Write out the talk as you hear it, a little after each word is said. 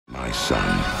my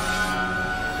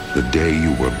son. The day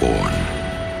you were born,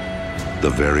 the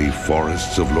very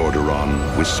forests of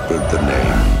Lordaeron whispered the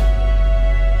name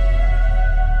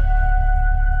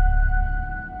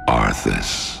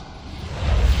Arthas.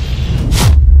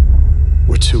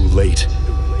 We're too late.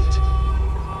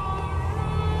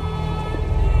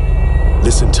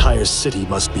 This entire city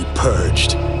must be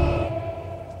purged.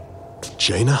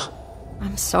 Jaina?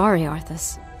 I'm sorry,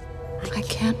 Arthas. I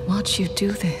can't watch you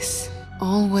do this.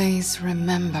 Always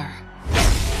remember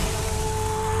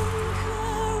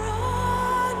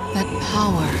that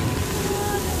power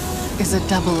is a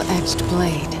double-edged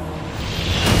blade.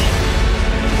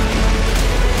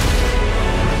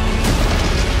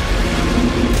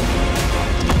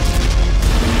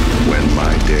 When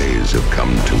my days have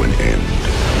come to an end,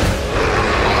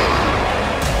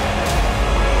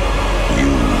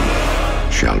 you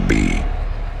shall be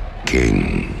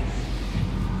king.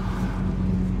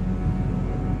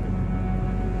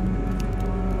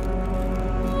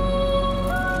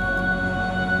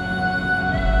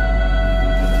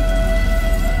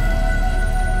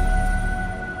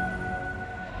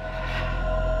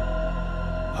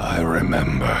 I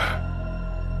remember.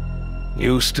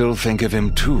 You still think of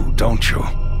him too, don't you?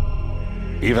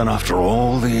 Even after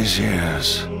all these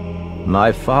years.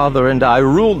 My father and I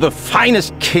ruled the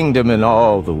finest kingdom in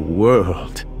all the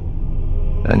world,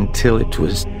 until it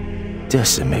was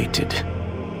decimated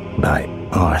by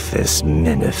Arthas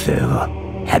Menethil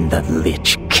and the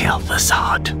Lich Quel'thalas.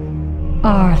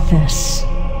 Arthas.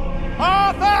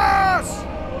 Arthas!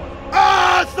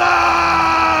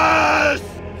 Arthas!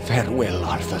 Farewell,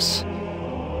 Arthas.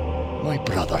 My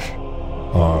brother.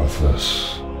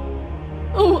 Arthas.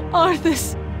 Oh,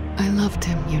 Arthas! I loved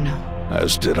him, you know.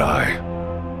 As did I.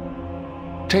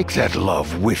 Take that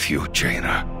love with you,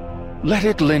 Jaina. Let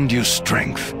it lend you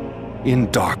strength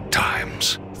in dark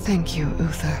times. Thank you,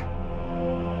 Uther.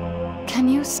 Can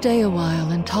you stay a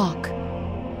while and talk?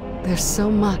 There's so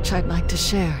much I'd like to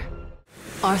share.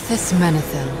 Arthas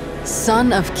Menethil,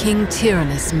 son of King Tirion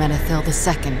Menethil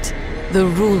II, the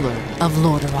ruler of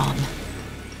Lordaeron.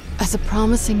 As a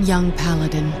promising young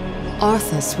paladin,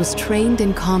 Arthas was trained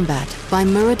in combat by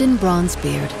Muradin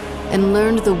Bronzebeard and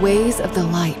learned the ways of the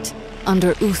light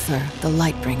under Uther the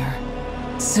Lightbringer.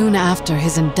 Soon after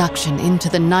his induction into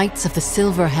the Knights of the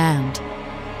Silver Hand,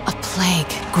 a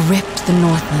plague gripped the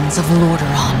Northlands of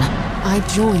Lordaeron. I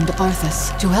joined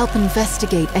Arthas to help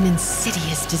investigate an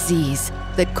insidious disease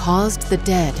that caused the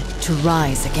dead to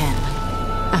rise again.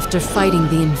 After fighting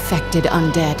the infected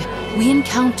undead, we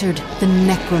encountered the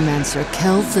necromancer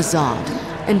Quel'thalas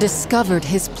and discovered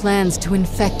his plans to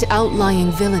infect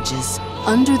outlying villages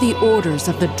under the orders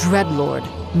of the Dreadlord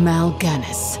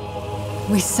Mal'Ganis.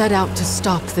 We set out to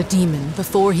stop the demon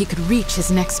before he could reach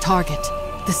his next target,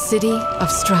 the city of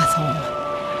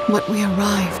Stratholme. But we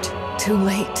arrived too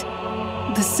late.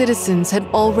 The citizens had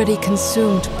already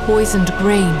consumed poisoned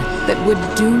grain that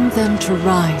would doom them to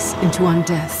rise into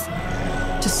undeath.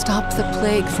 To stop the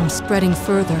plague from spreading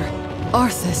further,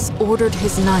 Arthas ordered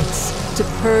his knights to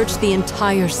purge the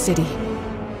entire city.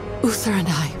 Uther and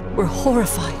I were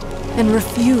horrified and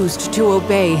refused to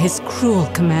obey his cruel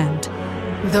command.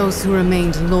 Those who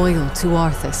remained loyal to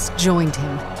Arthas joined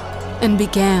him and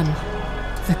began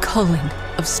the culling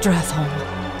of Stratholme.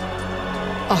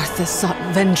 Arthas sought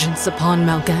vengeance upon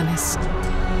Mal'Ganis,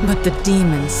 but the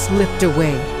demon slipped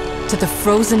away to the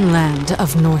frozen land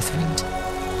of Northrend.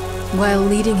 While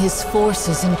leading his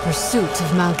forces in pursuit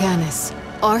of Mal'Ganis,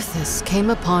 Arthas came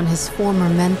upon his former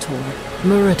mentor,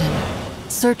 Muradin,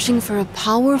 searching for a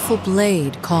powerful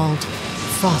blade called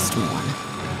Frostmourne.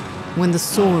 When the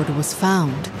sword was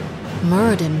found,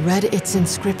 Muradin read its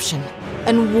inscription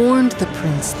and warned the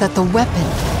prince that the weapon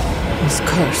was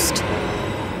cursed.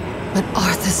 But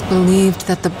Arthas believed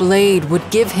that the blade would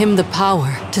give him the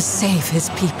power to save his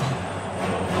people.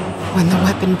 When the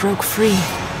weapon broke free,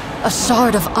 a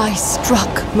shard of ice struck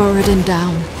Muradin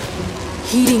down.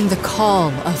 Heeding the call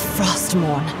of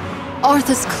Frostmourne,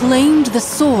 Arthas claimed the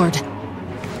sword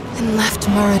and left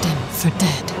Muradin for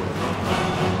dead.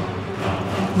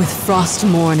 With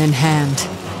Frostmourne in hand,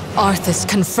 Arthas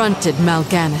confronted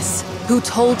Mal'Ganis, who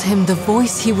told him the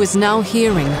voice he was now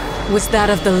hearing was that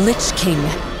of the Lich King,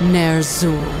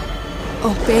 Ner'zhul.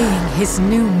 Obeying his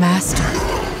new master,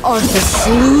 Arthas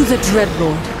slew the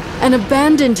Dreadlord and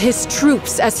abandoned his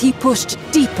troops as he pushed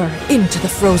deeper into the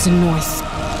frozen north.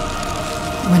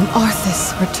 When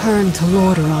Arthas returned to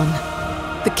Lordaeron,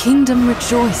 the kingdom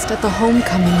rejoiced at the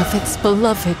homecoming of its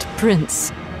beloved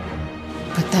prince.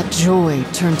 But that joy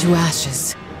turned to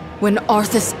ashes when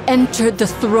Arthas entered the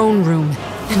throne room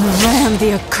and ran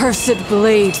the accursed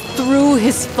blade through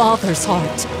his father's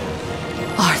heart.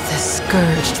 Arthas has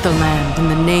scourged the land in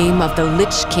the name of the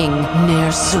Lich King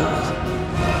Ner'zhul.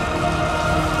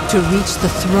 To reach the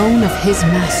throne of his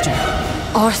master,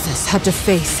 Arthas had to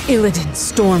face Illidan's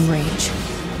Stormrage.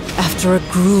 After a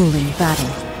grueling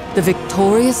battle, the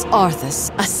victorious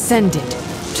Arthas ascended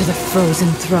to the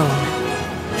frozen throne.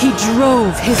 He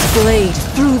drove his blade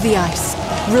through the ice,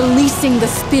 releasing the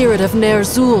spirit of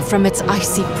Ner'zhul from its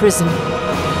icy prison.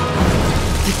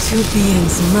 The two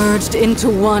beings merged into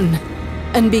one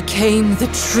and became the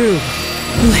true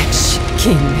Lich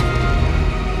King.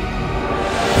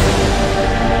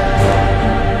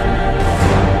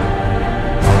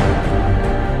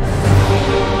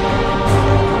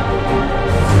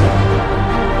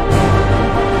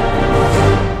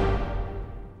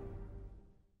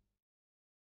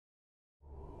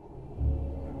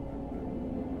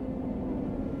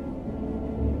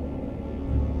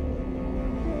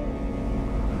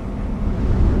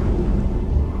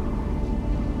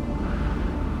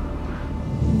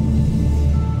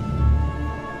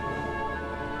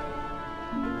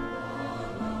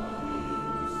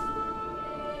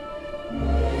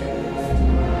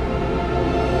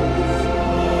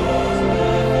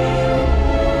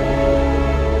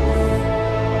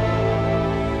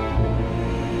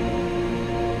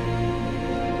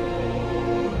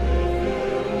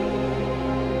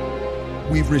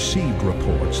 We've received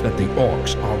reports that the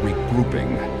orcs are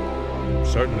regrouping.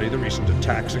 Certainly the recent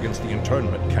attacks against the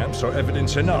internment camps are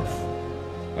evidence enough.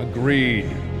 Agreed.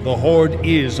 The Horde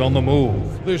is on the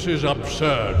move. This is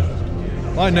absurd.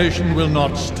 My nation will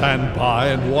not stand by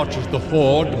and watch as the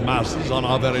Horde masses on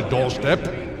our very doorstep.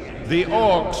 The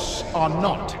orcs are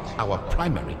not our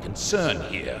primary concern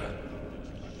here.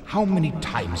 How many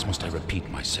times must I repeat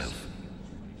myself?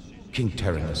 King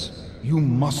Tirion, you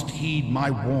must heed my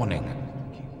warning.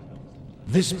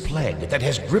 This plague that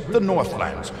has gripped the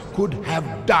Northlands could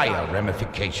have dire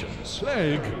ramifications.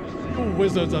 Plague? You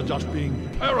wizards are just being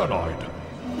paranoid.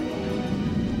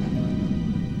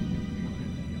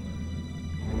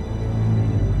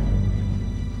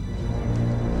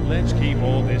 Let's keep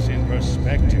all this in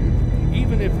perspective.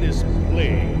 Even if this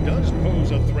plague does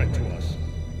pose a threat to us,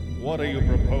 what are you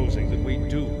proposing that we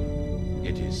do?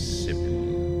 It is simple.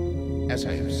 As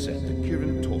I have said, the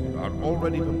Kirin Tor are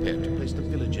already prepared to place the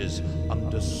villages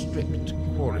under strict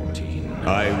quarantine.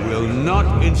 I will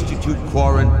not institute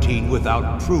quarantine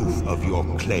without proof of your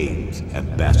claims,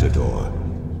 Ambassador.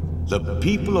 The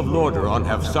people of Lordaeron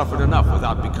have suffered enough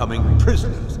without becoming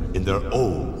prisoners in their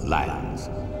own lands.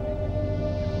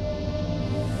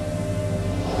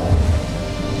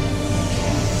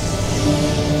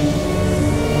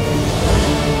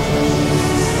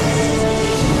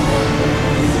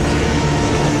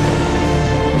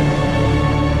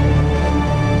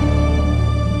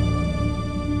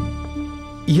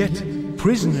 Yet,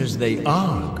 prisoners they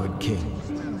are, good king.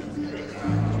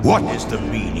 What is the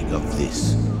meaning of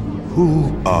this?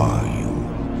 Who are you?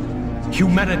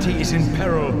 Humanity is in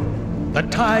peril. The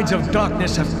tides of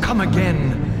darkness have come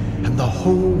again, and the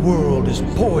whole world is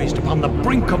poised upon the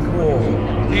brink of war.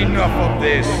 Enough of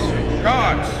this!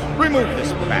 Guards, remove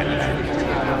this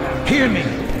madman! Hear me!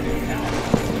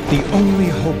 The only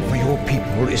hope for your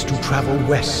people is to travel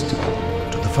west,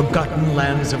 to the forgotten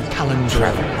lands of Kalimdor.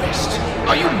 Travel west?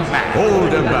 Are you mad?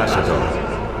 Hold, Ambassador.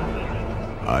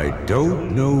 I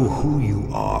don't know who you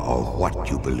are or what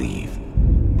you believe,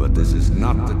 but this is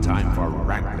not the time for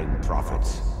wrangling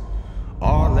prophets.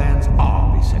 Our lands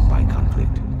are beset by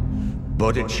conflict,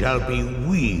 but it shall be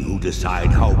we who decide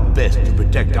how best to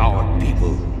protect our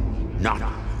people, not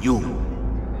you.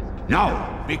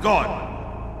 Now, be gone!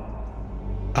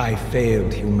 I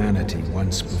failed humanity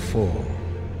once before,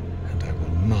 and I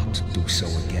will not do so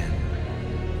again.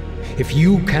 If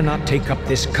you cannot take up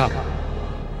this cup,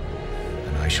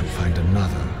 then I shall find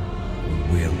another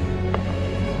who will.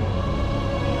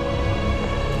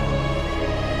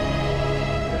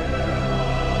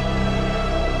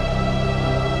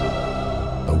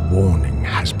 The warning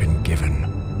has been given.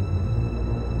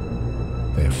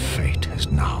 Their fate is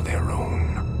now their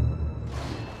own.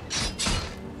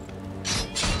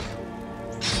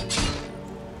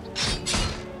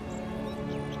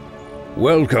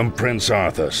 Welcome, Prince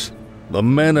Arthas. The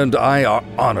men and I are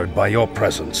honored by your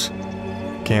presence.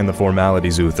 Can the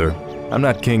formalities, Uther. I'm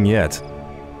not king yet.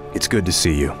 It's good to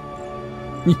see you.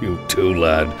 You too,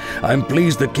 lad. I'm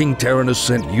pleased that King Tirion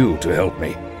sent you to help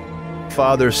me.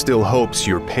 Father still hopes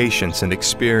your patience and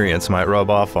experience might rub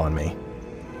off on me.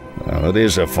 Well, it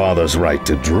is a father's right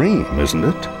to dream, isn't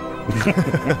it?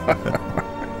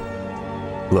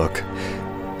 Look,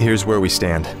 here's where we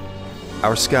stand.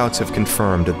 Our scouts have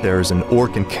confirmed that there is an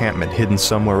orc encampment hidden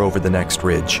somewhere over the next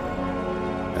ridge.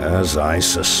 As I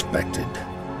suspected.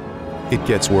 It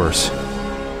gets worse.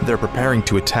 They're preparing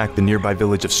to attack the nearby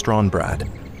village of Strombrad.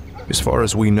 As far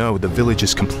as we know, the village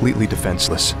is completely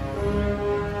defenseless.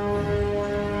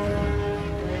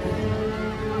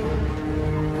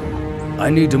 I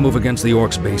need to move against the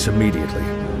Orcs' base immediately.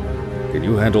 Can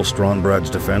you handle Strombrad's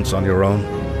defense on your own?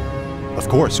 Of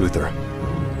course, Uther.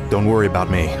 Don't worry about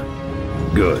me.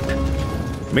 Good.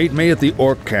 Meet me at the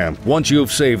Orc camp once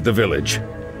you've saved the village.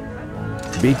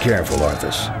 Be careful,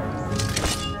 Arthas.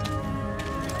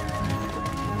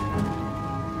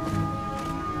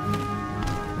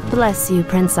 Bless you,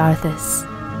 Prince Arthas.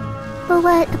 But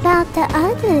what about the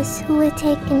others who were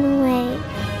taken away?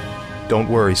 Don't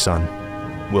worry, son.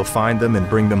 We'll find them and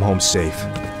bring them home safe.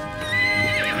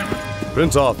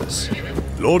 Prince Arthas,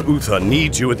 Lord Uther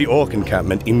needs you at the Orc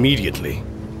encampment immediately.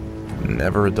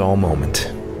 Never a dull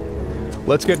moment.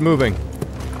 Let's get moving.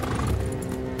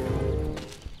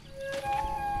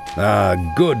 Ah,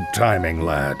 good timing,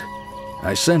 lad.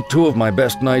 I sent 2 of my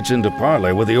best knights into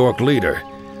parley with the Orc leader.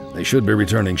 They should be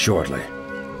returning shortly.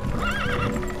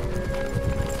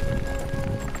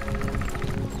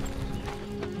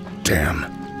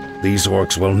 Damn. These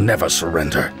Orcs will never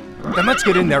surrender. Then let's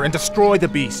get in there and destroy the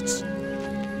beasts.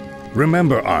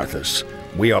 Remember, Arthas,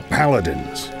 we are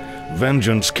paladins.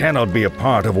 Vengeance cannot be a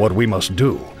part of what we must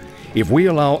do. If we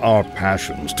allow our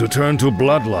passions to turn to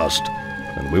bloodlust,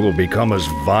 then we will become as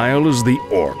vile as the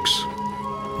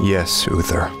Orcs. Yes,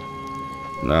 Uther.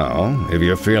 Now, if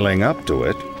you're feeling up to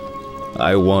it,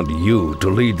 I want you to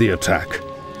lead the attack.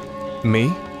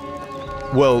 Me?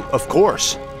 Well, of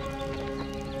course.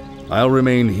 I'll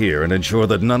remain here and ensure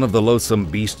that none of the loathsome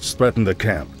beasts threaten the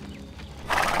camp.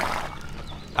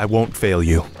 I won't fail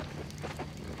you.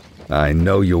 I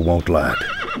know you won't, lad.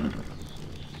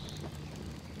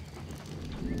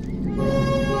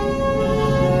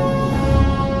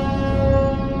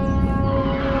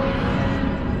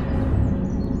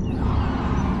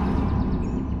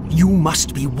 You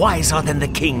must be wiser than the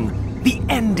king. The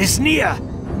end is near.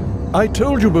 I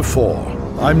told you before,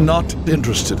 I'm not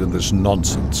interested in this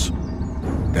nonsense.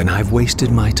 Then I've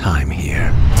wasted my time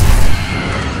here.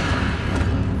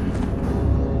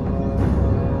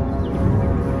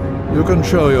 You can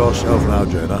show yourself now,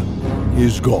 Jaina.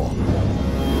 He's gone.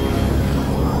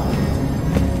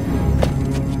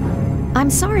 I'm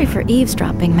sorry for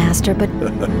eavesdropping, Master, but...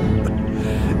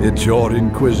 It's your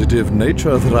inquisitive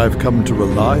nature that I've come to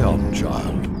rely on,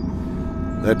 child.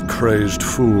 That crazed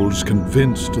fool's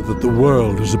convinced that the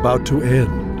world is about to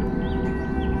end.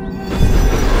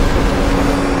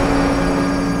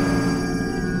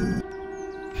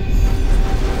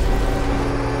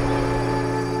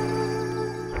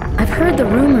 I've heard the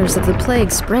rumors of the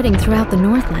plague spreading throughout the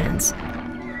Northlands.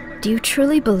 Do you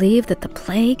truly believe that the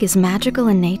plague is magical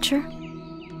in nature?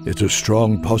 It's a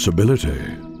strong possibility.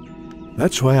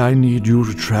 That's why I need you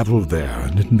to travel there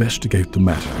and investigate the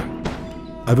matter.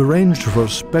 I've arranged for a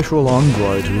special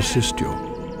envoy to assist you.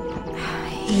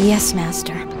 Yes,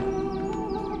 Master.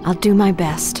 I'll do my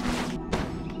best.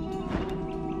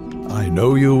 I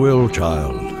know you will,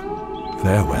 child.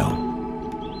 Farewell.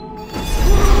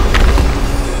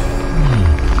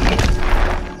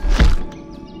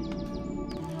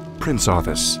 Prince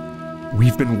Arthas,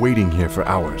 we've been waiting here for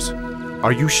hours.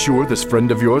 Are you sure this friend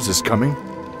of yours is coming?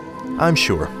 I'm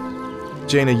sure.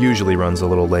 Jaina usually runs a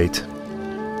little late.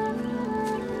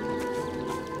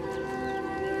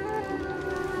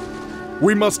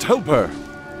 We must help her!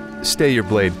 Stay your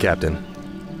blade, Captain.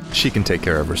 She can take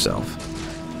care of herself.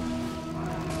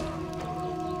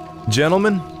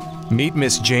 Gentlemen, meet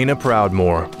Miss Jaina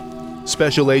Proudmoore,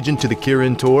 Special Agent to the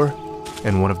Kirin Tor,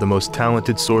 and one of the most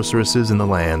talented sorceresses in the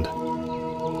land.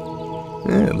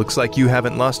 It looks like you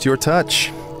haven't lost your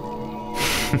touch.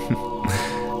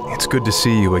 It's good to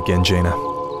see you again, Jaina.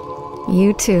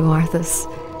 You too, Arthas.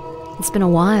 It's been a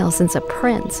while since a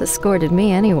prince escorted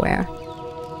me anywhere.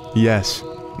 Yes,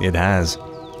 it has.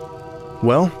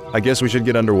 Well, I guess we should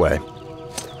get underway.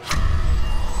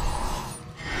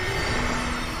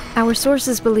 Our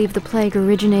sources believe the plague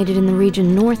originated in the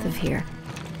region north of here.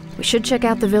 We should check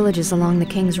out the villages along the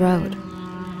King's Road.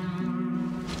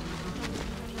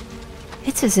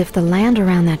 It's as if the land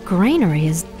around that granary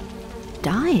is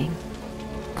dying.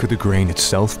 Could the grain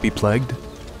itself be plagued?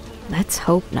 Let's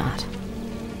hope not.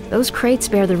 Those crates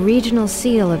bear the regional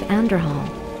seal of Anderholm,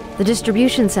 the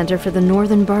distribution center for the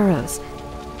northern boroughs.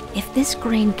 If this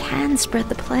grain can spread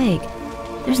the plague,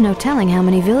 there's no telling how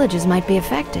many villages might be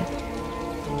affected.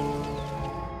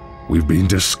 We've been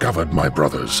discovered, my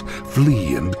brothers.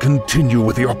 Flee and continue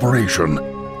with the operation.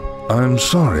 I'm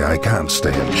sorry I can't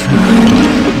stay and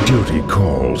chat. Duty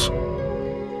calls.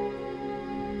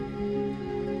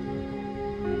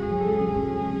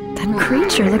 That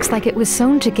creature looks like it was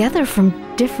sewn together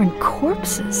from different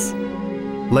corpses.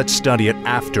 Let's study it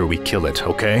after we kill it,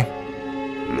 okay?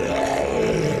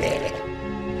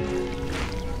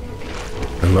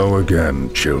 Hello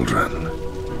again, children.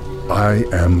 I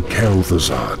am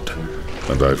Quel'thalas,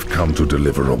 and I've come to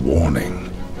deliver a warning.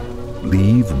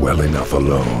 Leave well enough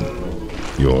alone.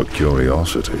 Your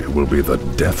curiosity will be the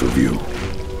death of you.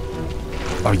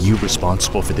 Are you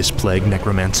responsible for this plague,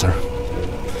 Necromancer?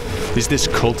 Is this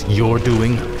cult your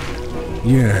doing?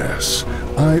 Yes,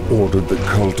 I ordered the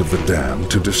Cult of the Damned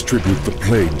to distribute the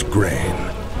plagued grain.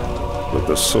 But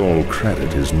the sole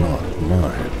credit is not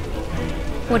mine.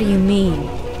 What do you mean?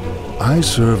 I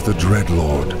serve the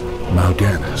Dreadlord,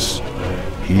 Mal'Ganis.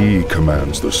 He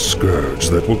commands the scourge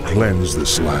that will cleanse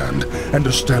this land and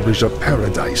establish a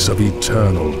paradise of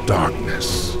eternal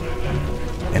darkness.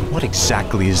 And what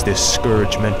exactly is this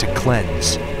scourge meant to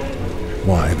cleanse?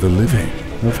 Why, the living,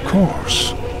 of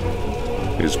course.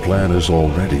 His plan is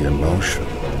already in motion.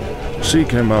 Seek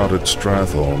him out at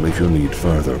Stratholme if you need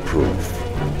further proof.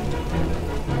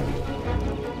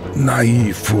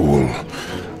 Naive fool.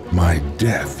 My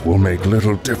death will make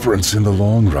little difference in the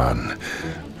long run.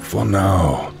 For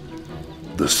now,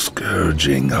 the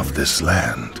scourging of this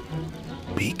land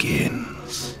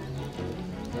begins.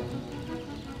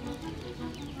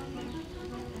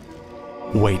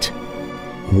 Wait,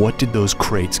 what did those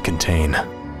crates contain?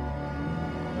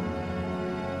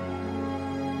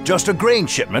 Just a grain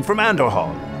shipment from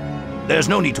Andorhal. There's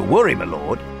no need to worry, my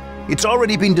lord. It's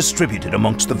already been distributed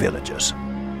amongst the villagers.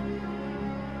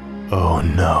 Oh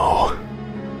no.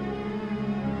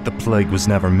 The plague was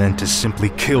never meant to simply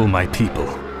kill my people.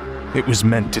 It was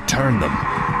meant to turn them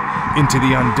into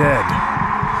the undead.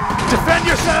 Defend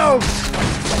yourselves!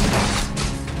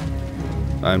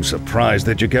 I'm surprised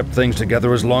that you kept things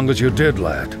together as long as you did,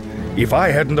 lad. If I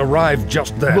hadn't arrived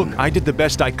just then... Look, I did the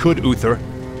best I could, Uther.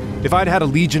 If I'd had a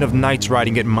legion of knights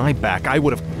riding at my back, I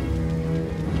would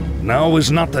have... Now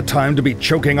is not the time to be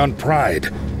choking on pride.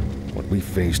 What we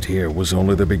faced here was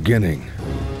only the beginning.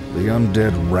 The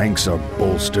undead ranks are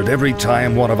bolstered every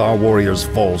time one of our warriors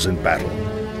falls in battle.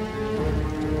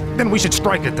 Then we should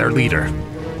strike at their leader.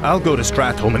 I'll go to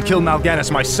Stratholme and kill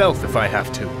Mal'Ganis myself if I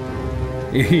have to.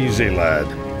 Easy, lad.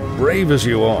 Brave as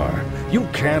you are, you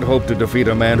can't hope to defeat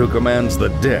a man who commands the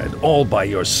dead all by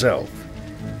yourself.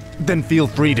 Then feel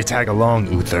free to tag along,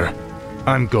 Uther.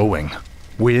 I'm going,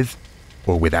 with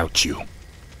or without you.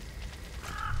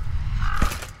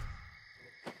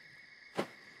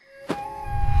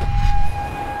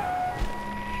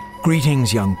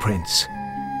 Greetings, young prince.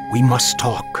 We must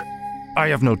talk. I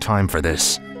have no time for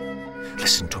this.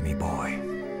 Listen to me, boy.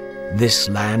 This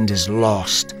land is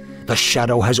lost. The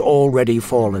shadow has already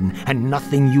fallen, and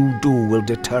nothing you do will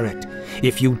deter it.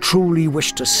 If you truly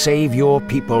wish to save your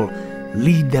people,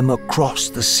 lead them across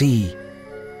the sea,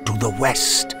 to the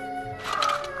west.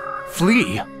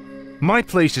 Flee? My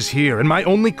place is here, and my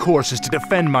only course is to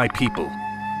defend my people.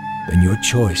 Then your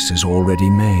choice is already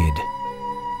made.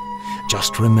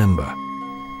 Just remember,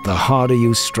 the harder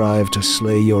you strive to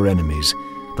slay your enemies,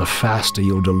 the faster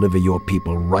you'll deliver your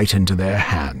people right into their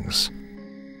hands.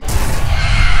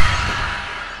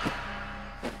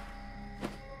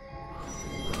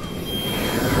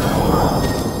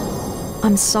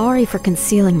 I'm sorry for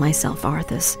concealing myself,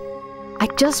 Arthas. I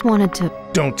just wanted to...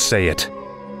 Don't say it.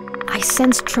 I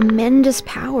sense tremendous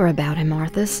power about him,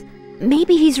 Arthas.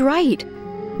 Maybe he's right.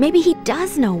 Maybe he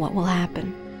does know what will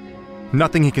happen.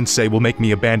 Nothing he can say will make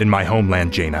me abandon my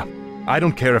homeland, Jaina. I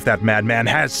don't care if that madman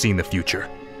has seen the future.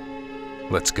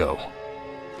 Let's go.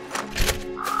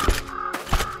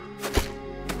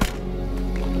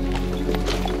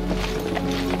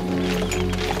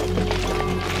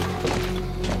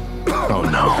 Oh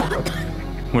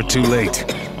no. We're too late.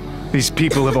 These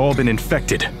people have all been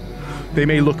infected. They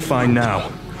may look fine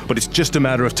now, but it's just a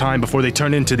matter of time before they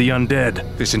turn into the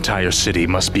undead. This entire city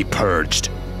must be purged.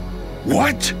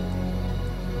 What?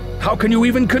 How can you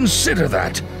even consider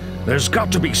that? There's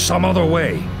got to be some other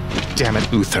way. Damn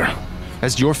it, Uther.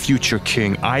 As your future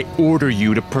king, I order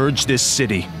you to purge this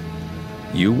city.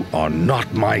 You are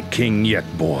not my king yet,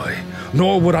 boy.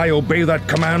 Nor would I obey that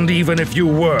command even if you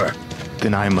were.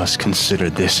 Then I must consider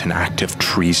this an act of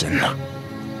treason.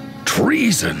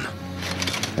 Treason?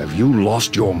 Have you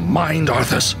lost your mind,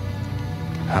 Arthas?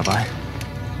 Have I?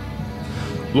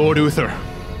 Lord Uther,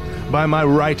 by my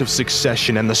right of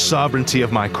succession and the sovereignty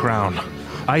of my crown,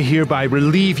 I hereby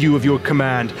relieve you of your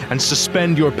command and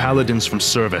suspend your paladins from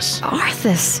service.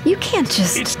 Arthas, you can't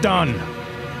just... It's done!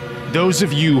 Those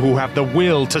of you who have the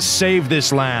will to save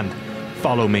this land,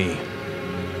 follow me.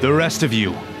 The rest of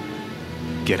you,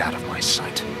 get out of my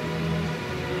sight.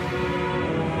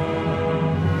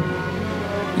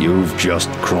 You've just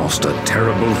crossed a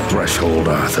terrible threshold,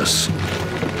 Arthas.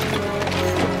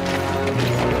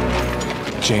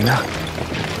 Jaina?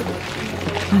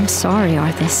 I'm sorry,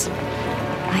 Arthas.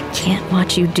 I can't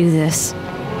watch you do this.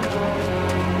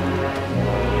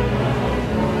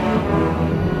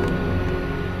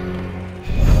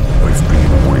 I've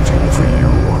been waiting for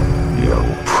you, young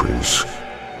prince.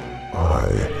 I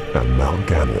am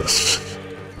Mal'Ganis.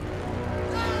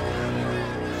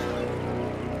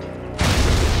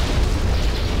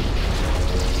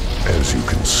 As you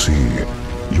can see,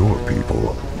 your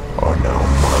people are now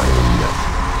mine.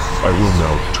 I will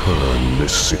now turn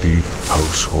this city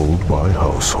household by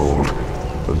household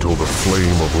until the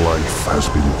flame of life has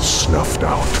been snuffed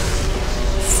out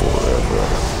forever.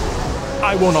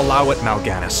 I won't allow it,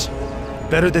 Mal'Ganis.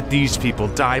 Better that these people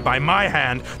die by my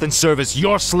hand than serve as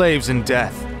your slaves in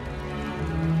death.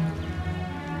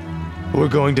 We're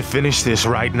going to finish this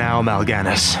right now,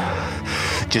 Mal'Ganis.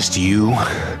 Just you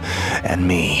and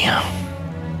me.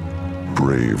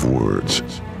 Brave words.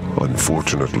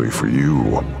 Unfortunately for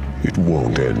you, it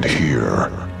won't end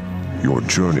here. Your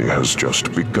journey has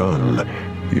just begun,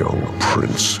 young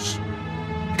prince.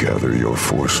 Gather your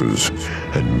forces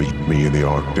and meet me in the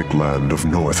Arctic land of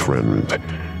Northrend.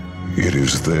 It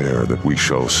is there that we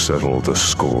shall settle the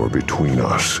score between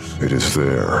us. It is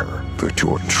there that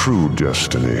your true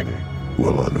destiny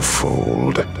will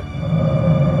unfold.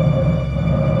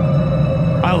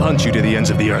 I'll hunt you to the ends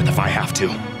of the earth if I have to.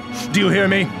 Do you hear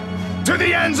me? To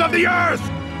the ends of the earth!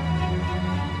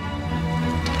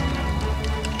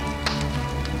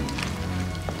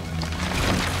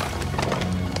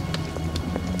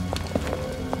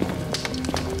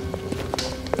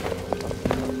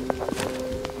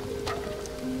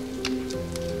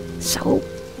 So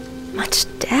much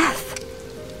death.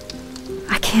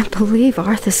 I can't believe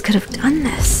Arthas could have done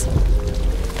this.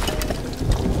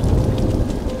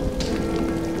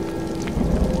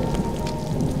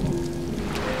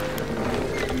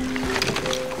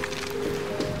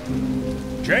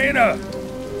 Jaina!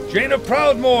 Jaina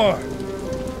Proudmoore!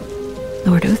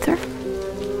 Lord Uther?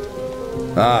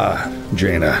 Ah,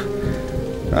 Jaina.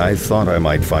 I thought I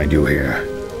might find you here.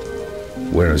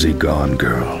 Where has he gone,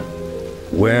 girl?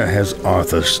 Where has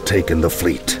Arthas taken the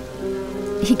fleet?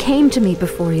 He came to me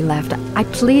before he left. I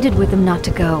pleaded with him not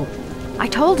to go. I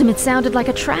told him it sounded like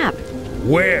a trap.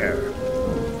 Where?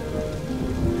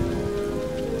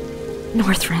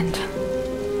 Northrend.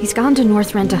 He's gone to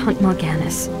Northrend to hunt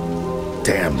Mal'Ganis.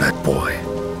 Damn that boy.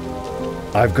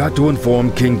 I've got to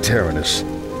inform King Tirion.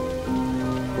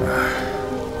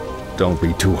 Don't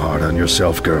be too hard on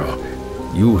yourself, girl.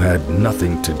 You had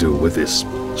nothing to do with this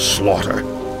slaughter.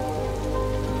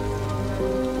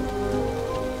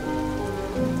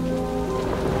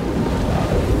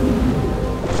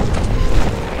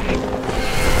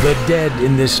 The dead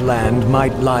in this land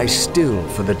might lie still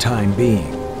for the time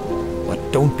being, but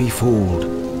don't be fooled.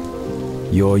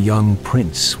 Your young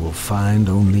prince will find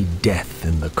only death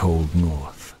in the cold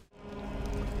north.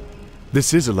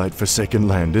 This is a light-forsaken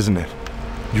land, isn't it?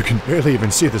 You can barely even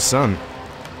see the sun.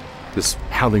 This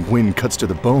howling wind cuts to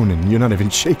the bone and you're not even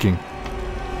shaking.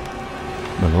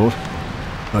 My lord,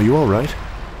 are you all right?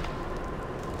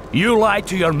 You lied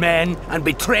to your men and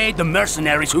betrayed the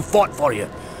mercenaries who fought for you.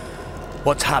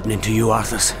 What's happening to you,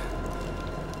 Arthas?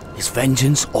 Is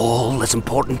vengeance all that's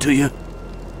important to you?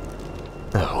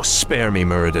 Oh, spare me,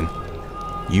 Muradin.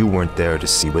 You weren't there to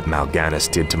see what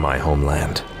Mal'Ganis did to my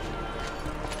homeland.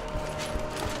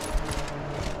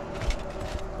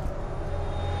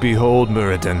 Behold,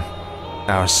 Muradin,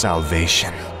 our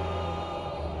salvation.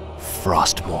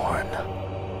 Frostmourne.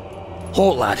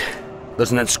 Halt, lad.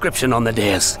 There's an inscription on the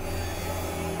dais.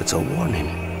 It's a warning.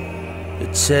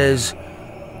 It says,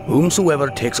 "Whomsoever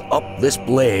takes up this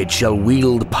blade shall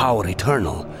wield power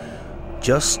eternal.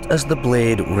 Just as the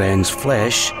blade rends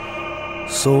flesh,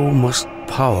 so must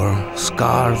power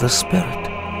scar the spirit."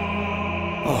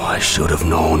 Oh, I should have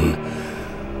known.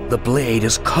 The blade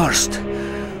is cursed.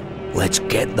 Let's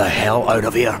get the hell out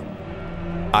of here.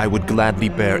 I would gladly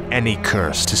bear any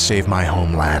curse to save my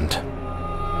homeland.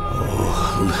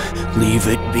 Oh, leave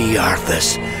it be,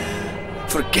 Arthas.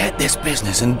 Forget this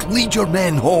business and lead your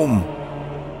men home.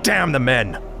 Damn the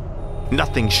men!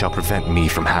 Nothing shall prevent me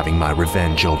from having my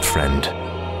revenge, old friend.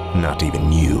 Not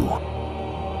even you.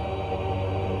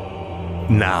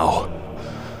 Now,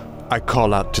 I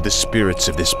call out to the spirits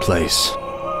of this place.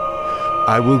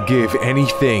 I will give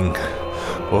anything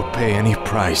or pay any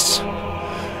price,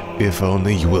 if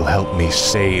only you will help me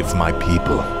save my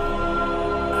people.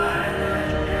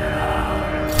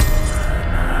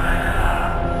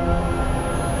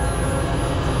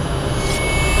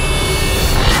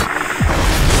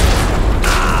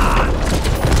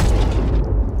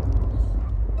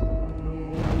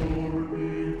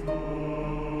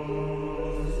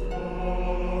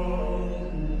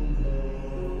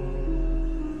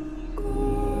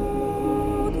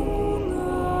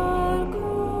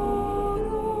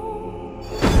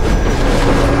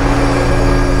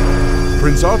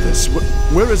 Prince Arthas,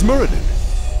 where is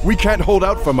Muradin? We can't hold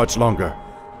out for much longer.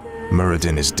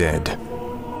 Muradin is dead.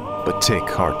 But take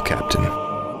heart, Captain.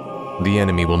 The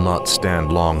enemy will not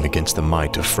stand long against the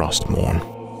might of Frostmourne.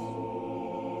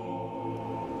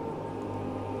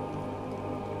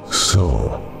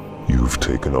 So, you've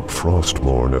taken up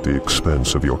Frostmourne at the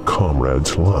expense of your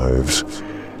comrades' lives,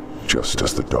 just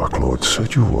as the Dark Lord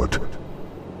said you would.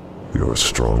 You're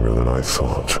stronger than I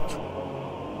thought.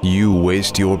 You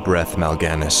waste your breath,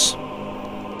 Mal'Ganis.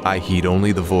 I heed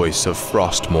only the voice of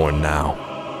Frostmourne now.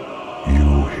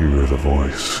 You hear the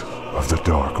voice of the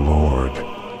Dark Lord.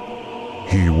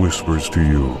 He whispers to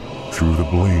you through the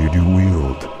blade you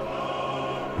wield.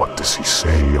 What does he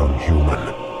say, young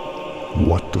human?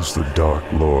 What does the Dark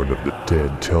Lord of the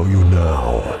Dead tell you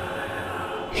now?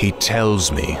 He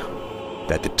tells me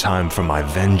that the time for my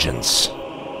vengeance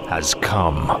has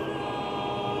come.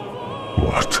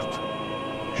 What?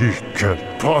 He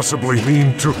can't possibly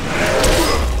mean to...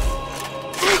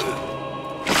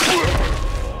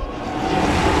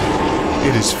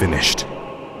 It is finished.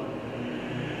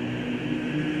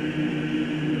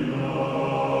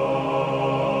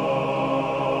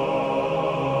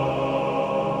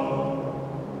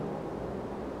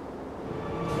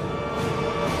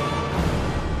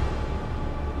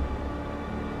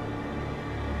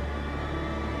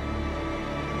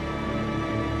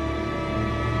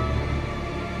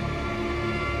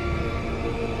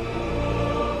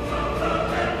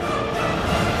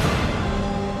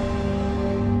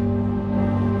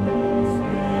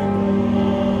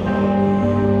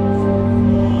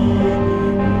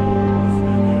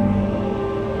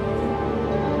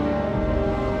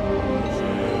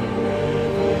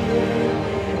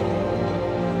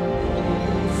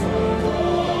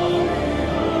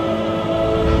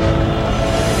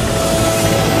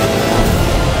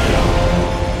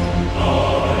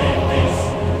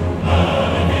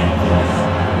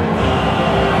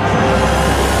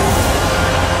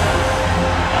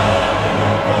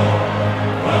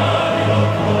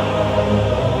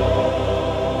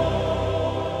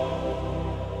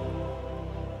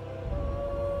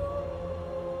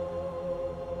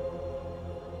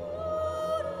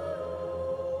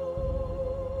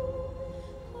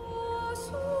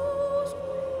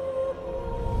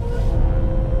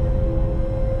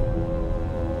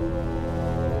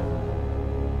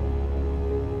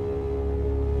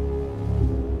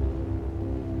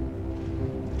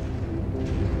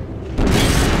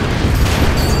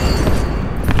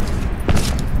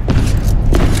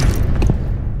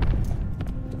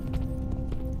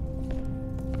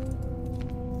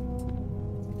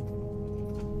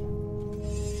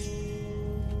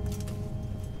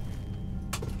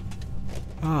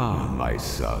 My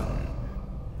son,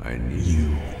 I knew you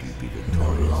to be victorious.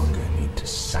 No longer need to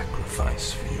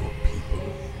sacrifice for your people.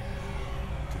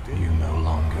 You no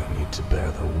longer need to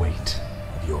bear the weight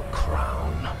of your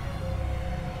crown.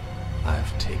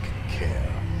 I've taken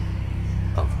care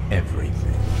of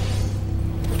everything.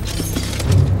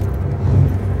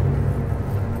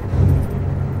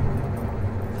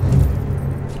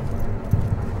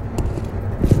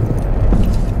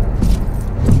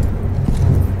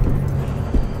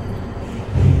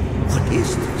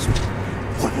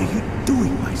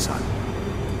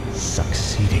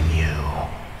 Succeeding you,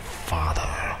 Father.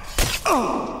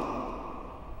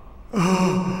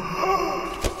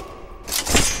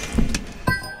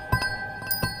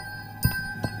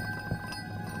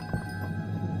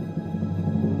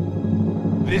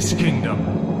 This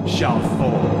kingdom shall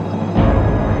fall,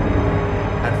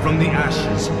 and from the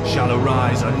ashes shall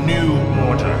arise a new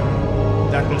order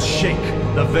that will shake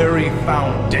the very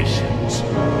foundations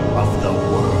of the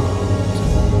world.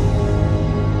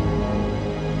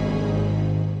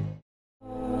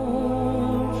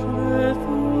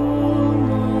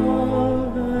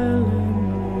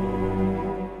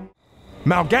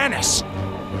 Mal'Ganis!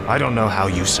 I don't know how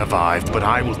you survived, but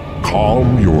I will...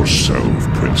 Calm yourself,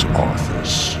 Prince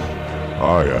Arthas.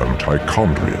 I am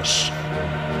Tichondrius.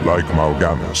 Like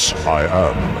Mal'Ganis, I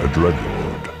am a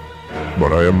Dreadlord.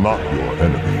 But I am not your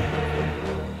enemy.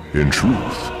 In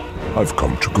truth, I've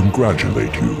come to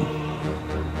congratulate you.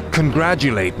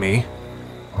 Congratulate me?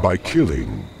 By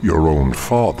killing your own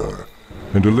father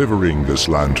and delivering this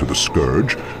land to the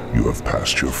Scourge, you have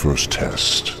passed your first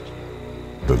test.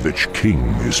 The Lich King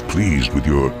is pleased with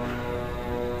your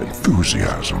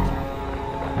enthusiasm.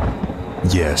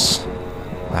 Yes.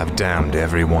 I've damned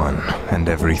everyone and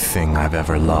everything I've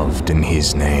ever loved in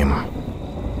his name.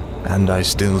 And I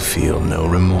still feel no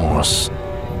remorse,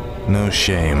 no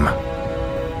shame,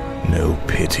 no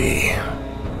pity.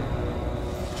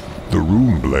 The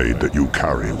rune blade that you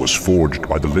carry was forged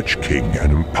by the Lich King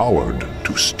and empowered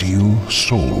to steal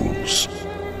souls.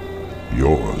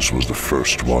 Yours was the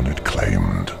first one it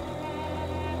claimed.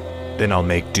 Then I'll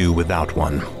make do without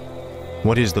one.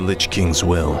 What is the Lich King's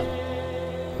will?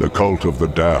 The cult of the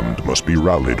damned must be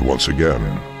rallied once again.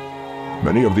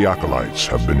 Many of the acolytes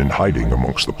have been in hiding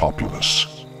amongst the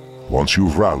populace. Once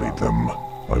you've rallied them,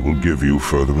 I will give you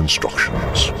further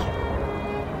instructions.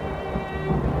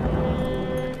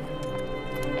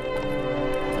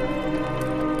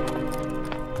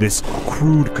 This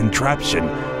crude contraption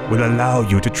will allow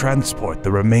you to transport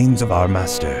the remains of our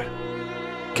master.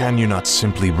 Can you not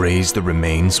simply raise the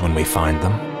remains when we find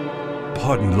them?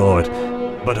 Pardon, Lord,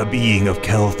 but a being of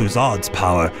Quel'Thuzad's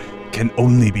power can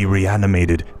only be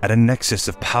reanimated at a nexus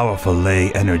of powerful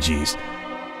ley energies,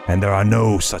 and there are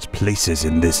no such places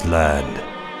in this land.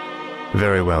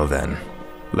 Very well then.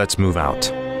 Let's move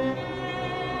out.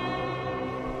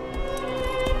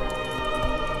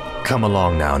 Come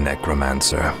along now,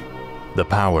 Necromancer. The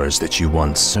powers that you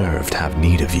once served have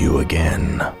need of you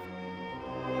again.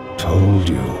 Told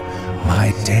you,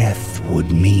 my death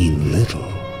would mean little.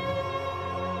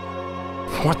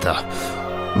 What the?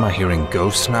 Am I hearing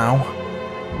ghosts now?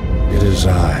 It is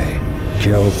I,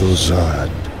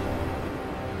 Quel'Thuzad.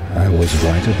 I was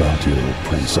right about you,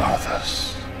 Prince Arthas.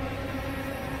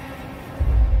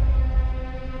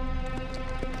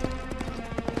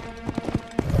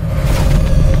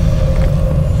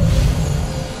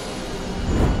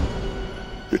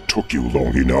 It took you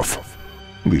long enough.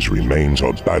 These remains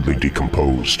are badly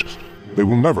decomposed. They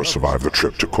will never survive the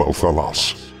trip to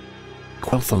Quel'thalas.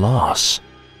 Quel'thalas?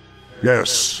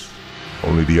 Yes.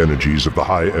 Only the energies of the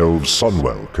High Elves'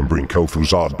 Sunwell can bring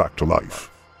Quel'Thuzad back to life.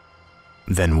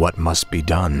 Then what must be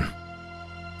done?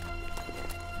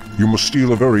 You must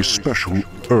steal a very special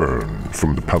urn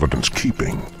from the Paladin's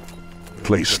keeping.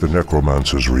 Place the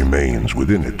Necromancer's remains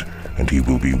within it, and he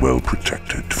will be well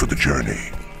protected for the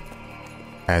journey.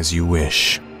 As you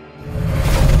wish.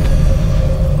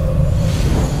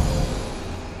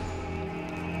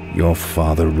 Your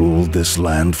father ruled this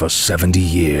land for 70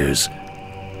 years,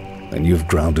 and you've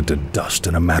ground it to dust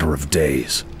in a matter of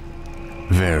days.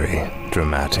 Very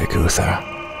dramatic, Uther.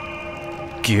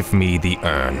 Give me the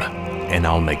urn, and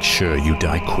I'll make sure you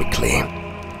die quickly.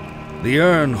 The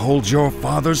urn holds your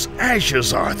father's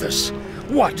ashes, Arthas.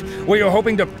 What? Were you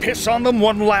hoping to piss on them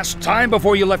one last time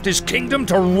before you left his kingdom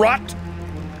to rot?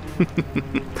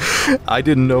 I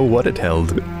didn't know what it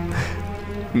held.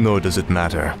 Nor does it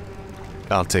matter.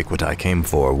 I'll take what I came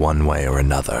for one way or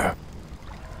another.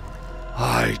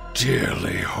 I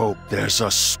dearly hope there's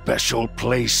a special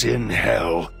place in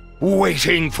hell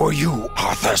waiting for you,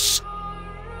 Arthas.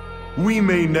 We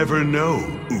may never know,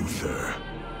 Uther.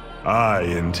 I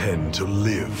intend to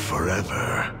live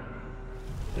forever.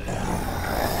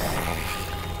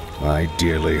 I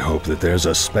dearly hope that there's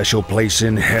a special place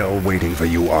in hell waiting for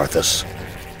you, Arthas.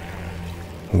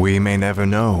 We may never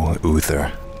know,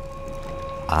 Uther.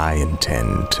 I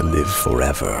intend to live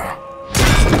forever.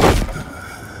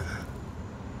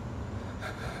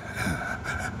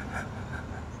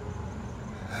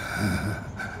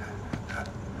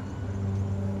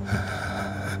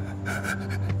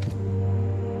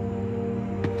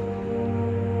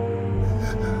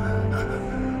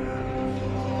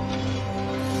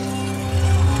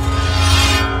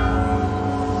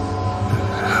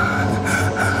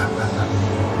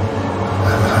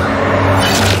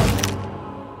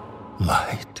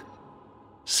 Light,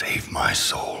 save my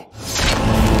soul.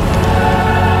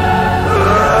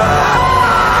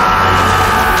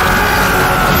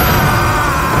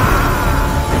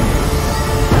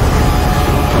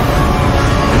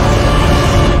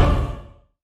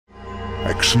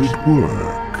 Excellent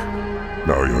work.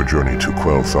 Now your journey to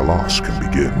Quel'thalas can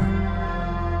begin.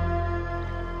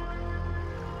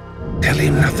 Tell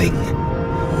him nothing.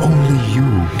 Only you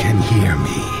can hear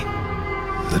me.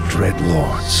 The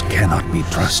Dreadlords cannot be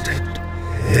trusted.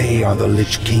 They are the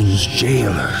Lich King's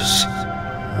jailers.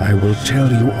 I will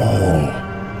tell you all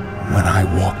when I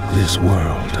walk this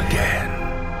world again.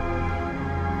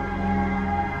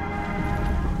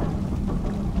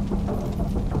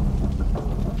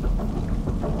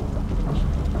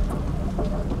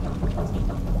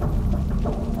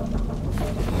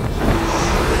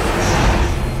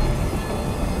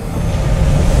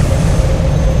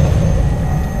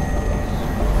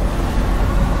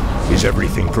 Is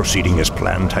everything proceeding as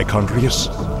planned, Tychondrius?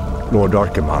 Lord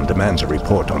Archimonde demands a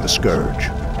report on the Scourge.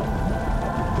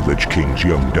 The Lich King's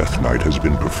young Death Knight has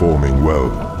been performing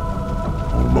well.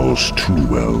 Almost too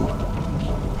well.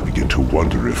 I begin to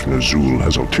wonder if Ner'zhul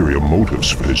has ulterior motives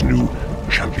for his new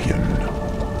champion.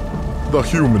 The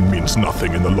human means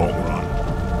nothing in the long run.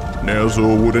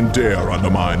 Ner'zhul wouldn't dare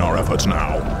undermine our efforts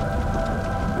now.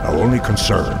 Our only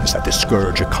concern is that the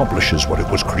Scourge accomplishes what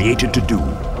it was created to do.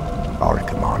 Our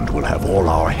command will have all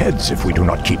our heads if we do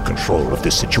not keep control of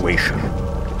this situation.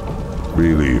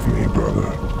 Believe me, brother.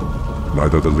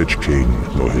 Neither the Lich King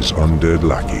nor his undead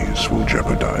lackeys will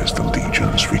jeopardize the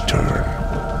Legion's return.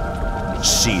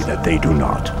 See that they do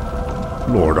not.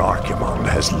 Lord Archimond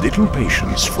has little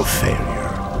patience for failure.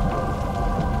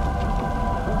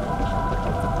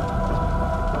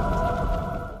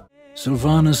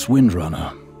 Sylvanas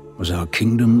Windrunner was our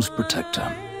kingdom's protector.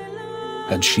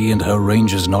 Had she and her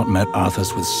rangers not met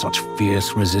Arthas with such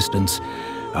fierce resistance,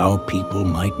 our people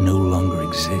might no longer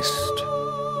exist.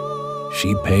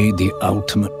 She paid the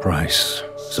ultimate price,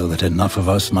 so that enough of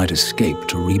us might escape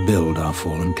to rebuild our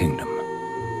fallen kingdom.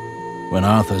 When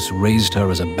Arthas raised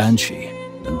her as a banshee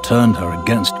and turned her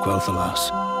against Quel'thalas,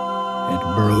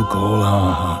 it broke all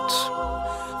our hearts.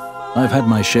 I've had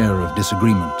my share of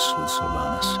disagreements with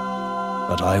Sylvanas,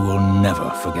 but I will never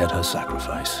forget her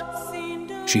sacrifice.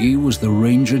 She was the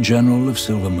Ranger General of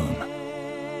Silvermoon.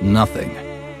 Nothing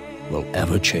will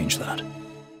ever change that.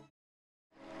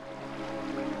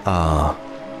 Ah,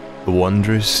 the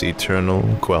wondrous, eternal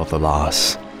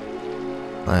Quel'thalas.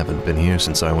 I haven't been here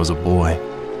since I was a boy.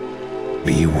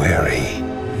 Be wary.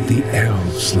 The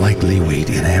elves likely wait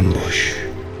in ambush.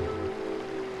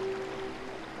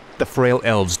 The frail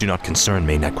elves do not concern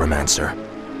me, Necromancer.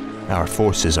 Our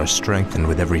forces are strengthened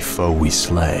with every foe we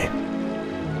slay.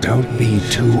 Don't be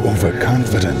too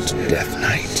overconfident, Death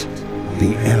Knight.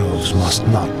 The elves must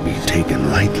not be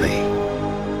taken lightly.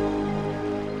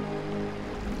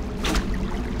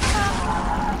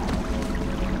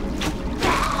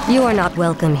 You are not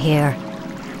welcome here.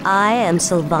 I am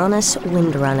Sylvanas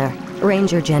Windrunner,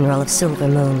 Ranger General of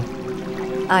Silvermoon.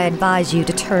 I advise you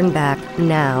to turn back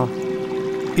now.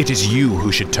 It is you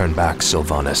who should turn back,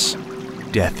 Sylvanas.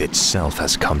 Death itself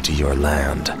has come to your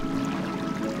land.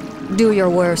 Do your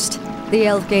worst. The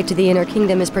Elf Gate to the Inner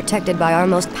Kingdom is protected by our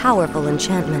most powerful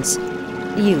enchantments.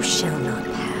 You shall not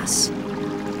pass.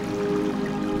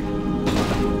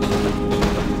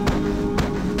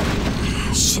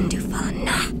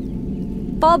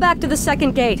 Shindufan. Fall back to the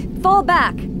second gate. Fall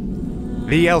back!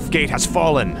 The Elf Gate has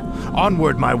fallen.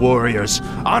 Onward, my warriors.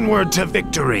 Onward to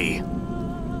victory.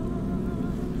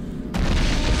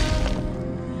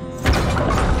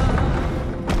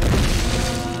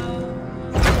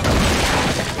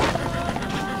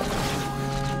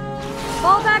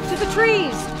 Fall back to the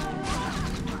trees!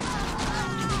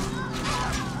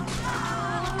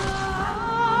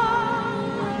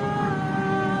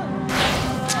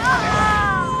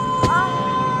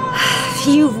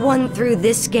 You've won through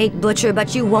this gate, Butcher,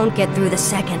 but you won't get through the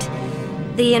second.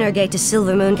 The inner gate to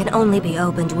Silvermoon can only be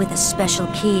opened with a special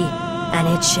key, and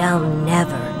it shall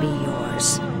never be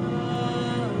yours.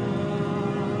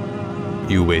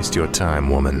 You waste your time,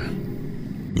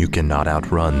 woman. You cannot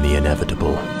outrun the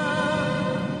inevitable.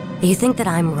 You think that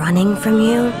I'm running from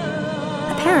you?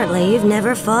 Apparently, you've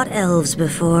never fought elves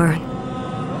before.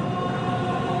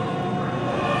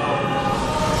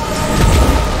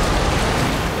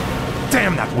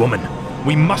 Damn that woman!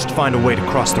 We must find a way to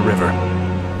cross the river.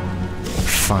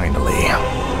 Finally.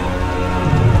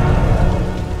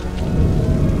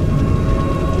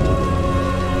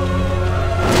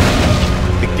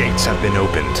 The gates have been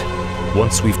opened.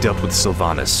 Once we've dealt with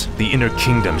Sylvanas, the Inner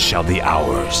Kingdom shall be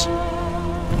ours.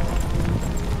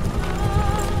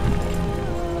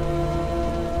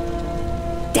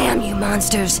 Damn you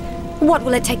monsters! What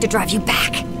will it take to drive you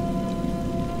back?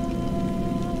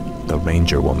 The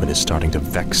Ranger woman is starting to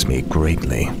vex me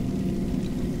greatly.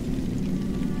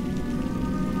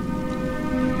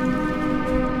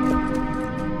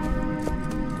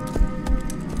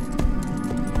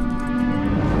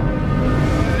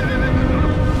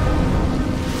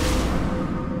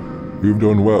 You've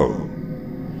done well,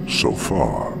 so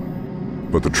far.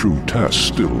 But the true test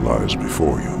still lies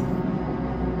before you.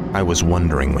 I was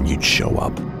wondering when you'd show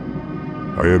up.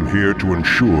 I am here to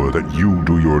ensure that you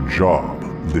do your job,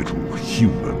 little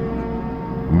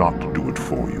human. Not do it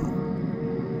for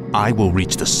you. I will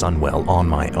reach the Sunwell on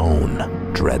my own,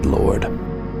 Dreadlord.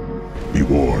 Be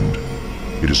warned.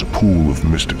 It is a pool of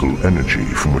mystical energy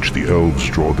from which the elves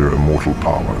draw their immortal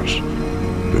powers.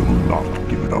 They will not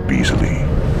give it up easily.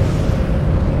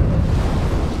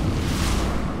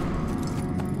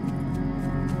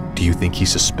 Do you think he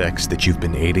suspects that you've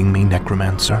been aiding me,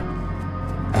 Necromancer?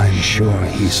 I'm sure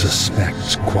he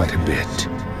suspects quite a bit.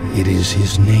 It is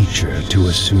his nature to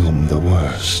assume the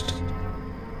worst.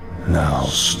 Now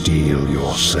steel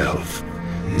yourself.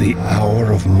 The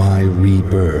hour of my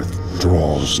rebirth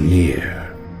draws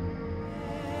near.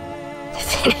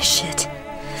 Finish it.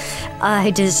 I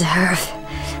deserve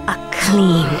a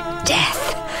clean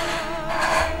death.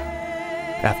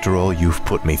 After all you've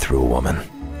put me through, woman,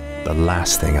 the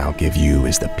last thing I'll give you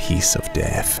is the peace of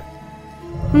death.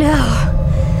 No,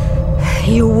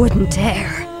 you wouldn't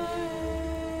dare.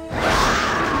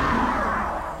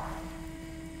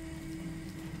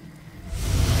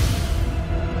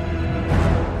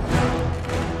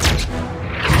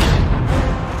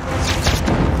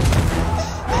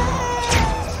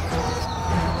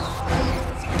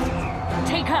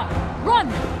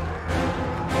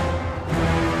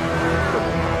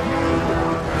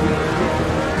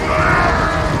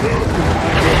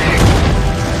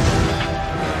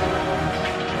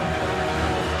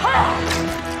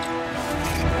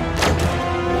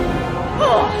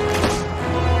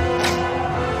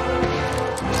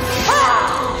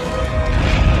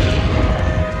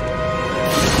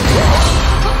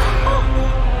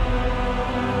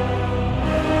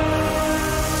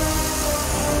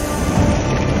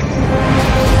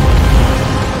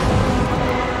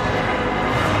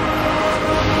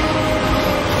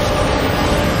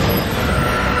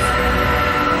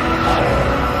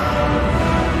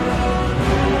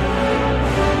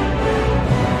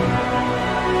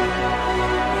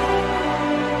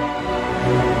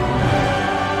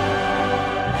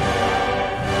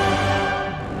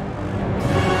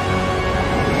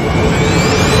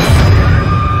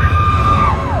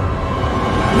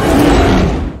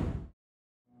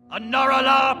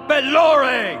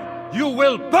 You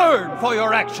will burn for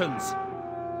your actions!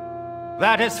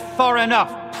 That is far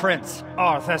enough, Prince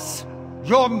Arthas.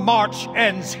 Your march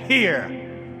ends here.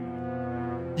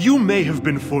 You may have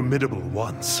been formidable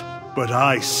once, but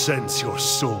I sense your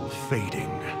soul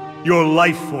fading. Your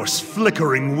life force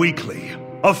flickering weakly.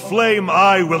 A flame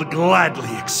I will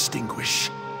gladly extinguish.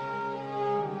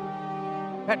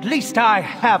 At least I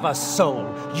have a soul,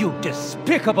 you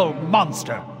despicable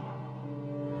monster!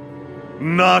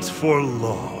 Not for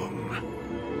long.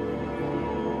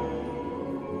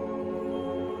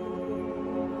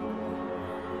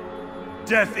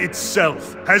 Death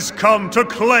itself has come to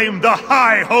claim the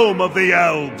high home of the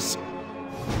elves!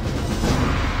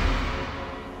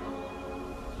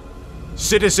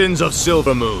 Citizens of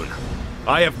Silvermoon,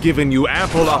 I have given you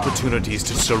ample opportunities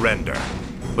to surrender,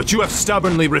 but you have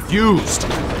stubbornly refused.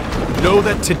 Know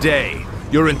that today,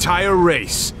 your entire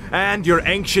race and your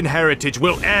ancient heritage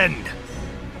will end.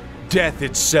 Death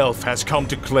itself has come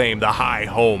to claim the high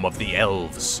home of the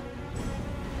elves.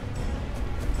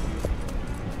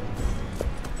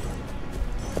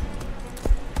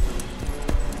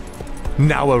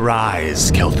 Now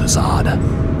arise, Quel'Thas,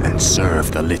 and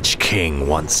serve the Lich King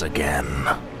once again.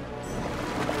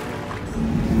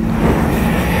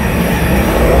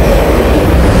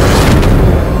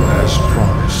 As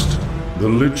promised, the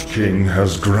Lich King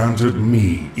has granted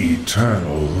me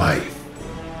eternal life.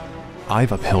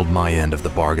 I've upheld my end of the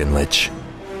bargain, Lich.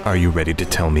 Are you ready to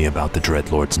tell me about the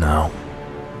Dreadlords now?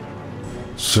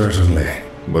 Certainly,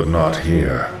 but not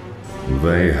here.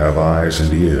 They have eyes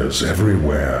and ears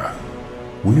everywhere.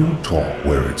 We'll talk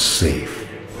where it's safe.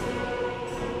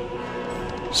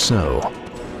 So,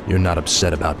 you're not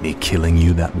upset about me killing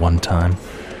you that one time?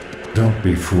 Don't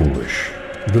be foolish.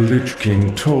 The Lich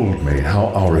King told me how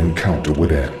our encounter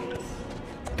would end.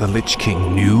 The Lich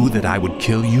King knew that I would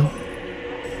kill you?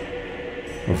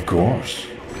 Of course.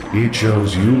 He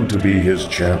chose you to be his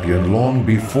champion long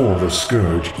before the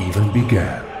Scourge even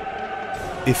began.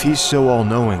 If he's so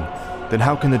all-knowing, then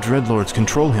how can the Dreadlords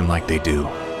control him like they do?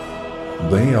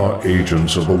 They are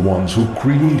agents of the ones who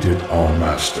created our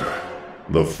master,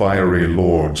 the fiery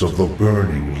lords of the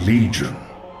Burning Legion.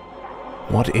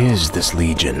 What is this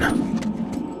Legion?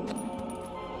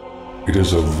 It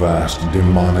is a vast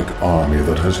demonic army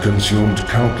that has consumed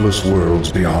countless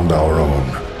worlds beyond our own.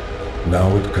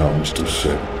 Now it comes to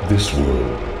set this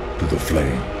world to the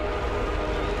flame.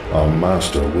 Our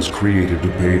master was created to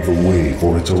pave the way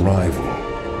for its arrival.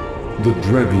 The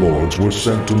Dreadlords were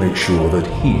sent to make sure that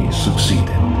he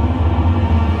succeeded.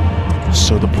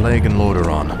 So the plague in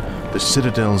Lordaeron, the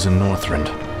citadels in Northrend,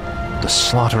 the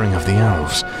slaughtering of the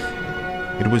elves,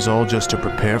 it was all just to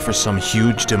prepare for some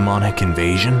huge demonic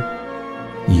invasion?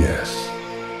 Yes.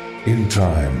 In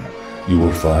time, you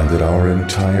will find that our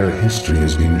entire history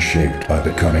has been shaped by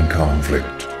the coming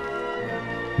conflict.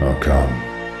 Now come,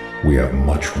 we have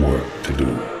much work to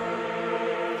do.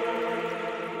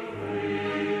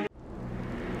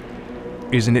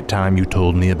 Isn't it time you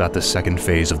told me about the second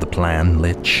phase of the plan,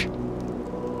 Lich?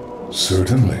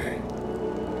 Certainly.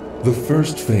 The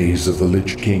first phase of the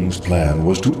Lich King's plan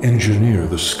was to engineer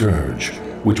the Scourge,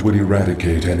 which would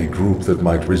eradicate any group that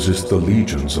might resist the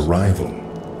Legion's arrival.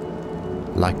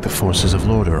 Like the forces of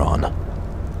Lordaeron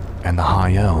and the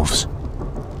High Elves.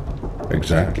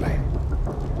 Exactly.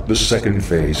 The second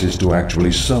phase is to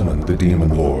actually summon the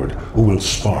Demon Lord, who will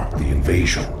spark the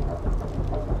invasion.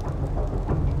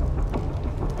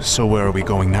 So where are we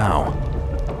going now?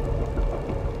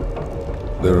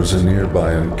 There is a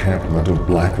nearby encampment of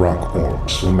Blackrock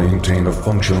orcs who maintain a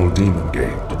functional demon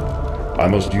gate. I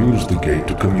must use the gate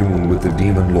to commune with the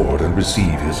Demon Lord and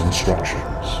receive his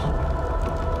instructions.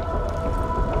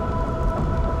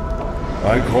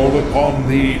 I call upon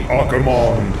thee,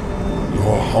 Archimonde.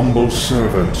 Your humble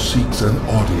servant seeks an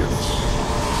audience.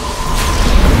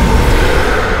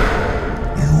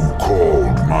 You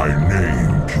called my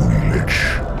name, puny Lich,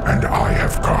 and I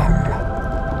have come.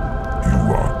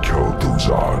 You are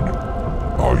Quel'Thuzad,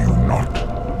 are you not?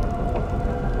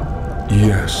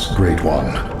 Yes, Great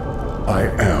One. I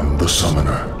am the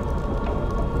summoner.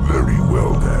 Very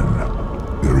well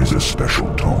then. There is a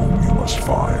special tome you must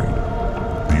find.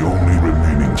 The only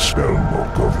remaining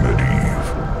spellbook of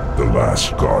Medivh, the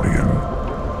Last Guardian.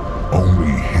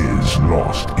 Only his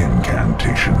lost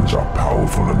incantations are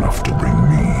powerful enough to bring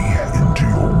me into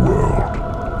your world.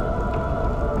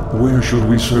 Where should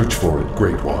we search for it,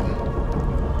 Great One?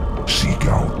 Seek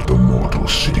out the mortal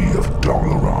city of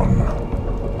Dalaran.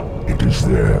 It is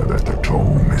there that the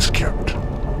tome is kept.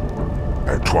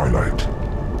 At twilight,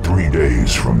 3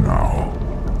 days from now,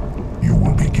 you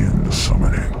will begin the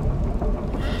summoning.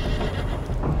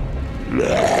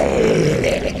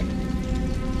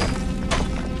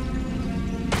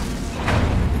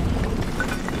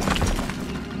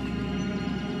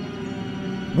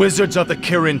 Wizards of the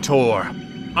Kirin Tor,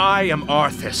 I am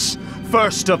Arthas,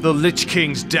 first of the Lich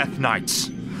King's Death Knights.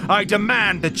 I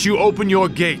demand that you open your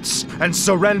gates and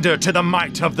surrender to the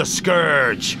might of the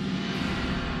Scourge.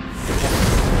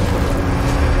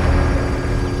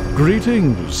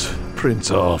 Greetings,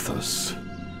 Prince Arthas.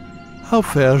 How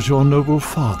fares your noble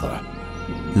father?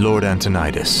 Lord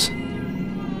Antonidas.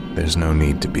 There's no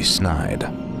need to be snide.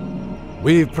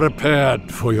 We've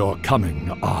prepared for your coming,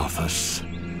 Arthas.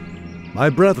 My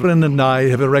brethren and I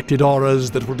have erected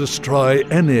auras that will destroy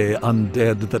any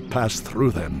undead that pass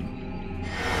through them.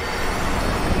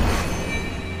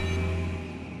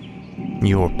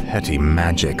 Your petty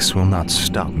magics will not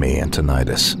stop me,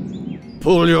 Antonidas.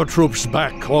 Pull your troops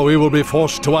back, or we will be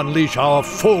forced to unleash our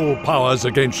full powers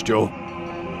against you.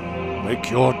 Make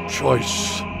your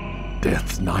choice,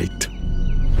 Death Knight.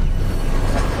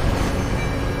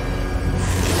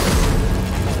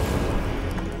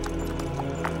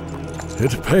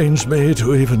 It pains me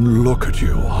to even look at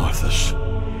you, Arthas.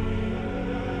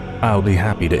 I'll be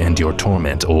happy to end your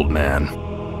torment, old man.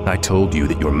 I told you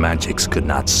that your magics could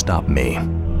not stop me.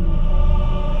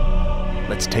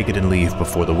 Let's take it and leave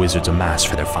before the wizards amass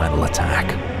for their final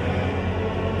attack.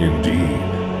 Indeed.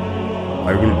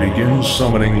 I will begin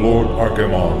summoning Lord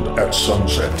Archimonde at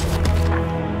sunset.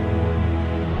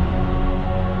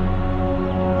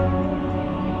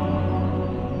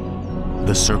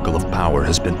 The Circle of Power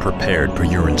has been prepared per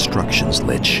your instructions,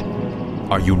 Lich.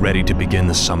 Are you ready to begin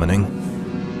the summoning?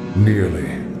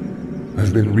 Nearly.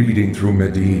 I've been reading through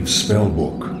Medivh's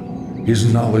spellbook.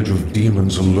 His knowledge of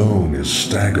demons alone is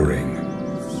staggering.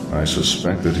 I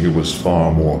suspect that he was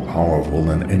far more powerful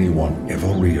than anyone ever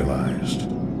realized.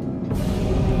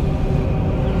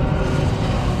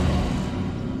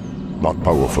 Not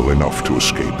powerful enough to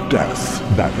escape death,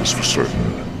 that is for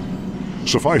certain.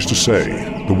 Suffice to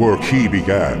say, the work he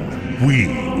began, we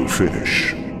will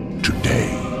finish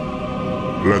today.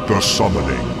 Let the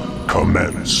summoning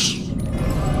commence.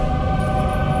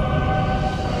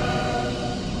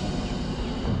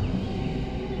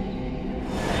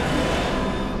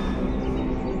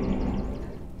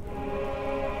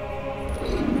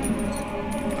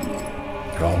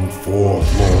 Come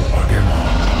forth, Lord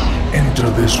Archimonde. Enter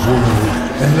this world,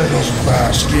 and let us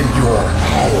bask in your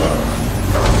power.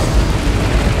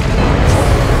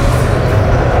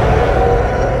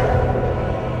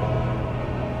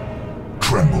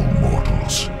 Tremble,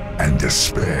 mortals, and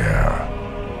despair.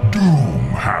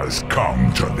 Doom has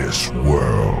come to this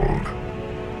world.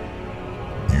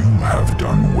 You have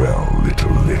done well,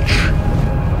 little Lich.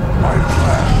 My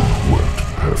plan worked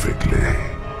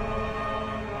perfectly.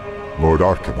 Lord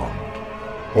Archimonde,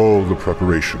 all the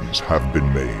preparations have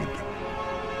been made.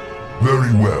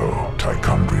 Very well,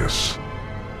 Tichondrius.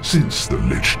 Since the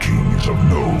Lich King is of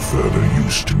no further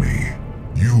use to me,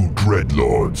 you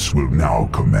Dreadlords will now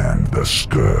command the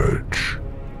Scourge.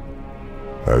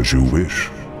 As you wish,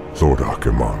 Lord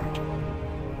Archimonde.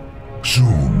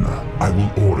 Soon, I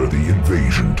will order the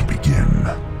invasion to begin.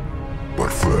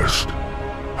 But first,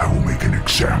 I will make an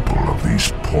example of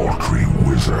these paltry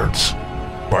wizards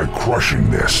by crushing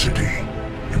their city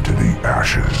into the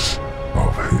ashes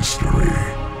of history.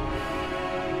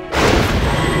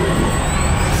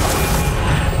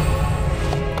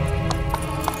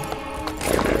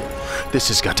 This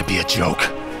has got to be a joke.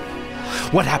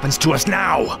 What happens to us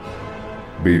now?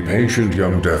 Be patient,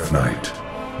 young Death Knight.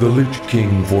 The Lich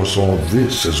King foresaw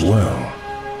this as well.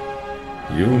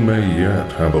 You may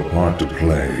yet have a part to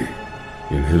play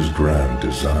in his grand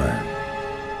design.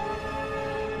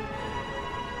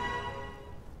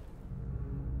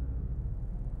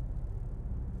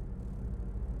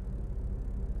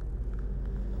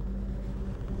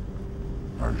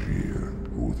 Agir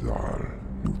Udal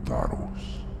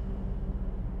Nutarus.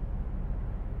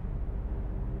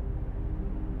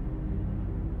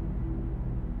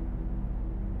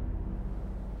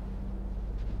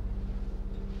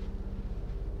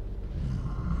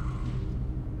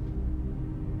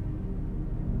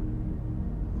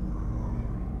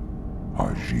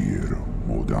 Agir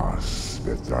Modas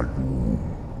Vetalum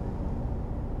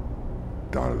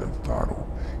Daltaro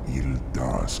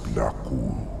Ildas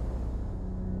Glaku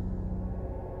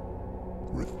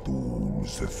Retum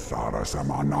Zethara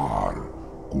Samanar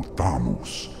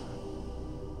Kutamus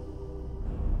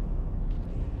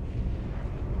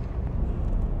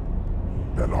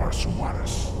Belar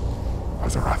Sumaris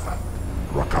Azaratha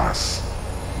Rakas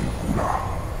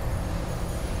Ilkula.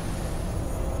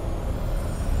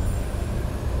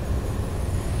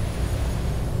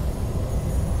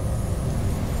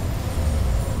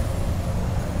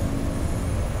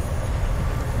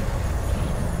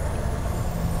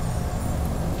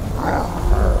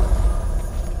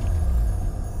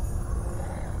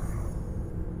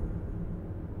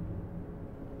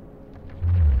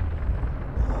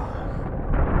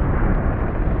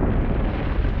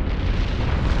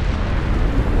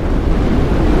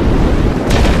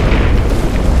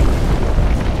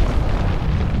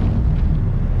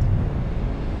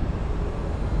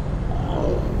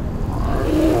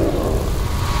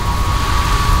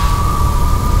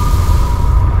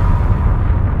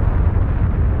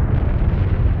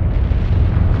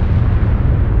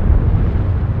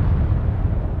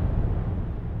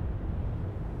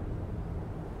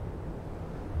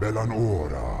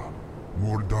 Belanora,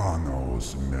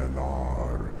 Mordanos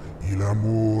Melar,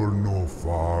 Ilamur no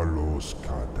Falos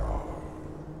Kada.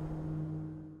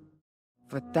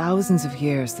 For thousands of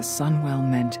years, the Sunwell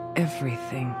meant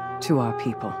everything to our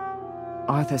people.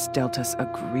 Arthas dealt us a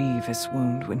grievous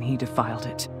wound when he defiled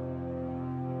it.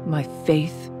 My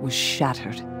faith was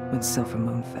shattered when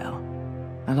Silvermoon fell.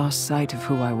 I lost sight of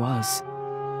who I was.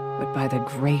 But by the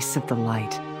grace of the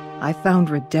light, I found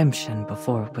redemption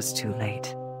before it was too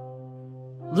late.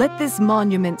 Let this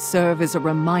monument serve as a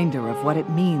reminder of what it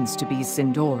means to be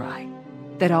Sin'dorei,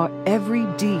 that our every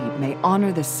deed may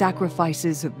honor the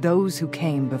sacrifices of those who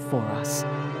came before us.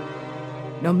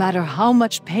 No matter how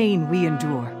much pain we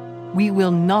endure, we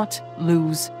will not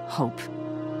lose hope.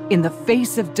 In the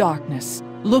face of darkness,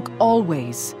 look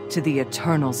always to the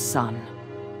eternal sun.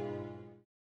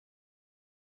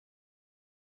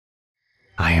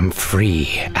 I am free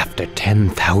after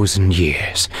 10,000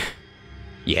 years.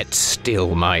 Yet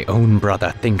still my own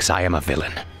brother thinks I am a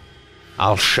villain.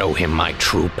 I'll show him my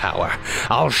true power.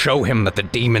 I'll show him that the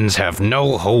demons have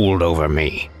no hold over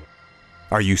me.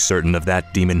 Are you certain of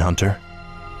that, Demon Hunter?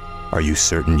 Are you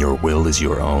certain your will is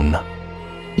your own?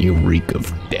 You reek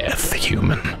of death,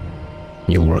 human.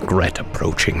 You'll regret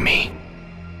approaching me.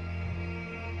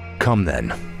 Come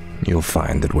then. You'll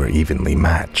find that we're evenly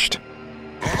matched.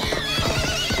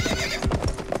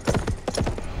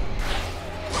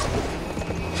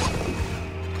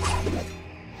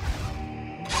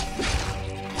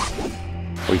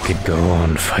 We could go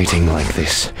on fighting like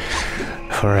this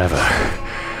forever.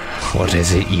 What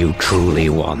is it you truly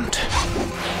want?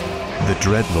 The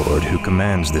Dreadlord who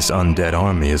commands this undead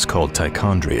army is called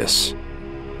Tichondrius.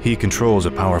 He controls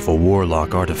a powerful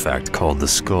warlock artifact called the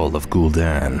Skull of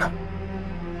Gul'dan.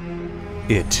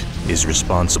 It is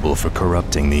responsible for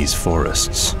corrupting these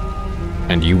forests.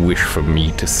 And you wish for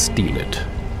me to steal it?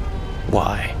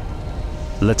 Why?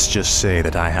 Let's just say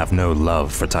that I have no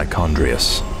love for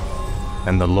Tichondrius.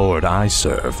 And the Lord I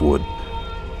serve would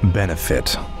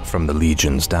benefit from the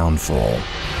Legion's downfall.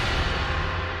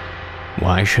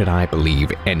 Why should I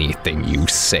believe anything you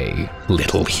say,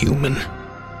 little human?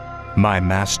 My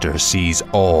master sees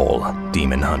all,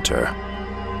 Demon Hunter.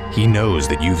 He knows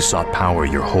that you've sought power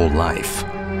your whole life.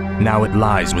 Now it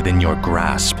lies within your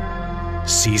grasp.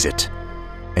 Seize it,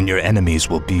 and your enemies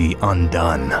will be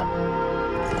undone.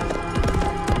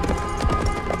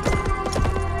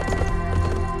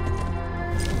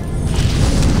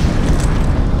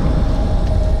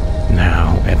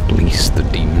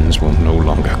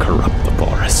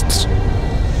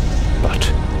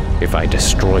 If I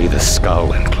destroy the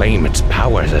skull and claim its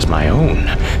powers as my own,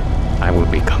 I will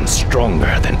become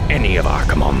stronger than any of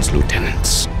Archimonde's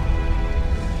lieutenants.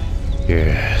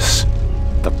 Yes,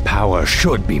 the power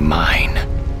should be mine.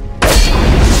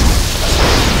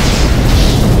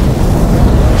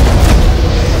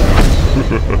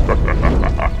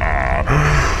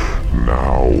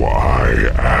 Now I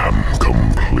am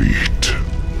complete.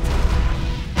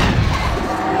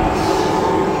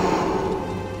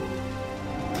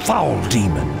 Foul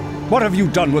demon! What have you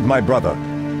done with my brother?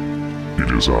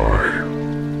 It is I.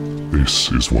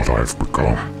 This is what I've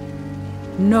become.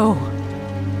 No.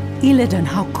 Illidan,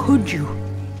 how could you?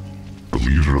 The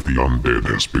leader of the undead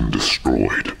has been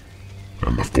destroyed,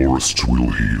 and the forests will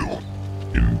heal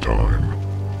in time.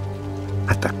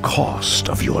 At the cost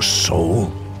of your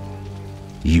soul?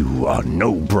 You are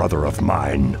no brother of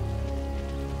mine.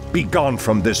 Be gone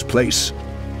from this place,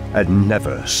 and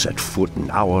never set foot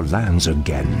in our lands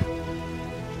again.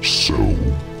 So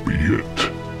be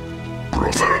it,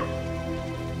 brother.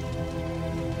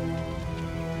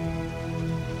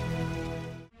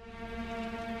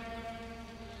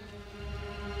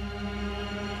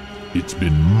 It's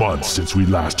been months since we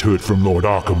last heard from Lord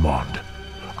Archimonde.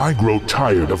 I grow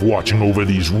tired of watching over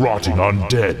these rotting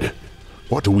undead.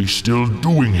 What are we still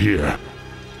doing here?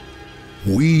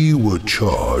 We were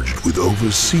charged with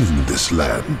overseeing this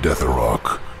land,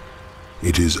 Deatherok.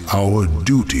 It is our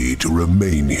duty to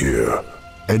remain here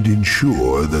and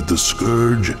ensure that the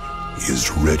Scourge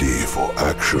is ready for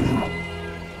action.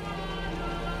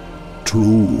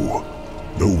 True,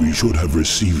 though we should have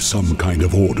received some kind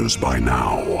of orders by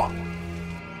now.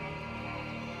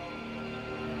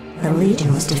 The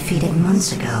Legion was defeated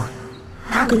months ago.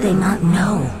 How could they not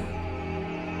know?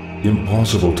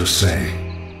 Impossible to say.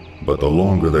 But the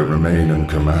longer they remain in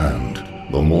command,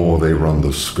 the more they run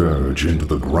the Scourge into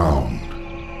the ground.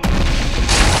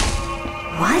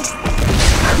 What?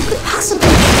 Who could possibly...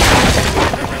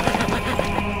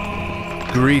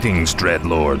 Greetings,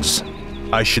 Dreadlords.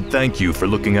 I should thank you for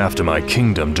looking after my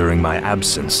kingdom during my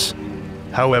absence.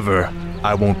 However,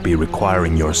 I won't be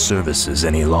requiring your services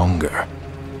any longer.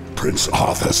 Prince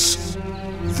Arthas,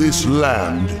 this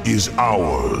land is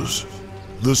ours.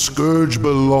 The Scourge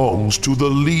belongs to the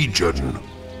Legion.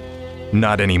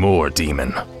 Not anymore,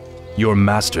 demon. Your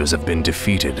masters have been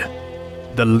defeated.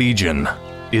 The Legion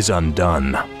is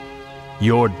undone.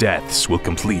 Your deaths will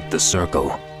complete the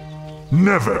circle.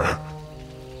 Never!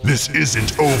 This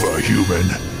isn't over, human.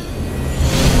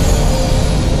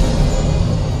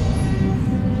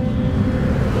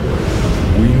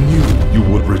 We knew you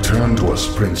would return to us,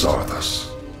 Prince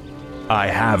Arthas. I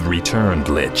have returned,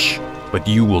 Lich, but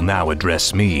you will now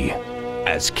address me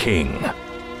as king.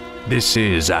 This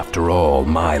is, after all,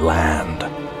 my land.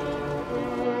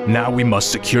 Now we must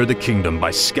secure the kingdom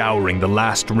by scouring the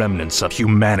last remnants of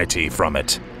humanity from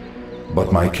it.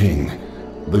 But my king,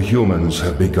 the humans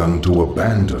have begun to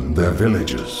abandon their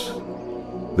villages.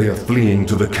 They are fleeing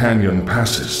to the canyon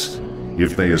passes.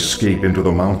 If they escape into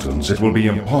the mountains, it will be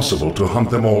impossible to hunt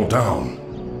them all down.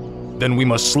 Then we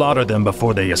must slaughter them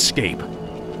before they escape.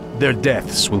 Their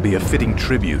deaths will be a fitting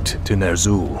tribute to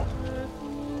Ner'zhul.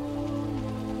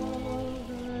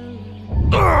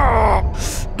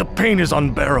 The pain is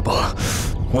unbearable.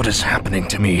 What is happening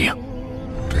to me?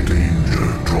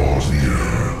 Danger draws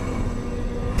near.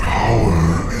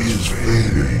 Power is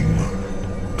fading.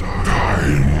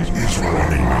 Time is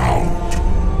running out.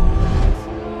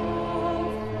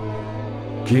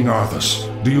 King Arthas,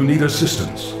 do you need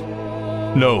assistance?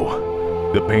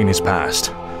 No, the pain is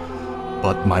past.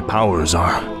 But my powers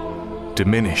are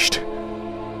diminished.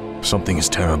 Something is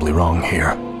terribly wrong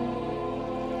here.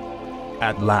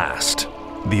 At last,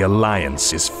 the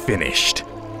Alliance is finished.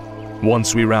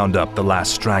 Once we round up the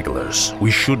last stragglers,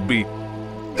 we should be...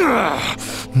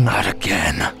 not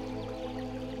again.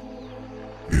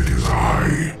 It is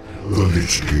I, the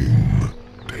Lich King.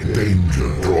 Danger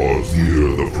draws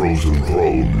near the frozen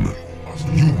throne.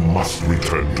 You must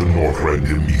return to Northrend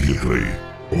immediately.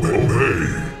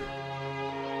 Obey.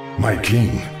 My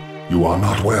king, you are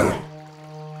not well.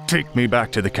 Take me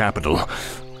back to the capital.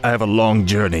 I have a long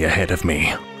journey ahead of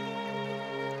me.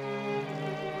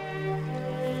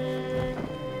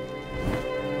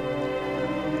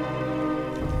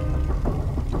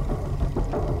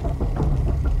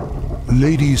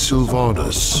 Lady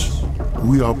Sylvanas,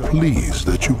 we are pleased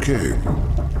that you came.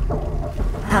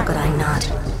 How could I not?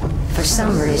 For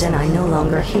some reason, I no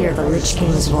longer hear the Lich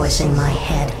King's voice in my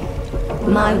head.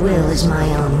 My will is my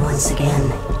own once again.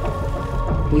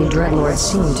 You Dreadlords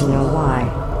seem to know why.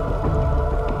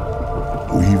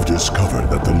 We've discovered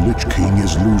that the Lich King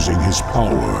is losing his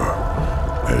power.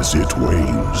 As it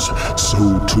wanes,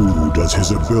 so too does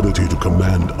his ability to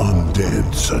command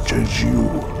undead such as you.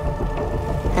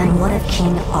 And what of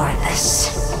King Arthas?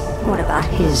 What about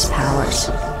his powers?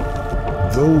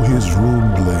 Though his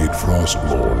rune-blade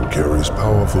Frostmourne carries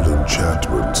powerful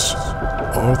enchantments,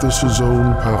 Arthas's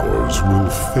own powers will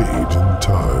fade in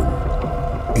time.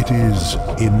 It is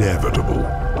inevitable.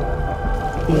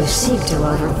 You seek to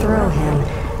overthrow him,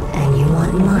 and you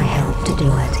want my help to do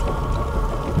it.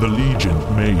 The Legion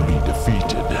may be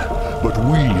defeated, but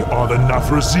we are the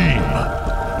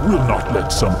Nathrezim. We'll not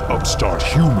let some upstart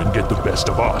human get the best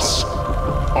of us.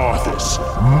 Arthas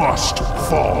must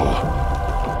fall.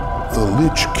 The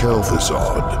Lich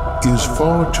Quel'thalas is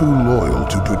far too loyal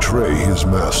to betray his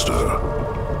master.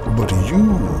 But you,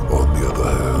 on the other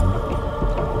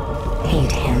hand...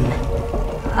 Hate him.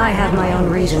 I have my own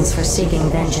reasons for seeking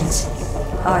vengeance.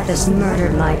 Arthas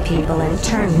murdered my people and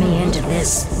turned me into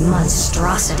this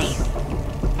monstrosity.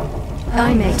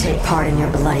 I may take part in your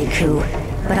bloody coup,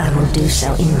 but I will do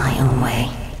so in my own way.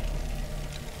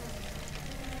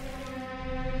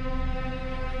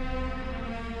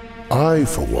 I,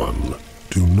 for one,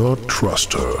 do not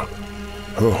trust her.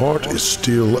 Her heart is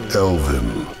still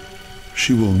elven.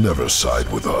 She will never side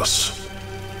with us.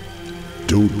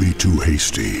 Don't be too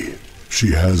hasty.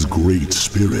 She has great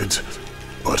spirit,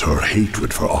 but her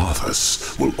hatred for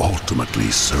Arthas will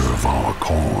ultimately serve our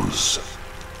cause.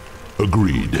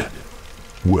 Agreed.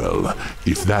 Well,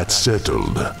 if that's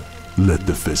settled, let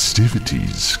the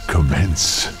festivities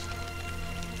commence.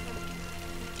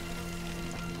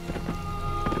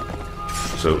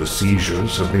 So the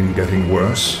seizures have been getting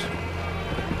worse?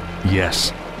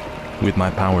 Yes. With my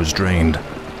powers drained,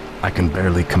 I can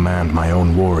barely command my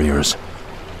own warriors.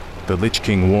 The Lich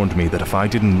King warned me that if I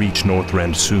didn't reach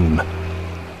Northrend soon,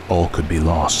 all could be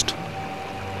lost.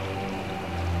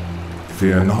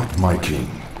 Fear not, my king.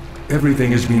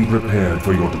 Everything is being prepared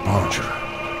for your departure.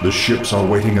 The ships are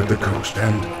waiting at the coast,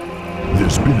 and...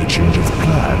 There's been a change of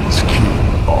plans,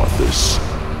 King Arthas.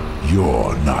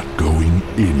 You're not going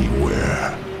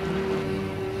anywhere.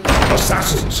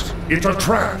 Assassins! It's a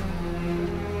trap!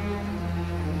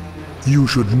 You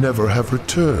should never have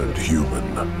returned,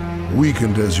 human.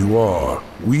 Weakened as you are,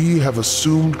 we have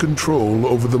assumed control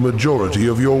over the majority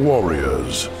of your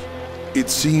warriors. It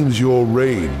seems your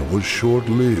reign was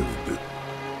short-lived.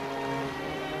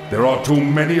 There are too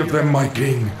many of them, my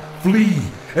king. Flee!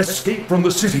 Escape from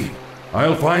the city!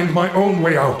 I'll find my own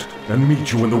way out and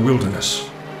meet you in the wilderness.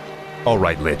 All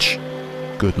right, Lich.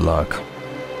 Good luck.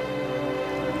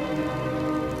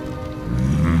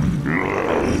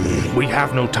 We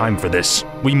have no time for this.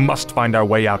 We must find our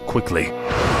way out quickly.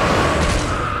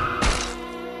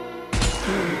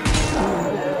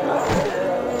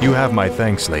 You have my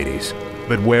thanks, ladies.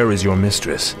 But where is your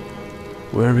mistress?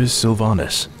 Where is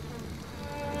Sylvanas?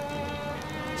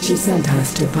 She sent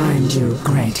us to find you,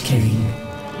 great king.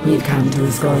 We've come to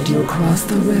escort you across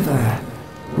the river.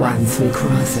 Once we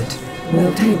cross it,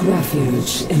 we'll take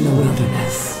refuge in the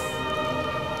wilderness.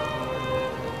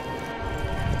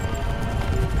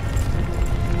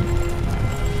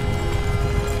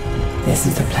 This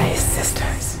is the place,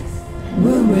 sisters.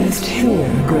 We'll rest here,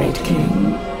 great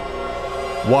king.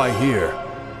 Why here?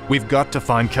 We've got to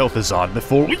find Quel'thalas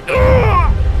before we... Come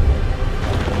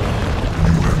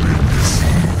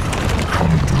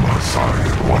to my side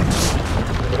at once.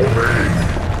 Obey.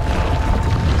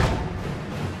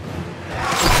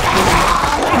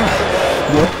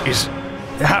 What is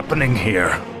happening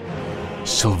here?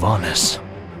 Sylvanas.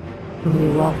 We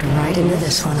walked right into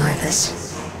this one, Arthas.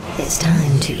 It's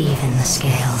time to even the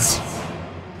scales.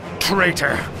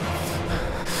 Traitor!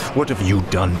 What have you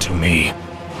done to me?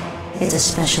 It's a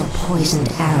special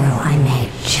poisoned arrow I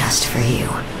made just for you.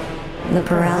 The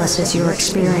paralysis you're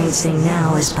experiencing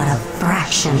now is but a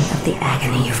fraction of the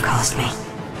agony you've caused me.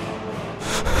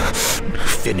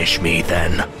 Finish me,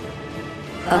 then.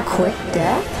 A quick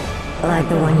death? Like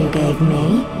the one you gave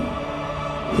me?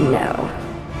 No.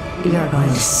 You're going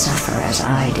to suffer as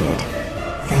I did.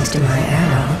 Thanks to my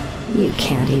arrow, you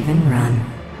can't even run.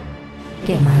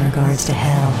 Give my regards to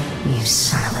Hell, you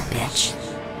son of a bitch.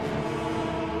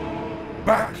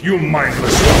 Back, you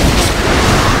mindless ones!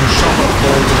 You shall not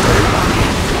fall today.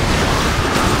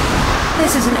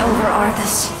 This isn't over,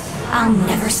 Arthas. I'll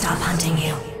never stop hunting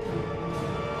you.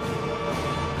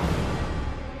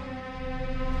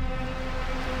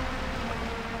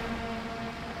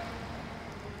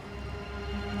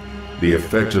 The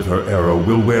effect of her arrow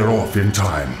will wear off in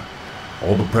time.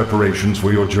 All the preparations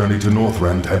for your journey to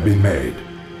Northrend have been made.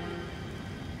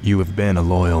 You have been a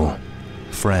loyal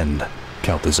friend,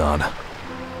 Quel'thalas.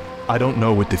 I don't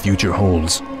know what the future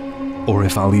holds, or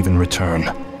if I'll even return.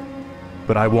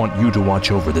 but I want you to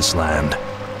watch over this land.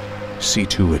 See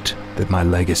to it that my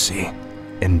legacy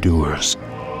endures.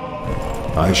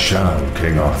 I shall,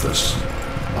 King Arthas.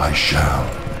 I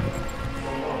shall.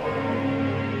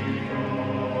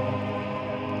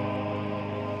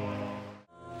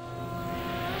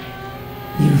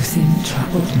 You seem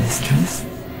troubled, mistress.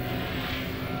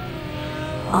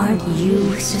 Aren't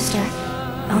you, sister?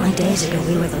 Only days ago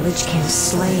we were the Lich King's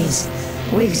slaves.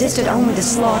 We existed only to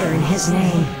slaughter in his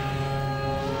name.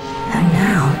 And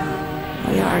now,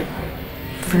 we are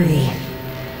free.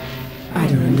 I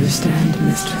don't understand,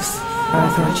 mistress. I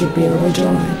thought you'd be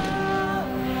overjoyed.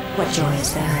 What joy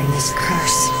is there in this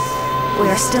curse? We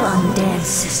are still undead,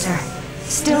 sister.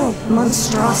 Still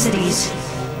monstrosities.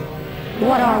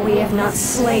 What are we if not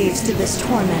slaves to this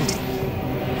torment?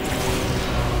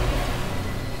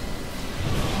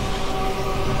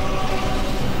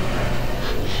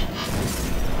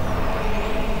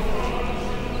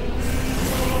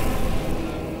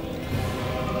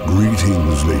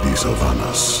 Greetings, Lady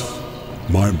Sylvanas.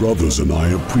 My brothers and I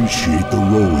appreciate the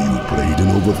role you played in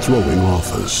overthrowing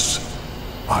Arthas.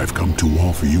 I've come to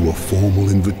offer you a formal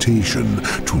invitation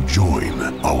to join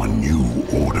our new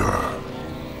order.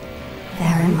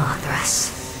 Baron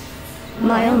Mothras.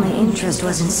 My only interest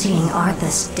was in seeing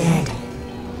Arthas dead.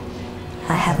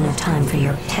 I have no time for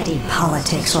your petty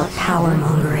politics or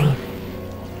power-mongering.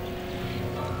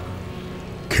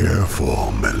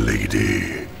 Careful, my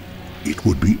lady. It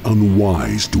would be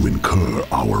unwise to incur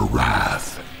our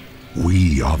wrath.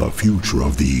 We are the future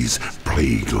of these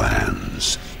plague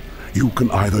lands. You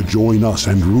can either join us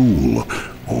and rule,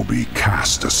 or be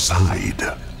cast aside.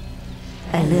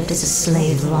 I lived as a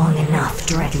slave long enough,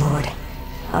 Dreadlord.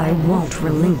 I won't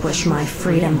relinquish my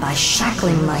freedom by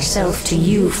shackling myself to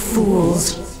you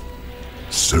fools.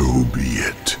 So be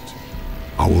it.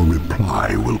 Our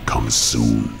reply will come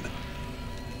soon.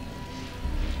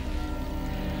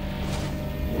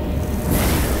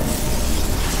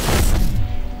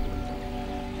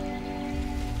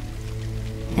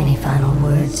 Any final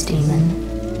words, demon?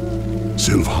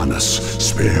 Sylvanas,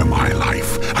 spare my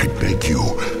life, I beg you.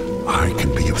 I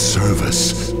can be of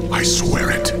service, I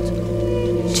swear it.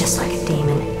 Just like a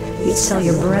demon, you'd sell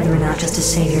your brethren out just to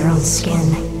save your own skin.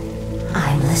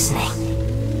 I'm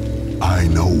listening. I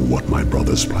know what my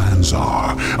brother's plans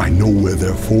are. I know where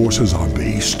their forces are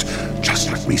based. Just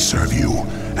let me serve you,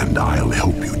 and I'll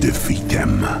help you defeat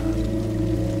them.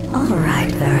 All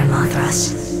right, Baron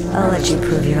Mothras. I'll let you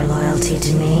prove your loyalty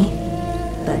to me.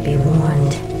 But be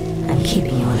warned, I'm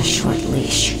keeping you on a short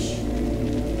leash.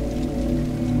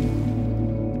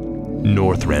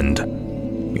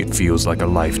 Northrend. It feels like a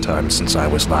lifetime since I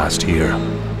was last here.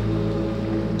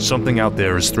 Something out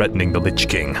there is threatening the Lich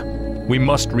King. We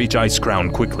must reach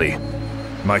Icecrown quickly.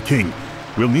 My king,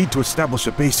 we'll need to establish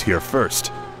a base here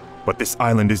first. But this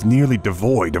island is nearly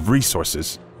devoid of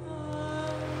resources.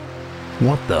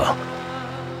 What the?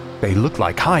 They look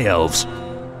like High Elves.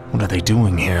 What are they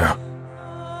doing here?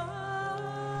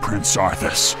 Prince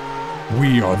Arthas,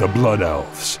 we are the Blood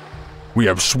Elves. We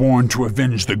have sworn to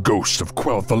avenge the ghost of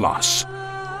Quel'thalas.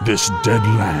 This dead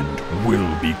land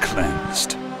will be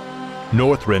cleansed.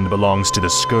 Northrend belongs to the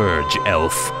Scourge,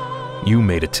 elf. You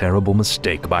made a terrible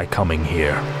mistake by coming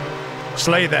here.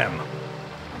 Slay them!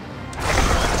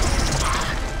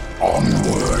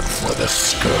 Onward for the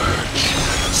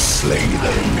Scourge. Slay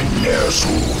them in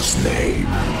Ner'zhul's name.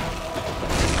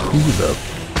 Who the...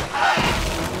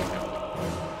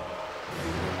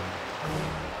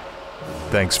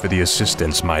 Thanks for the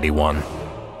assistance, Mighty One.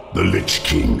 The Lich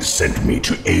King sent me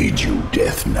to aid you,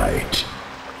 Death Knight.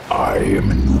 I am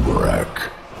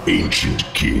Anubarak, ancient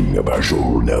king of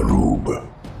Azul-Nerub.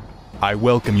 I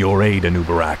welcome your aid,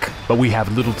 Anubarak, but we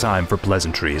have little time for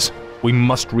pleasantries. We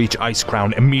must reach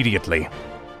Icecrown immediately.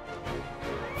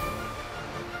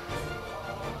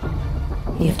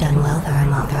 You've done well, Baron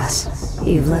Mothras.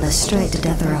 You've led us straight to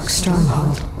Deathrok's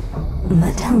stronghold.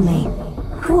 But tell me,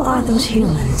 who are those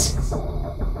humans?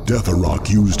 Deathrok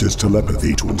used his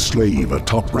telepathy to enslave a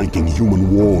top-ranking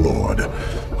human warlord.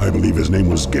 I believe his name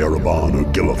was Garabon or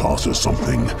Gilithos or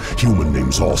something. Human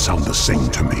names all sound the same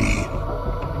to me.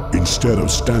 Instead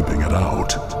of stamping it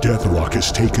out, Deathrok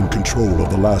has taken control of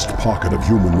the last pocket of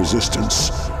human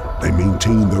resistance. They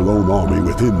maintain their own army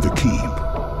within the keep.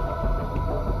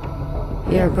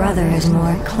 Your brother is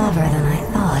more clever than I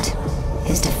thought.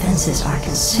 His defenses are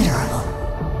considerable.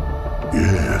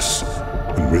 Yes,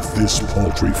 and with this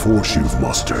paltry force you've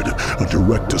mustered, a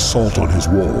direct assault on his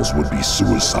walls would be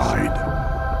suicide.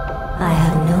 I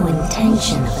have no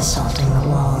intention of assaulting the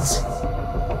walls.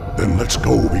 Then let's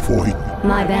go before he...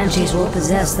 My banshees will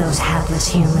possess those hapless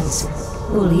humans.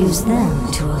 We'll use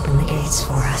them to open the gates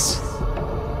for us.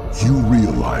 You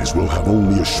realize we'll have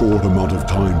only a short amount of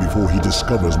time before he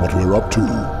discovers what we're up to.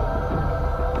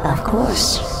 Of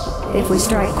course. If we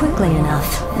strike quickly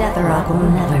enough, Netherrock will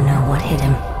never know what hit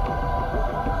him.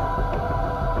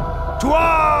 To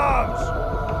arms!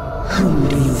 Whom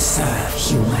do you serve,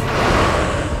 human?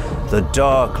 The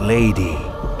Dark Lady.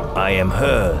 I am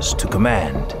hers to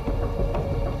command.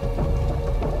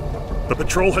 The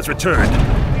patrol has returned.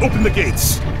 Open the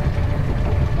gates.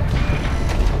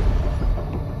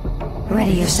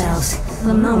 Ready yourselves.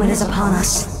 The moment is upon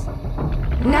us.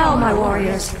 Now, my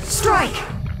warriors, strike!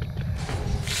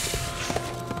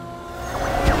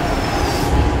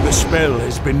 The spell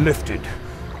has been lifted.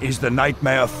 Is the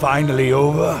nightmare finally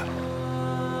over?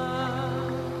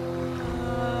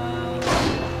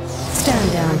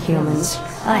 Stand down, humans.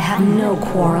 I have no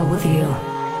quarrel with you.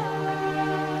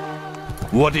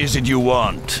 What is it you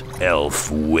want,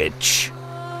 elf witch?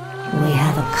 We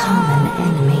have a common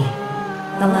enemy.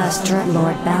 The last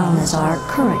Dreadlord Balnazar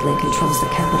currently controls the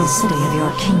capital city of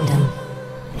your kingdom.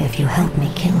 If you help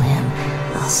me kill him,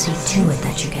 I'll see to it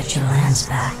that you get your lands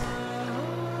back.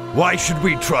 Why should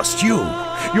we trust you?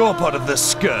 You're part of the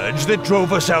scourge that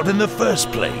drove us out in the first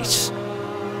place.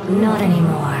 Not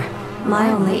anymore.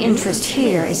 My only interest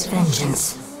here is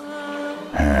vengeance.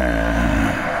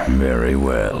 Very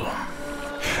well.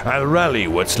 I'll rally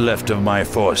what's left of my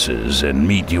forces and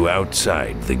meet you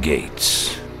outside the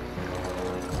gates.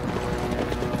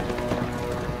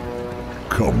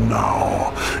 Come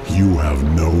now. You have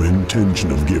no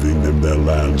intention of giving them their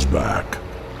lands back.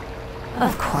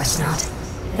 Of course not.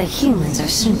 The humans are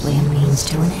simply a means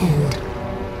to an end.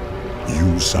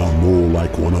 You sound more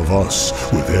like one of us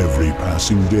with every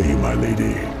passing day, my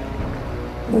lady.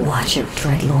 Watch it,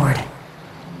 Dreadlord.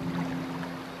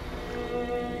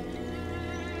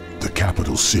 The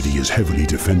capital city is heavily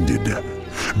defended.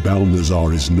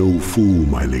 Balnazar is no fool,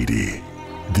 my lady.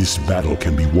 This battle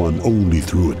can be won only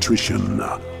through attrition.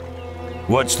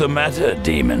 What's the matter,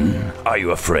 demon? Are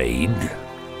you afraid?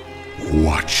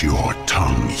 Watch your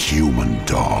tongue, human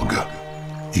dog.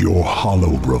 Your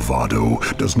hollow bravado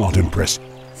does not impress.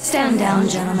 Stand down,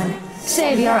 gentlemen.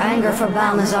 Save your anger for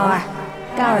Balnazar.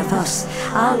 Garithos,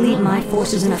 I'll lead my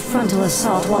forces in a frontal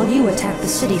assault while you attack the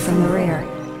city from the rear.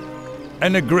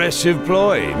 An aggressive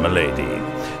ploy, milady.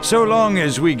 So long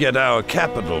as we get our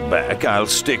capital back, I'll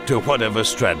stick to whatever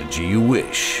strategy you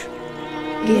wish.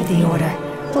 Give the order.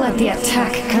 Let the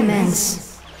attack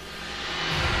commence.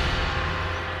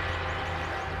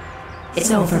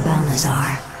 It's over,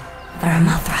 Balnazar.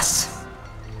 Varamothras.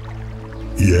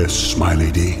 Yes, my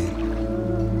lady.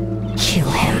 Kill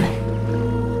him.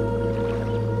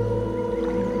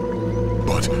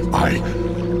 But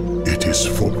it is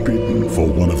forbidden for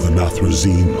one of the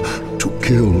Nathrazim to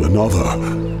kill another.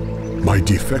 My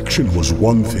defection was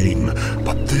one thing,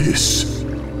 but this...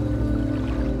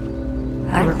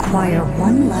 I require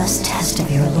one last test of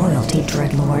your loyalty,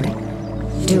 Dreadlord.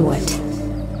 Do it.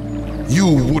 You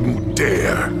wouldn't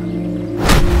dare.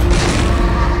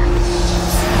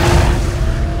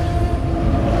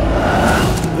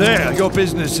 There, your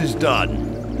business is done.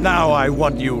 Now I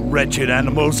want you wretched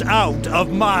animals out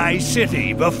of my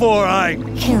city before I...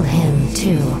 Kill him,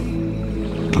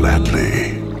 too.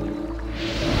 Gladly.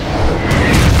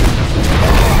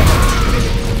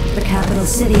 The capital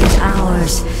city is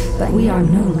ours, but we are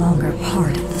no longer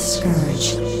part of the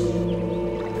Scourge.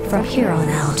 From here on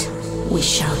out, we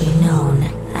shall be known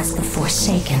as the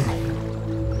Forsaken.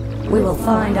 We will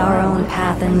find our own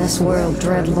path in this world,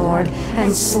 Dreadlord,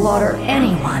 and slaughter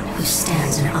anyone who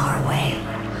stands in our way.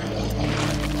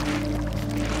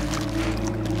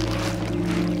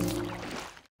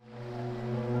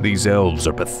 These elves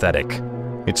are pathetic.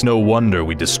 It's no wonder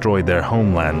we destroyed their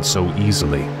homeland so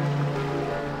easily.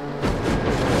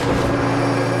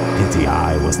 Pity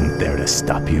I wasn't there to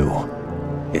stop you.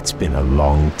 It's been a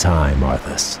long time,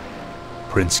 Arthas.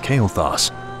 Prince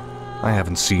Quel'thalas, I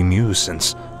haven't seen you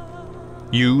since...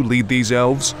 You lead these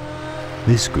elves?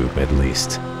 This group, at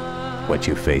least. What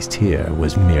you faced here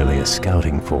was merely a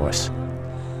scouting force.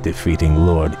 Defeating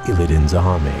Lord Illidan's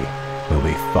army will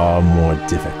be far more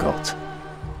difficult.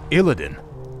 Illidan?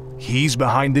 He's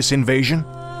behind this invasion?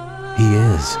 He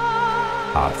is.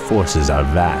 Our forces are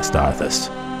vast, Arthas.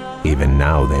 Even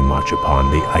now they march upon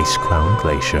the Ice-Crown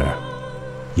Glacier.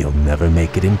 You'll never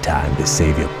make it in time to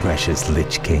save your precious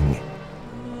Lich King.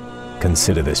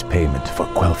 Consider this payment for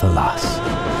Quel'thalas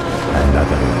and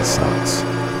other insults.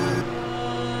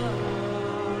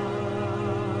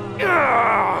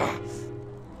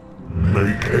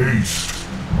 Make haste.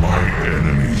 My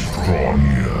enemies draw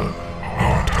near.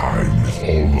 Our time is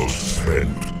almost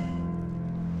spent.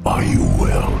 Are you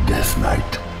well, Death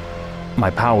Knight?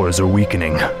 My powers are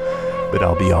weakening. but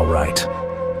I'll be all right.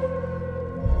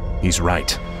 He's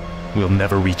right. We'll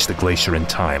never reach the glacier in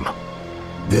time.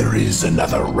 There is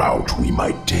another route we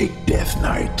might take, Death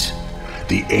Knight.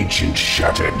 The ancient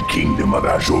shattered kingdom of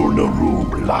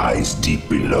Azul-Narub lies deep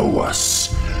below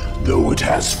us. Though it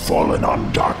has fallen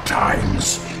on dark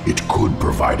times, it could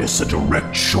provide us a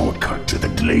direct shortcut to the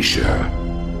glacier.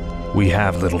 We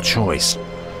have little choice.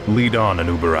 Lead on,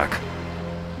 Anubarak.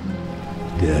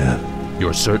 Yeah.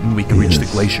 You're certain we can reach the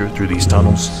glacier through these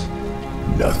tunnels?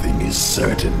 Nothing is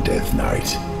certain, Death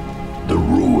Knight. The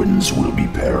ruins will be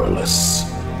perilous,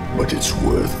 but it's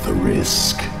worth the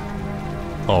risk.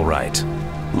 All right,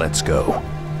 let's go.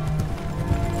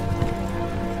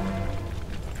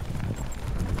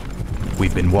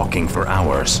 We've been walking for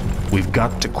hours. We've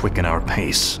got to quicken our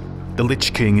pace. The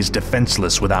Lich King is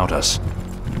defenseless without us.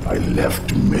 I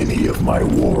left many of my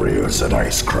warriors at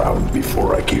Icecrown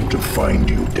before I came to find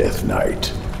you, Death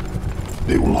Knight.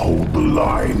 They will hold the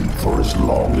line for as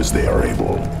long as they are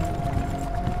able.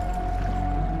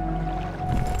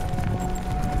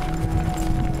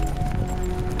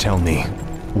 Tell me,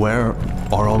 where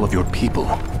are all of your people?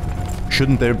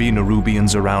 Shouldn't there be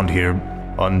Nerubians around here,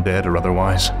 undead or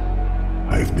otherwise?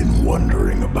 I've been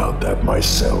wondering about that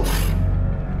myself.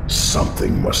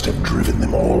 Something must have driven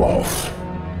them all off.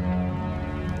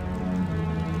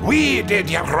 We did,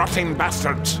 you rotting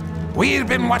bastards! We've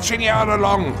been watching you all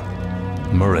along!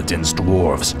 Muradin's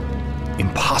dwarves.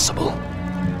 Impossible.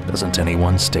 Doesn't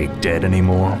anyone stay dead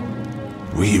anymore?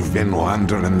 We've been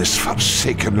wandering this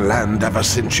forsaken land ever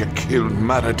since you killed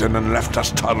Muradin and left us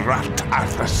to rot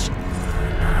Arthas.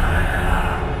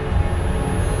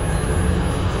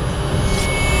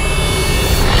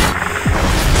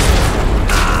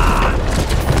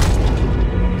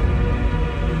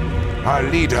 Our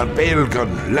leader,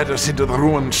 Baelgun, led us into the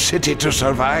ruined city to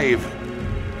survive.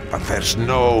 But there's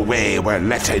no way we're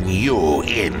letting you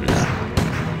in.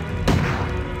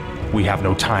 We have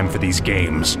no time for these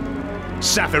games.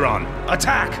 Saphiron,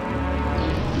 attack!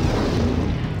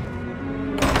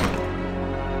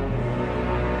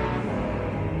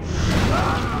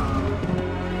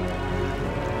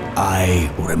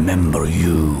 I remember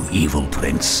you, evil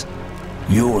prince.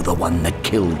 You're the one that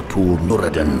killed poor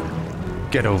Muradin.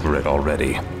 Get over it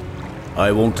already.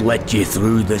 I won't let you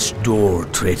through this door,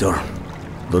 traitor.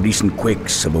 The recent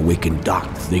quakes have awakened dark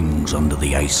things under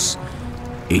the ice.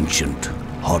 Ancient,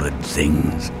 horrid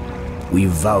things. We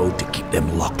vowed to keep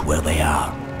them locked where they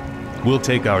are. We'll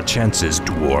take our chances,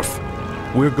 dwarf.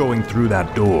 We're going through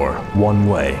that door, one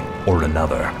way or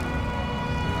another.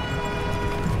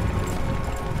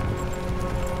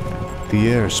 The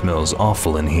air smells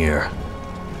awful in here.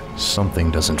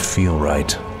 Something doesn't feel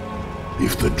right.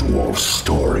 If the dwarf's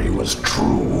story was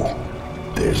true,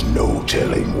 there's no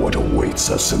telling what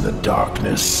awaits us in the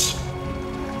darkness.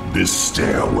 This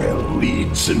stairwell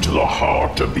leads into the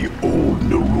heart of the old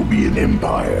Nerubian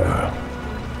Empire.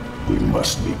 We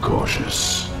must be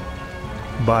cautious.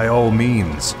 By all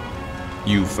means.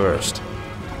 You first.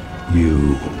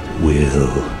 You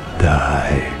will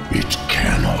die. It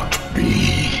cannot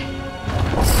be.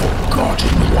 A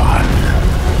forgotten one.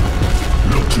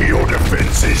 Look to your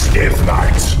defenses, Death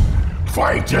Knight.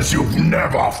 Fight as you've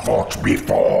never fought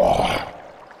before.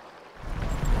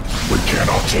 We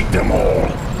cannot take them all.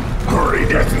 Hurry,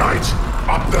 Death Knight!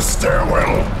 Up the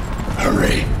stairwell!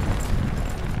 Hurry!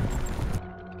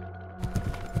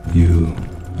 You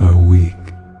are weak.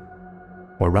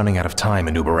 We're running out of time,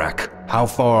 Anubarak. How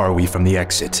far are we from the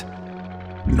exit?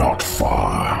 Not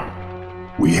far.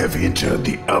 We have entered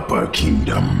the Upper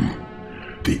Kingdom.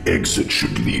 The exit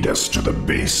should lead us to the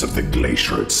base of the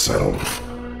glacier itself.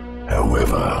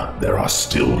 However, there are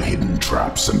still hidden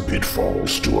traps and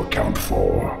pitfalls to account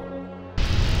for.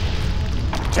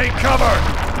 Take cover!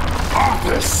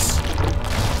 Arthas!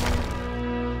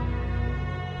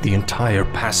 The entire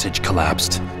passage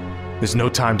collapsed. There's no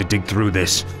time to dig through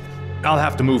this. I'll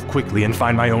have to move quickly and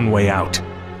find my own way out.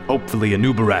 Hopefully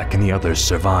Anubarak and the others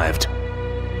survived.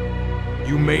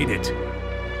 You made it.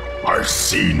 I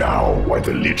see now why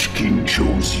the Lich King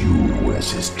chose you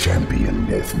as his champion,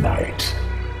 Death Knight.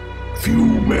 Few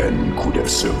men could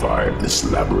have survived this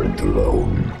labyrinth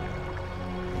alone.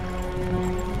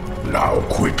 Now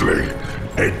quickly,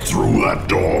 head through that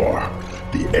door.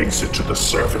 The exit to the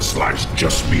surface lies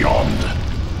just beyond.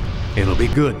 It'll be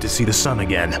good to see the sun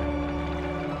again.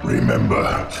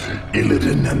 Remember,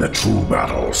 Illidan and the true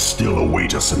battle still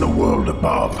await us in the world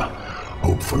above.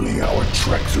 Hopefully our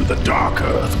trek through the Dark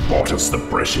Earth bought us the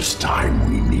precious time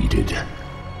we needed.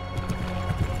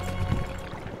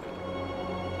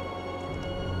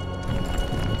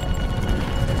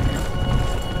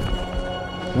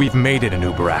 We've made it,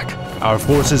 Anubarak. Our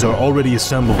forces are already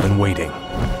assembled and waiting.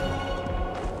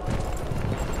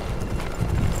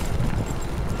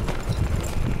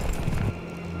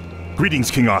 Greetings,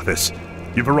 King Arthas.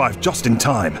 You've arrived just in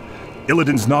time.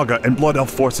 Illidan's Naga and Blood Elf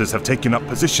forces have taken up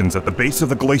positions at the base of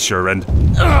the glacier and...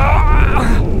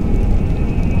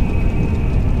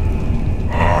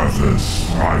 Arthas,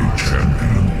 my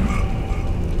champion.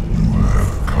 You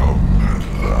have come at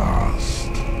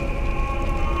last.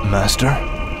 Master?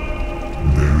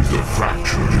 There is a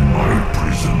fracture in my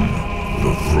prison,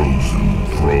 the Frozen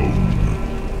Throne,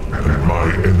 and my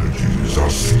energies are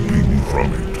seeping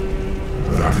from it.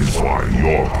 That is why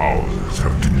your powers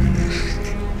have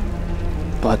diminished.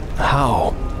 But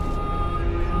how?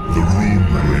 The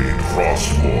rune-blade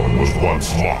Frostmourne was once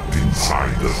locked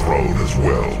inside the throne as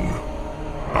well.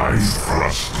 I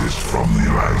thrust it from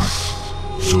the ice,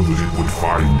 so that it would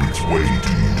find its way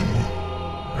to you,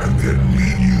 and then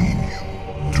lead you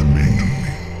to me.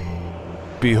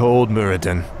 Behold,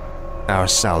 Muradin, our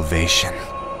salvation.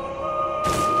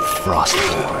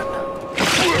 Frostmourne.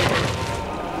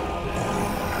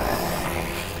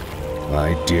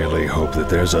 I dearly hope that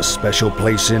there's a special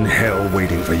place in hell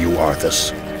waiting for you,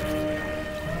 Arthas.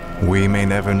 We may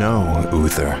never know,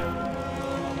 Uther.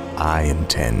 I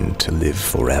intend to live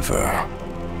forever.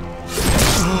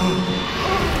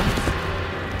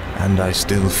 And I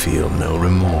still feel no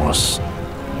remorse,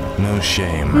 no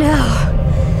shame. No,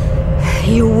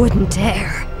 you wouldn't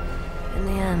dare. In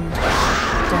the end,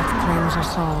 death claims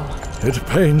us all. It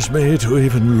pains me to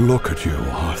even look at you,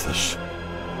 Arthas.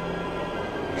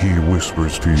 He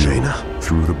whispers to you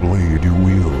through the blade you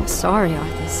wield. Sorry,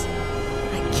 Arthas.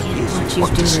 I can't let you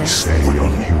do this. Say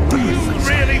unhuman. Do you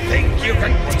really think you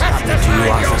can test us to you,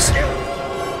 by Arthas? your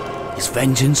skill? Is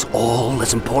vengeance all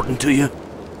that's important to you?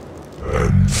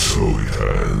 And so it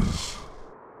has.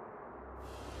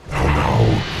 Now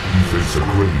you face a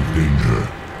grave danger.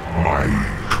 My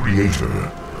creator,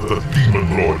 the demon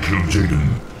lord Kil'jaeden,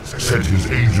 sent his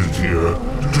agent here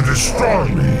to destroy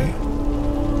me.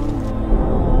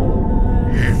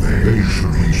 If they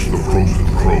should reach the Frozen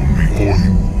Throne before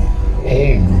you,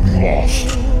 all will be lost.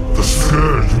 The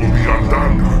scourge will be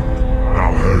undone.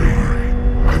 Now hurry.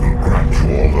 I will grant you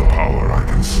all the power I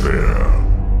can spare.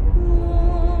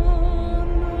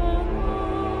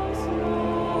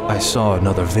 I saw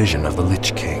another vision of the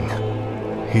Lich King.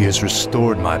 He has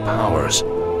restored my powers.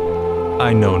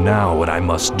 I know now what I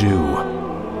must do.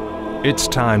 It's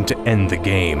time to end the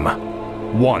game.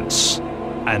 Once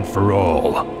and for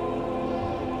all.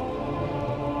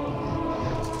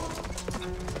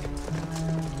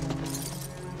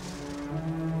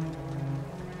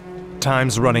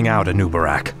 Time's running out,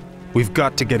 Anubarak. We've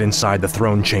got to get inside the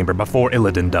throne chamber before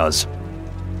Illidan does.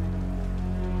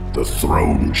 The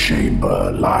throne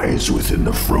chamber lies within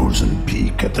the frozen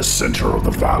peak at the center of the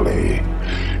valley.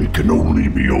 It can only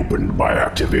be opened by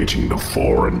activating the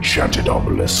 4 enchanted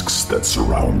obelisks that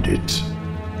surround it.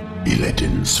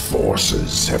 Illidan's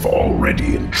forces have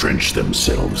already entrenched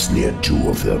themselves near 2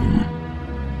 of them.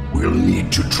 We'll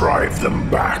need to drive them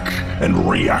back and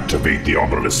reactivate the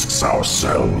obelisks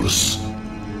ourselves.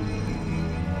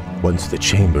 Once the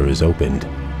chamber is opened,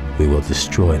 we will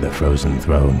destroy the Frozen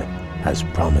Throne, as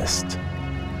promised.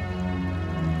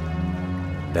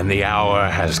 Then the hour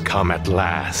has come at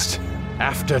last.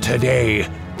 After today,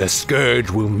 the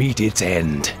scourge will meet its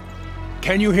end.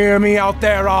 Can you hear me out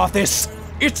there, Arthas?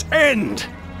 Its end!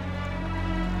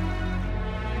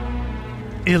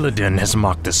 Illidan has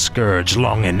mocked the scourge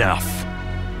long enough.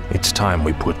 It's time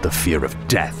we put the fear of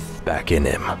death back in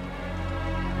him.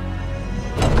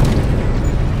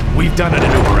 We've done it,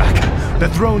 Anubarak. The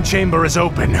throne chamber is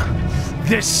open.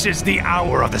 This is the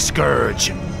hour of the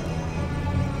scourge.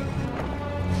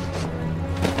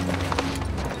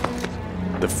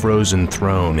 The frozen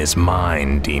throne is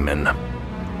mine, demon.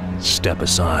 Step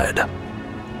aside.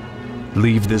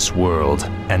 Leave this world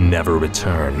and never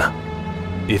return.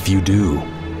 If you do,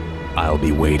 I'll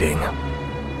be waiting.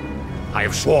 I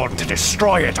have sworn to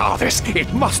destroy it, Arthas.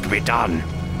 It must be done.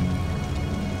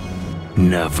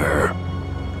 Never.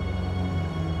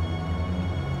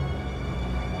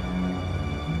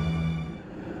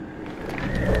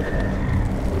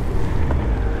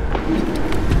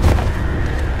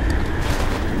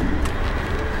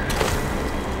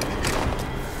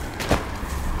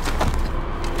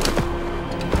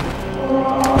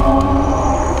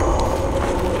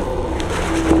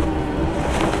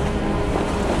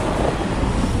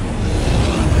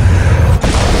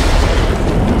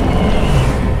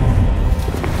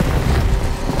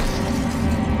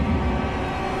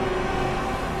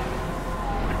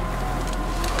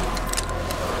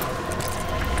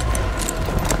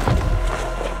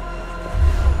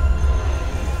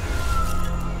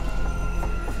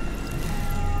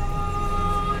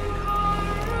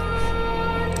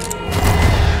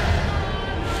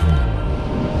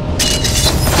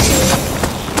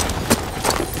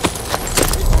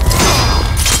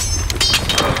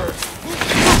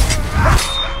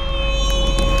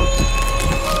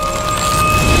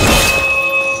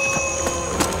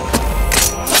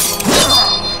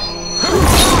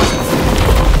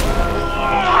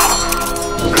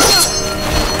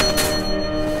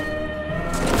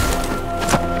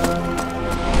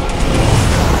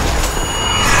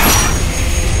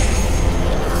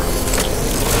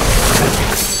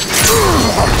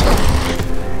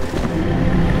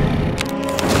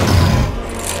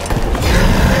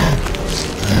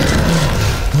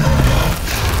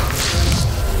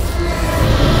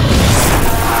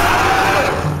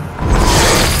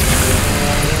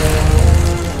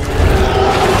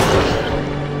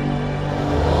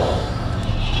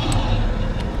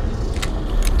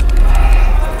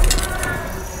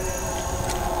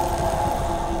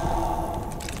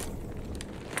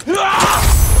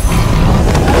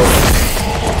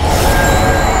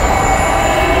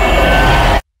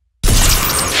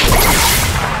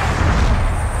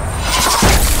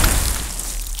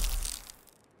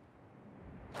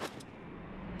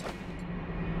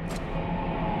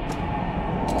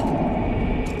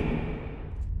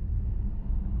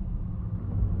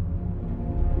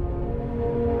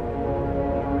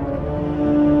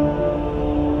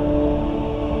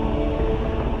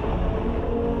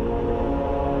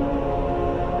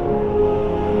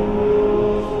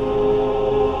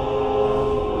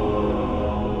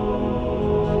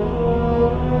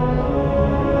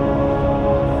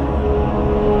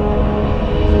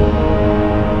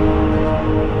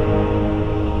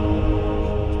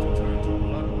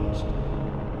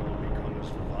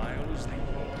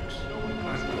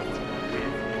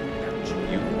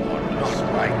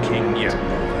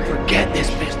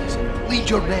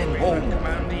 your men home.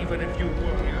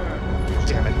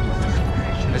 Damn it.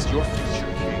 As your future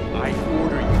king, I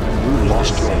order you. You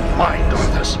lost your mind,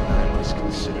 Arthas. I must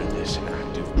consider this an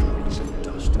act of praise and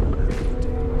dust in early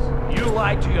days. You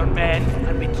lied to your men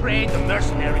and betrayed the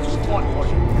mercenaries who fought for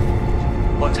you.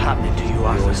 What's happening to you,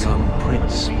 Arthas? Your young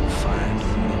prince will find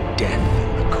only death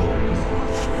in the cold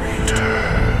north.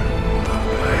 Return the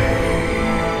blade.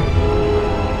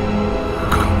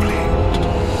 Complete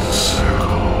the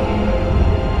circle.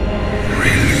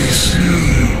 Release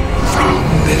me from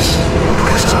this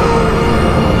prison.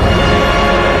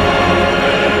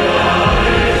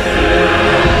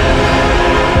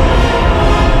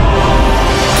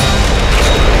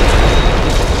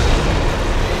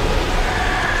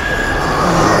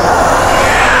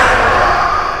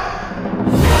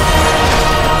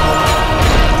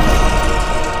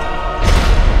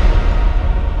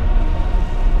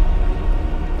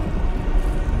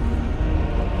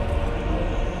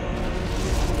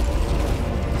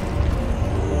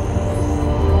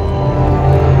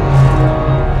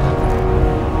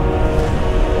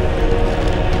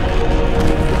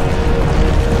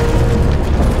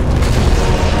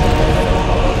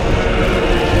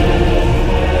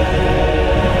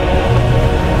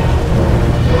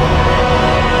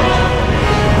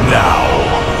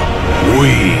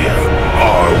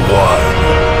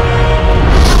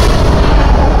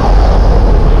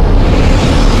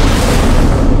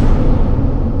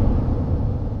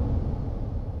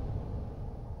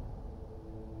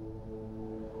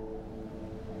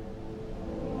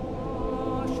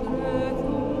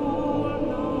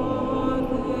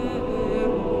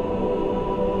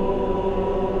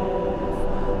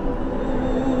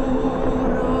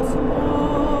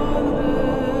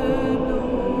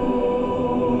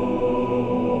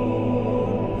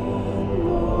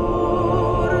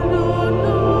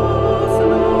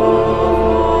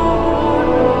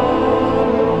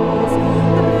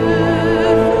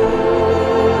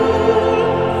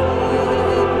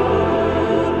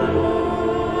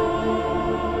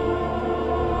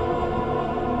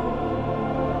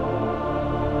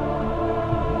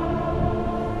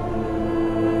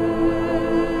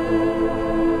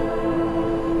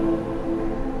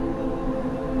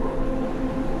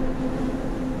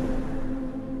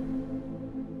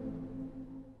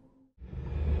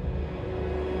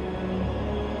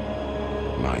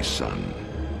 My son,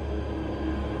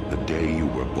 the day you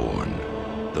were born,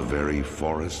 the very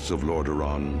forests of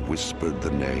Lordaeron whispered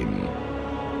the name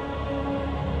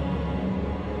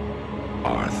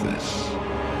Arthas.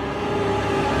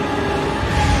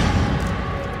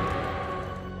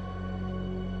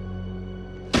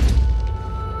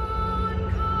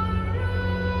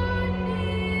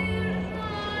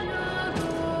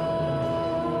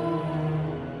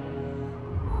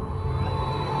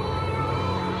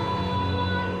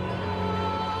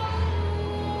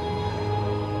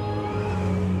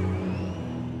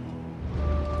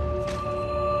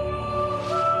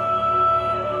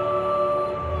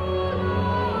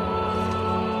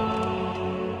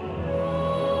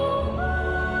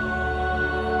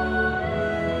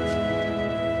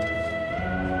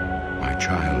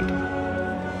 Child,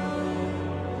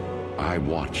 I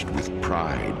watched with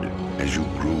pride as you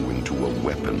grew into a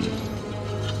weapon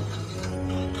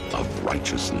of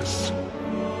righteousness.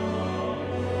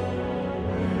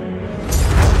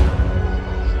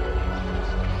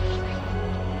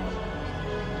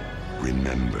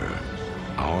 Remember,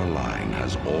 our line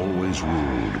has always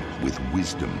ruled with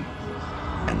wisdom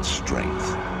and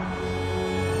strength.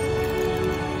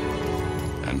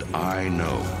 And I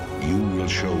know you will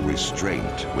show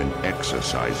restraint when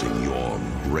exercising your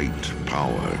great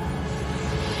power.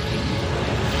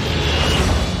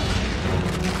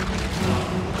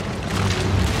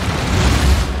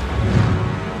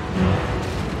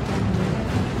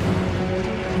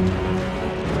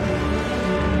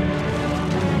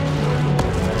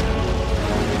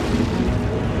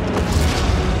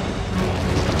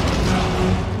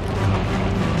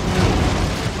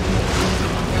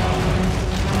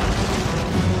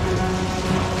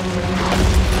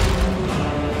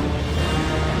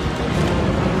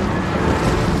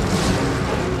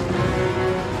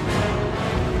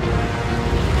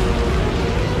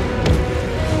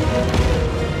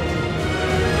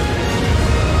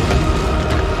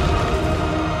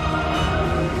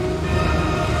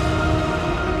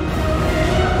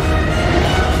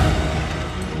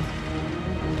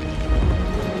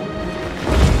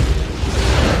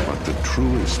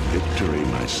 Victory,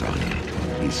 my son,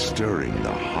 is stirring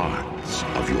the hearts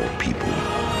of your people.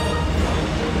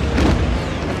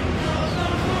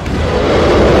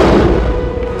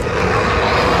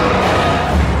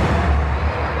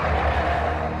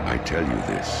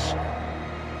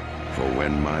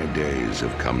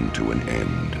 to an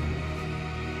end.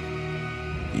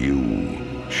 You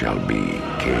shall be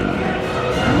king.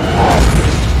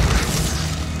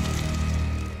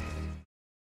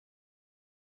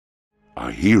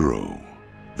 A hero.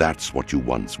 That's what you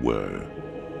once were.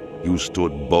 You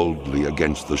stood boldly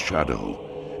against the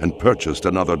shadow and purchased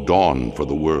another dawn for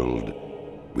the world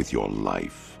with your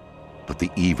life. But the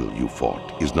evil you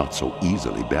fought is not so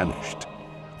easily banished.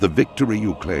 The victory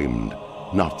you claimed,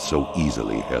 not so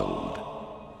easily held.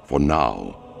 For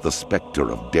now, the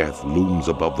specter of death looms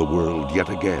above the world yet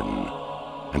again,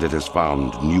 and it has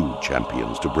found new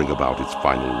champions to bring about its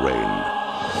final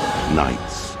reign.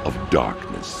 Knights of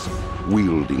darkness,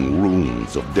 wielding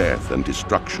runes of death and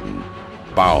destruction,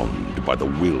 bound by the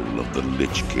will of the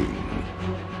Lich King.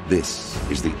 This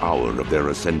is the hour of their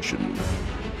ascension.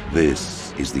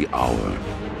 This is the hour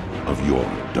of your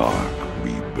dark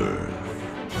rebirth.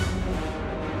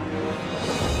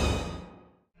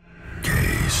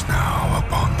 Gaze now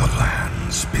upon the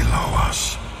lands below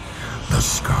us. The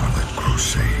Scarlet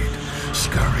Crusade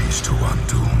scurries to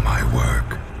undo my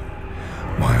work,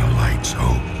 while Light's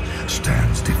hope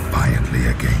stands defiantly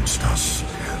against us,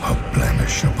 a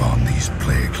blemish upon these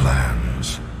plague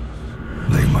lands.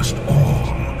 They must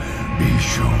all be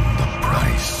shown the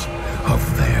price of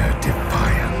their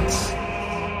defiance.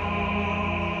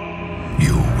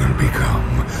 You will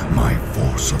become my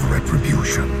force of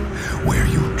retribution. Where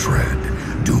you tread,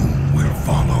 doom will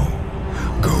follow.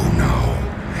 Go now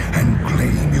and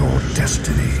claim your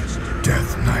destiny,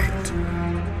 Death Knight.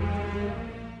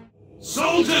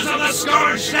 Soldiers of the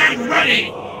Scourge, stand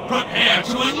ready! Prepare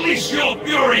to unleash your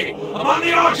fury upon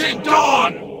the Argent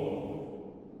Dawn!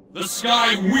 The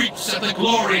sky weeps at the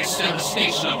glorious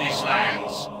devastation of these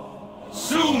lands.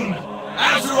 Soon,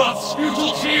 Azeroth's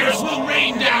futile tears will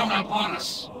rain down upon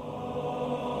us.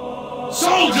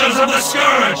 Soldiers of the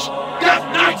Scourge, Death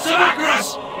Knights of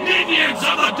Acheris, minions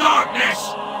of the darkness,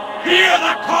 hear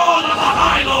the call of the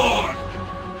High Lord!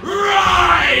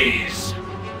 Rise!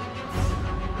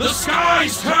 The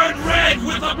skies turn red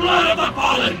with the blood of the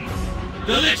fallen.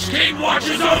 The Lich King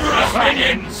watches over us,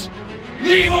 minions.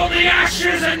 Leave only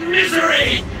ashes and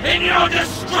misery in your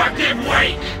destructive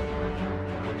wake.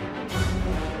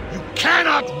 You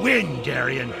cannot win,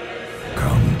 Darion.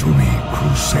 Come to me,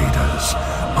 Crusaders.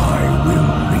 I will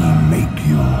remake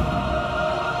you.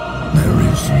 There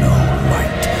is no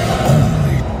light,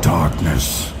 only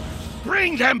darkness.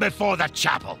 Bring them before the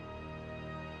chapel.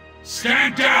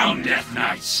 Stand down, Death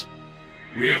Knights.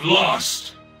 We have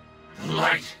lost the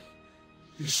light.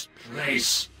 This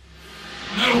place.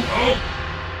 No hope.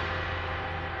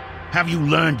 Have you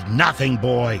learned nothing,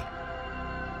 boy?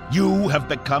 You have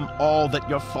become all that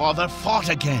your father fought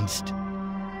against.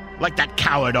 Like that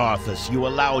coward Arthas, you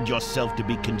allowed yourself to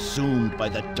be consumed by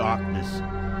the darkness,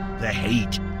 the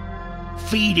hate,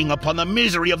 feeding upon the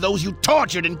misery of those you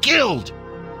tortured and killed.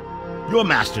 Your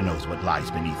master knows what lies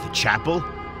beneath the chapel.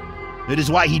 It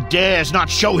is why he dares not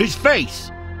show his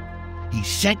face. He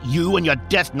sent you and your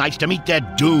Death Knights to meet their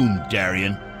doom,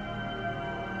 Darion.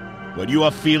 What you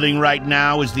are feeling right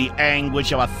now is the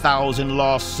anguish of 1,000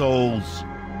 lost souls.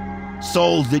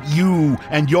 Souls that you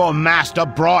and your master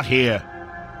brought here.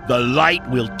 The light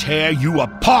will tear you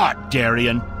apart,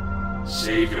 Darion.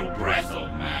 Save your breath,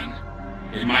 old man.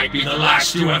 It might be the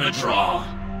last you ever draw.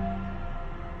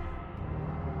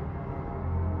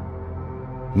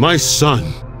 My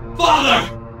son!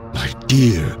 Father! My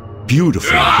dear,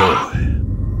 beautiful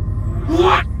boy.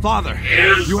 What? Father,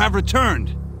 you have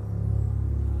returned.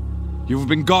 You've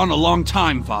been gone a long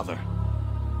time, Father.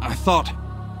 I thought...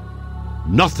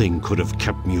 Nothing could have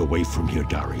kept me away from here,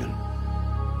 Darion.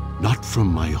 Not from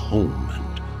my home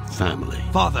and family.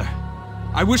 Father,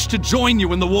 I wish to join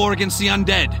you in the war against the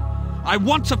undead. I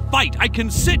want to fight. I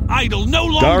can sit idle no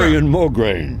longer. Darion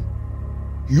Mograine,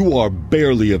 you are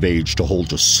barely of age to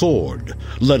hold a sword,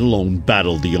 let alone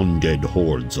battle the undead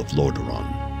hordes of Lordaeron.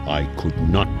 I could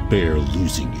not bear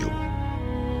losing you.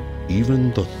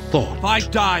 Even the thought... If I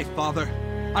die, Father,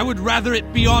 I would rather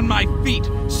it be on my feet,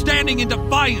 standing in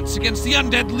defiance against the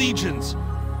undead legions.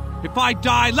 If I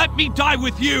die, let me die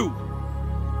with you!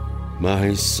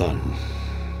 My son,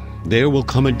 there will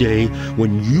come a day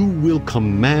when you will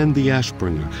command the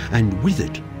Ashbringer, and with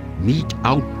it, mete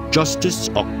out justice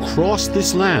across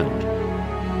this land.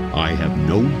 I have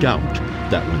no doubt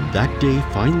that when that day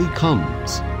finally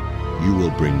comes, you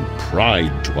will bring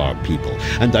pride to our people,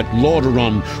 and that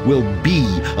Lordaeron will be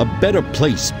a better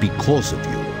place because of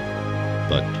you.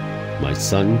 But, my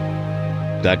son,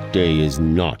 that day is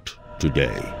not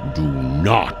today. Do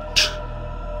not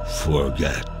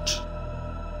forget.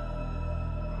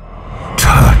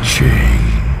 Touching.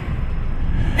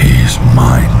 He's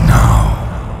mine now.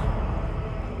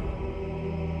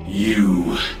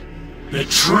 You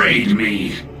betrayed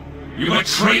me. You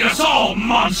betrayed us all,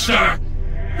 monster!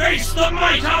 Face the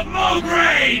might of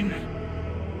Mograine!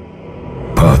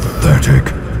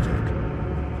 Pathetic.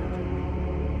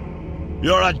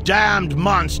 You're a damned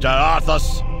monster,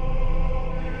 Arthas!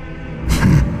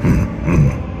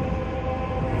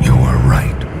 You are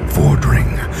right,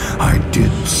 Fordring. I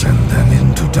did send them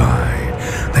in to die.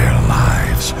 Their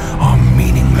lives are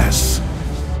meaningless.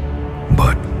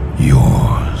 But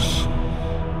yours...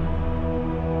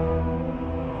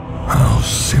 How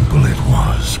simple it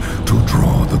was to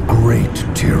draw the great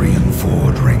Tirion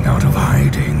Fordring out of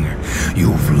hiding.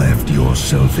 You've left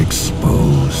yourself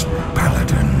exposed,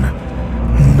 Paladin.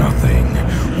 Nothing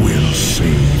will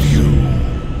save you.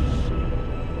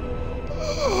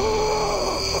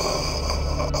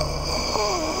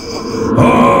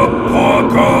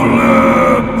 Apocalypse!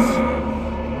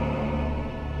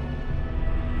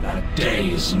 That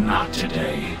day is not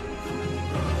today.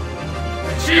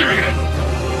 Tyrion!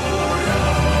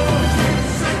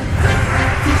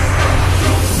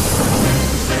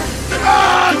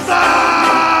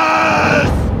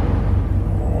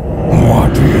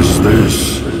 What is this?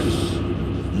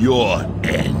 Your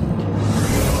end.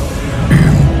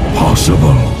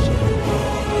 Impossible.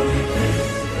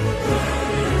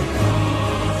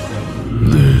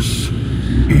 This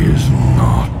is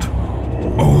not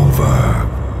over.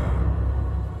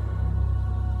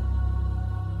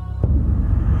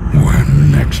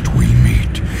 When next we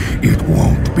meet, it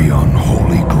won't be on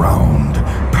holy ground,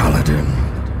 Paladin.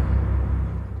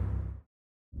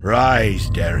 Rise,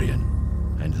 Darian,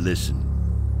 and listen.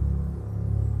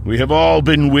 We have all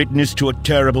been witness to a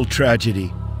terrible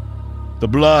tragedy. The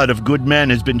blood of good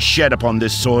men has been shed upon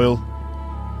this soil.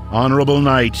 Honorable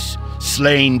knights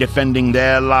slain defending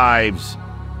their lives,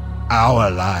 our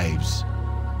lives.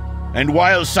 And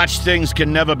while such things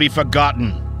can never be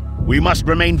forgotten, we must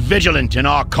remain vigilant in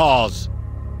our cause.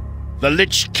 The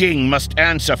Lich King must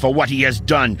answer for what he has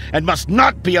done, and must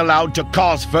not be allowed to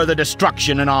cause further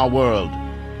destruction in our world.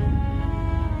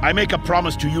 I make a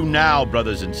promise to you now,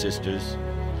 brothers and sisters.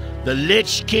 The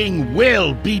Lich King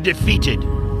will be defeated.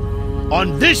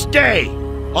 On this day,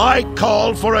 I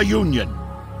call for a union.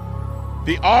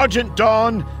 The Argent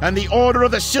Dawn and the Order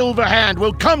of the Silver Hand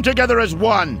will come together as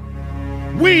one.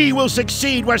 We will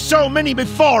succeed where so many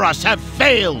before us have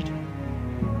failed.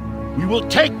 We will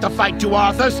take the fight to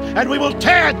Arthas, and we will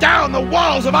tear down the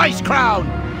walls of Icecrown.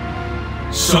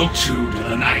 So too do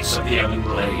the Knights of the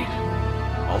Everglade.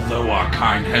 Although our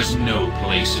kind has no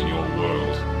place in your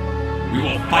world, we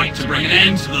will fight to bring an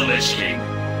end to the Lich King.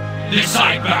 This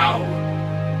I vow.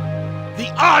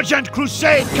 The Argent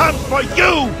Crusade comes for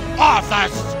you,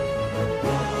 Arthas!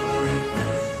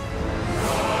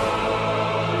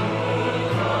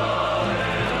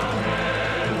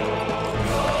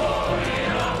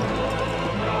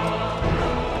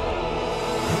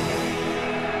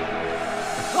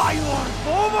 Lions,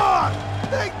 over!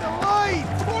 Take the lead!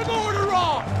 For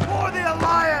Lordaeron! For the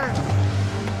Alliance!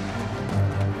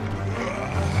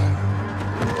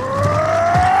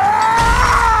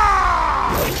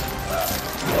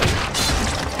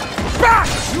 Back,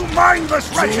 you mindless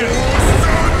wretches!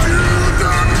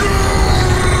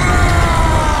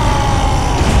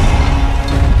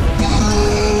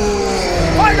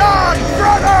 Fight on,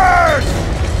 brothers!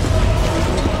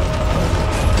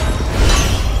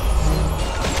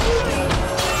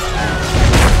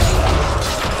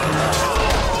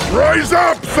 Rise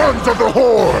up, sons of the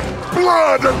Horde!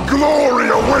 Blood and glory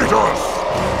await us!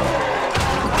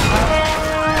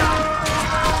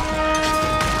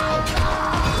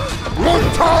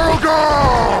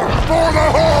 Tarlgar! For the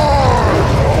Horde!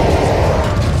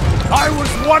 I was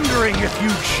wondering if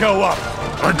you'd show up.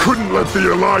 I couldn't let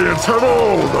the Alliance have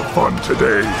all the fun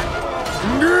today.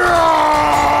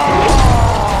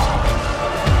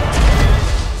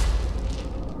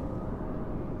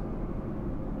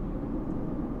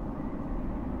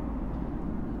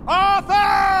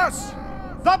 Arthas!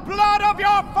 The blood of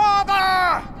your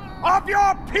father, of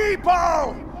your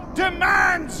people,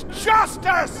 demands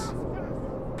justice!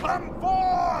 Come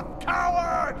forth,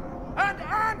 coward, and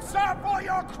answer for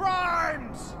your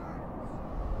crimes!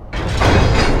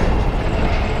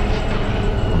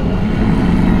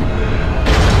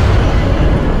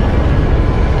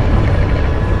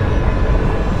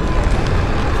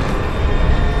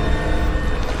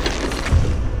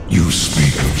 You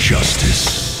speak of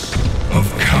justice, of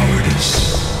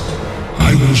cowardice.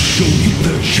 I will show you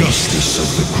the justice of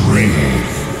the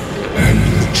grave, and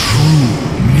the true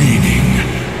meaning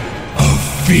of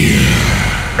fear.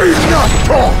 Enough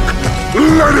talk!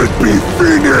 Let it be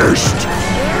finished!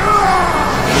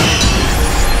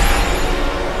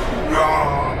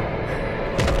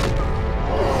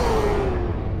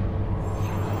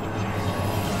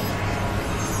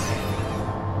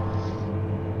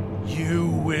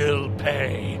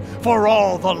 for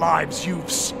all the lives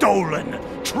you've stolen,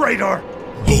 traitor!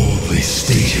 Boldly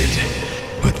stated,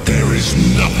 but there is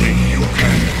nothing you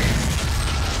can...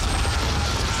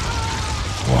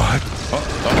 What?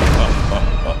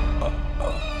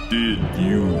 Did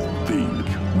you think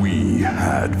we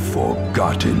had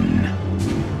forgotten?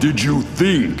 Did you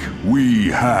think we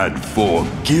had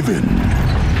forgiven?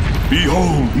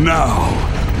 Behold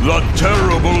now the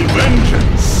terrible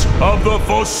vengeance of the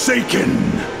Forsaken!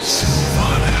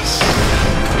 Sylvanas.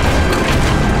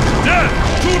 Death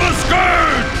to the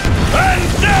Scourge! And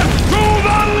death to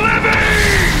the living!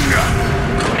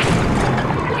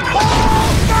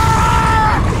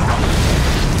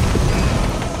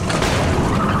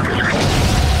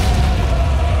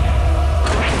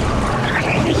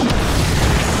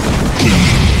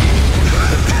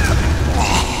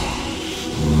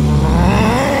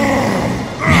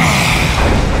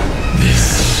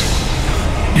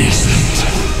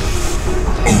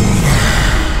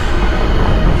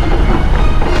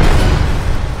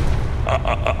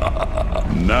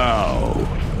 Now,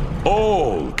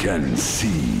 all can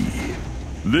see.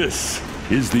 This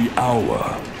is the hour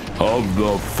of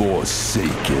the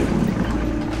Forsaken.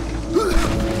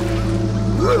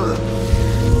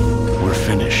 We're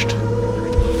finished.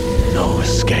 No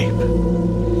escape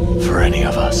for any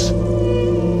of us.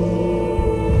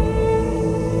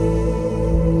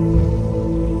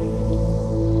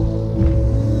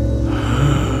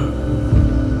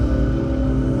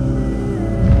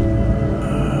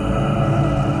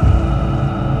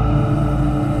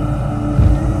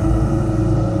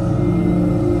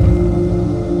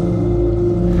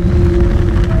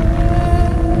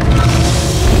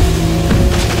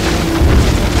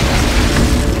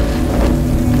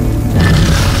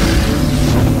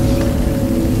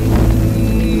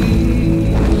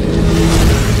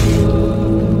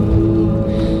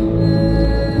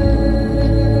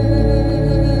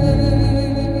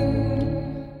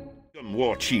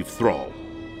 Chief Thrall,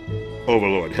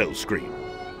 Overlord Hellscream.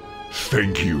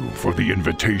 Thank you for the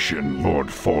invitation, Lord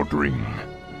Fordring.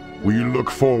 We look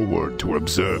forward to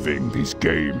observing these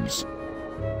games.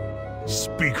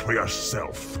 Speak for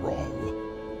yourself, Thrall.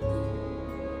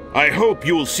 I hope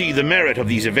you'll see the merit of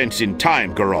these events in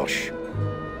time, Garrosh.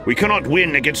 We cannot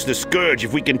win against the Scourge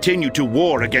if we continue to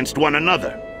war against one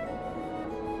another.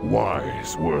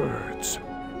 Wise words.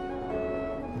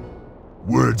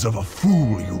 Words of a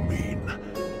fool, you mean?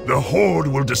 The Horde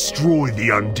will destroy the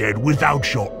undead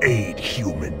without your aid,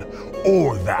 human,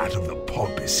 or that of the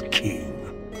pompous king.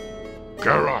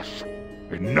 Garrosh,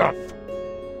 enough!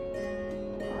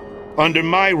 Under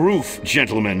my roof,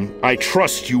 gentlemen, I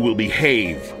trust you will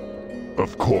behave.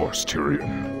 Of course,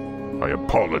 Tirion. I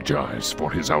apologize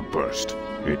for his outburst.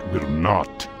 It will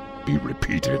not be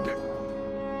repeated.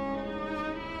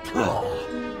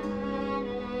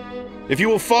 If you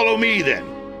will follow me,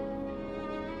 then.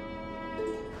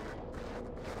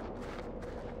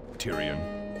 Tirion.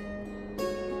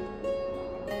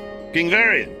 King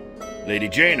Varian, Lady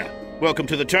Jaina, welcome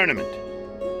to the tournament.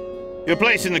 Your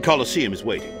place in the Colosseum is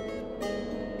waiting.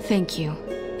 Thank you.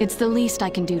 It's the least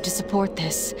I can do to support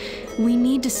this. We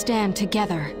need to stand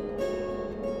together.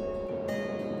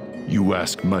 You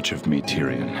ask much of me,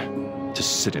 Tirion. To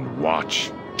sit and watch,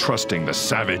 trusting the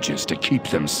savages to keep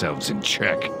themselves in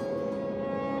check.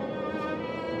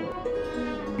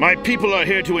 My people are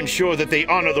here to ensure that they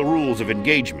honor the rules of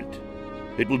engagement.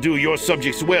 It will do your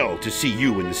subjects well to see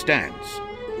you in the stands.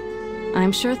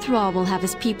 I'm sure Thrall will have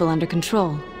his people under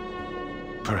control.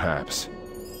 Perhaps.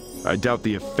 I doubt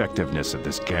the effectiveness of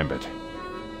this gambit.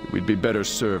 We'd be better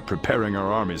served preparing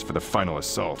our armies for the final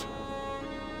assault.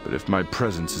 But if my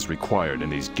presence is required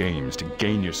in these games to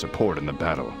gain your support in the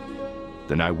battle,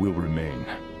 then I will remain.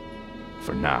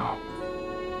 For now.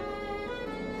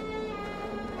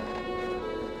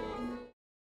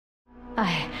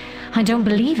 I don't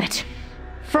believe it.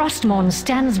 Frostmourne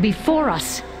stands before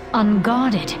us,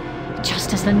 unguarded,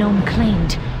 just as the gnome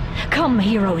claimed. Come,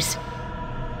 heroes.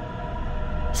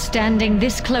 Standing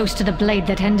this close to the blade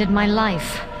that ended my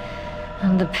life,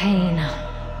 and the pain,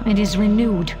 it is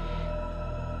renewed.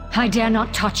 I dare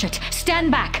not touch it.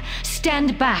 Stand back,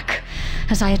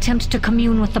 as I attempt to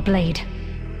commune with the blade.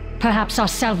 Perhaps our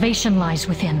salvation lies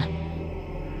within.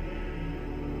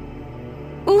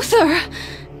 Uther!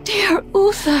 Dear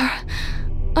Uther!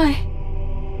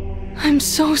 I'm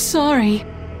so sorry.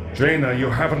 Jaina, you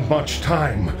haven't much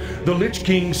time. The Lich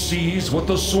King sees what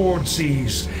the sword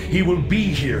sees. He will be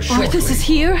here shortly. Arthas is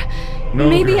here? No,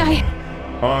 Maybe Grandma.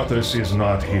 Arthas is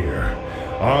not here.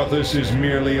 Arthas is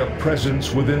merely a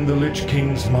presence within the Lich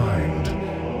King's mind.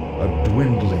 A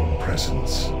dwindling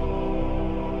presence.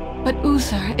 But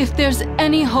Uther, if there's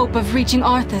any hope of reaching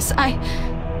Arthas,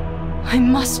 I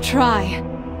must try.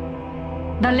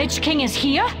 The Lich King is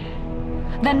here?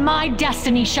 Then my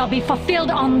destiny shall be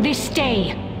fulfilled on this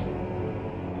day.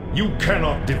 You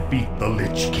cannot defeat the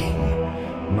Lich King.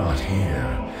 Not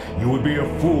here. You would be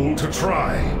a fool to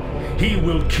try. He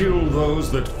will kill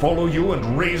those that follow you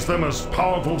and raise them as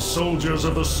powerful soldiers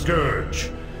of the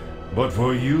Scourge. But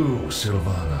for you,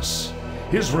 Sylvanas,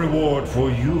 his reward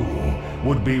for you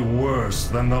would be worse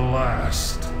than the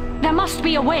last. There must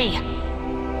be a way.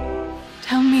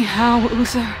 Tell me how,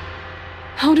 Uther.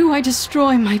 How do I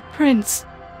destroy my prince?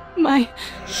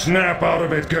 Snap out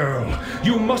of it, girl.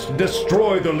 You must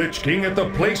destroy the Lich King at the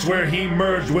place where he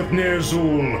merged with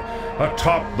Ner'zhul,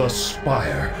 atop the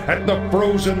spire, at the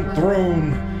frozen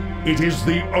throne. It is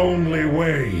the only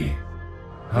way.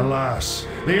 Alas,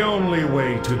 the only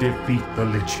way to defeat the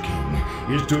Lich King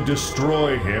is to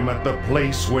destroy him at the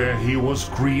place where he was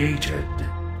created.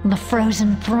 The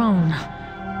frozen throne.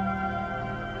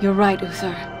 You're right,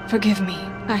 Uther. Forgive me.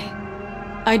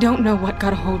 I don't know what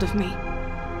got a hold of me.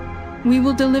 We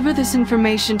will deliver this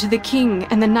information to the king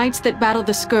and the knights that battle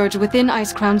the Scourge within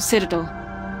Icecrown Citadel.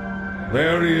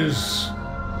 There is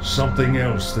something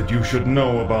else that you should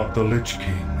know about the Lich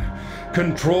King.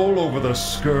 Control over the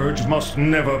Scourge must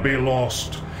never be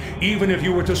lost. Even if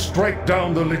you were to strike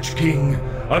down the Lich King,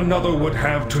 another would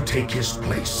have to take his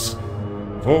place.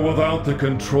 For without the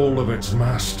control of its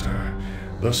master,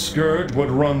 the Scourge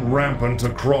would run rampant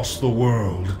across the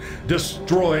world,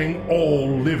 destroying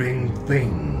all living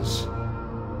things.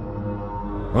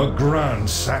 A grand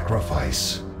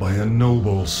sacrifice by a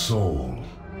noble soul.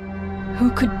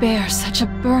 Who could bear such a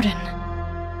burden?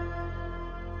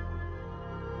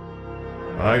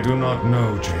 I do not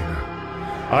know, Jaina.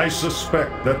 I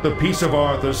suspect that the piece of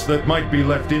Arthas that might be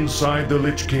left inside the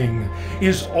Lich King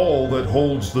is all that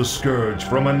holds the Scourge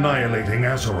from annihilating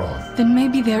Azeroth. Then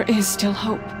maybe there is still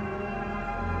hope.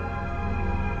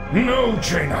 No,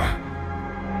 Jaina!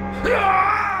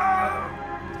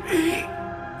 He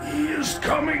is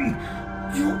coming!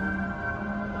 You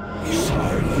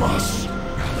must,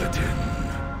 Paladin.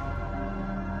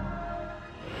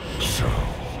 So,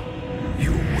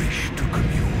 you wish to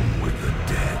commune with the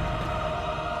dead?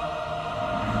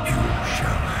 You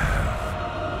shall have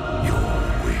your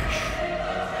wish.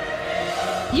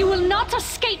 You will not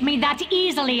escape me that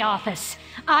easily, Arthas.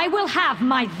 I will have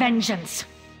my vengeance.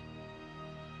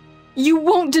 You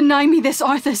won't deny me this,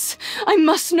 Arthas. I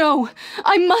must know.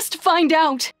 I must find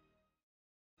out.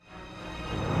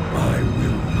 I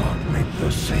will not make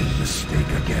the same mistake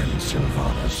again,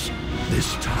 Sylvanas.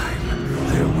 This time,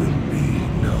 there will be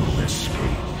no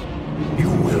escape. You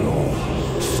will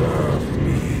all serve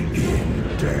me in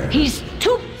death. He's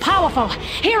too powerful.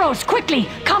 Heroes, quickly,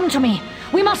 come to me.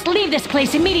 We must leave this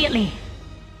place immediately.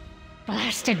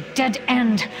 Blasted dead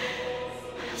end.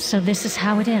 So this is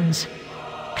how it ends.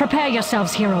 Prepare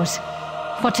yourselves, heroes.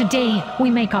 For today, we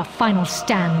make our final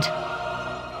stand.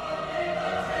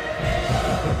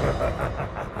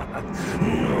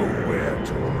 Nowhere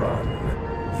to run.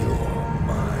 You're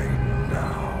mine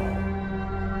now.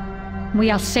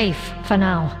 We are safe for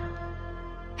now.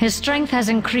 His strength has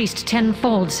increased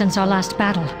tenfold since our last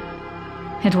battle.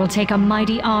 It will take a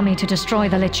mighty army to destroy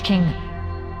the Lich King.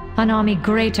 An army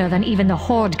greater than even the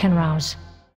Horde can rouse.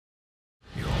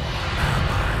 Your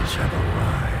allies have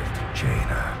arrived,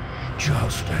 Jaina,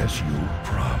 just as you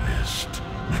promised.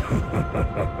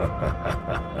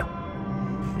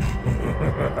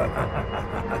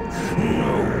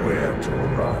 Nowhere to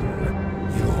run.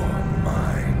 You're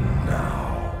mine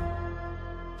now.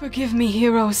 Forgive me,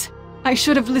 heroes. I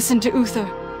should have listened to Uther.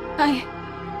 I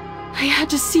had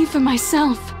to see for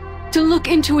myself. To look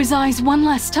into his eyes one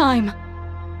last time.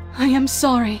 I am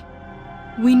sorry.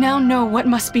 We now know what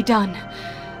must be done.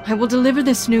 I will deliver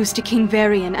this news to King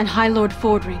Varian and High Lord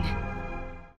Fordring.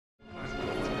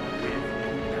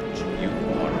 You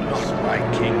are not my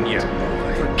king yet,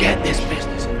 boy. Forget this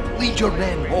business. Lead your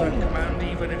men home. Command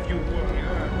even if you were.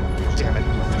 Damn it,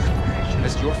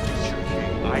 as your future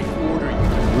king, I order you.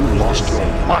 You lost your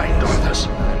mind, Arthas. I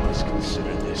must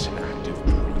consider this an act of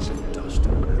treason, dust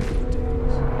and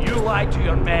days. You lied to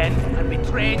your men and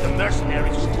betrayed the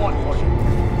mercenaries who fought for you.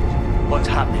 What's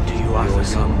happening to you,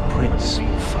 Arthas? Your young prince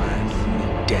will find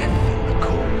only death in the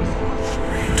cold north.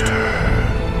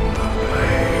 Return the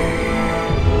blade.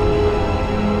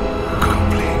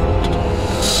 Complete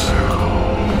circle.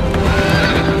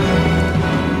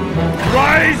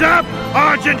 Rise up,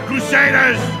 Argent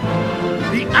Crusaders!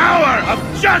 The hour of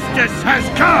justice has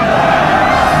come!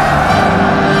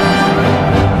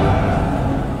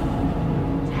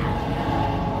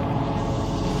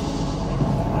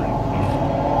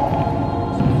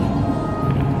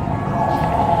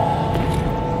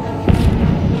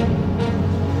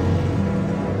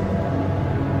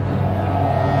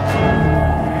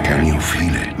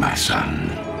 son.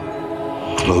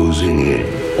 Closing in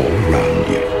all around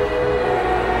you.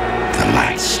 The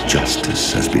light's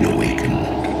justice has been awakened.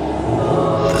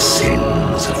 The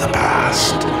sins of the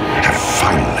past have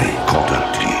finally caught up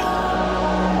to you.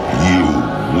 You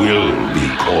will be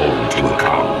called to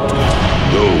account.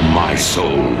 Though my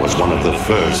soul was one of the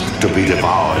first to be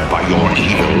devoured by your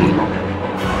evil,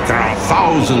 there are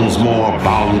thousands more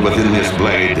bound within this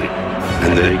blade,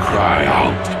 and they cry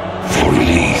out for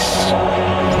release.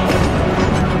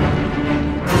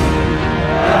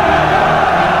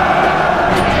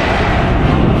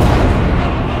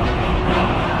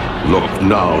 Look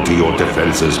now to your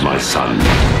defenses, my son,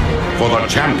 for the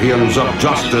champions of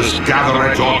justice gather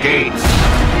at your gates.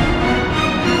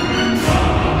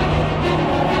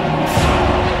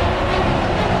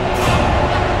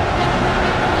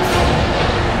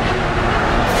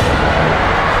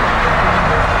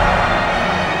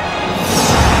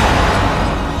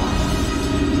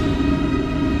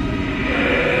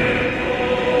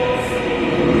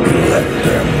 Let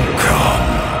them come.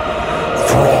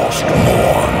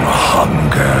 Frostmourne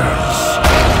hungers.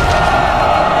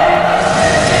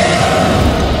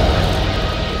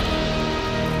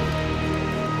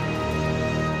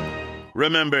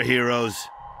 Remember, heroes,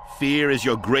 fear is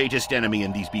your greatest enemy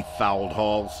in these befouled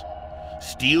halls.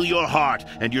 Steel your heart,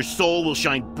 and your soul will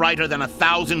shine brighter than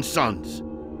 1,000 suns.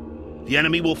 The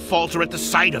enemy will falter at the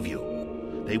sight of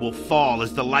you. They will fall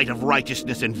as the light of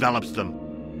righteousness envelops them.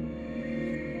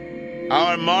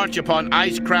 Our march upon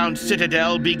Ice-Crowned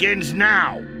Citadel begins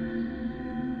now!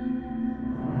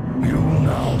 You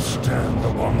now stand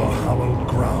upon the hallowed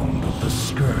ground of the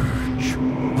Scourge.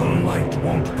 The light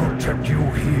won't protect you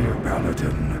here,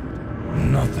 Paladin.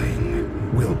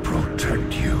 Nothing will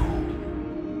protect you.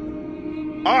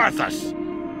 Arthas!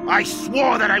 I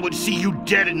swore that I would see you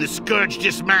dead and the Scourge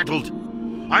dismantled.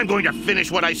 I'm going to finish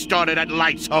what I started at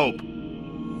Light's Hope.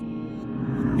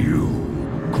 You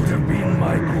could have been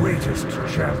my greatest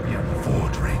champion,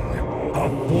 Fordring. A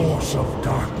force of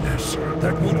darkness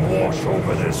that would wash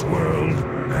over this world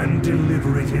and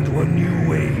deliver it into a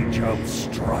new age of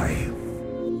strife.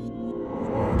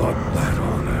 But that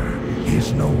honor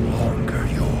is no longer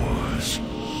yours.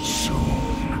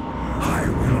 Soon, I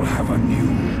will have a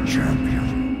new champion.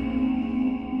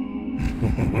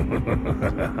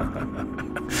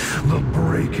 The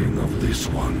breaking of this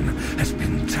one has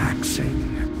been taxing.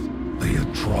 The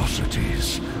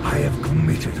atrocities I have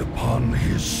committed upon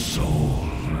his soul.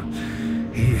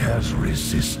 He has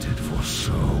resisted for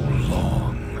so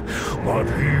long, but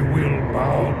he will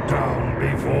bow down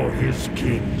before his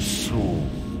king soon.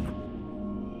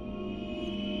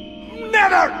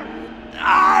 Never!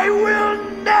 I will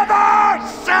never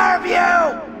serve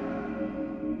you!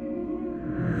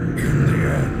 In the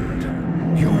end,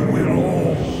 you will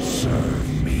all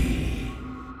serve me.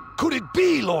 Could it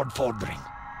be, Lord Fordring?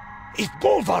 If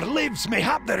Bolvar lives,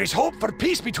 mayhap there is hope for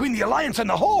peace between the Alliance and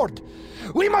the Horde.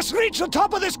 We must reach the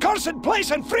top of this cursed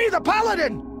place and free the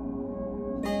Paladin!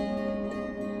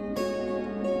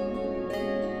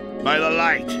 By the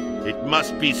light, it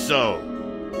must be so.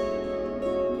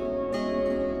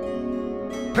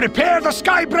 Prepare the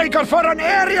Skybreaker for an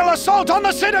aerial assault on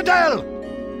the Citadel!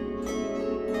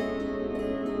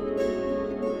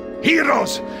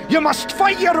 Heroes, you must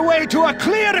fight your way to a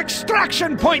clear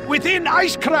extraction point within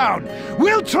Icecrown.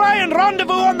 We'll try and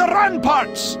rendezvous on the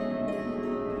ramparts.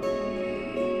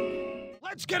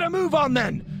 Let's get a move on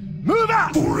then. Move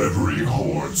out! For every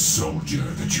Horde soldier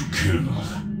that you killed,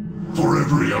 for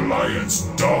every Alliance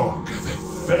dog that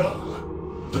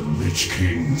fell, the Lich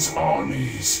King's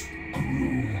armies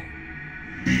grew.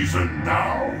 Even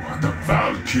now, the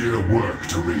Valkyr work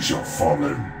to raise your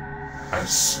fallen. As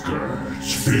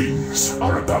Scourge, things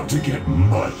are about to get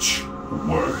much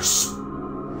worse.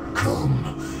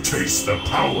 Come, taste the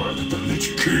power that the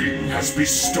Lich King has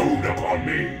bestowed upon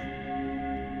me.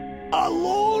 A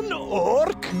lone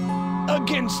orc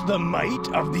against the might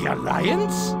of the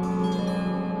Alliance?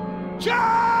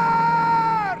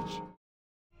 Charge!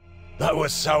 That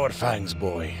was Sourfang's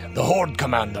boy, the Horde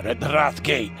commander at the Wrath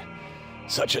Gate.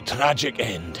 Such a tragic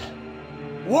end.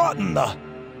 What in the...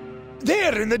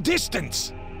 There in the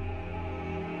distance!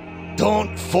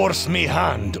 Don't force me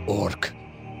hand, orc.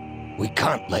 We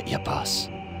can't let you pass.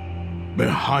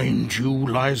 Behind you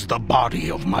lies the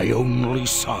body of my only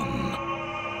son.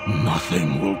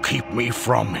 Nothing will keep me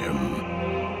from him.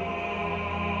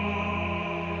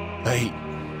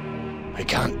 I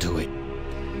can't do it.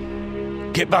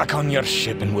 Get back on your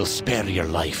ship and we'll spare your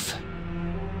life.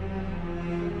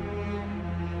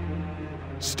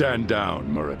 Stand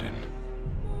down, Muradin.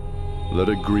 Let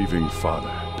a grieving father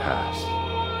pass.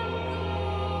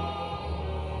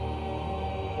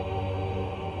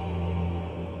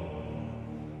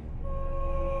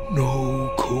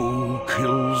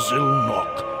 kill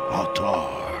Zilnok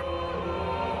Atar.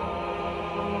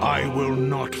 I will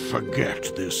not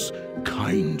forget this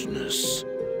kindness.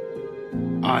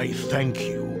 I thank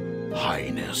you,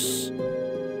 Highness.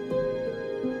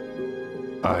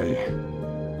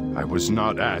 I was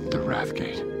not at the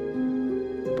Wrathgate,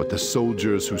 but the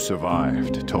soldiers who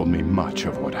survived told me much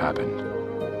of what happened.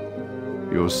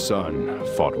 Your son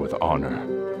fought with honor.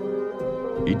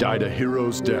 He died a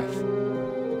hero's death.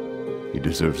 He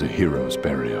deserves a hero's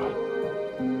burial.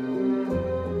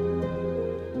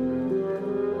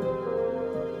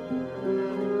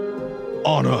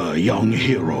 Honor young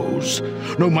heroes,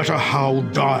 no matter how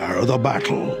dire the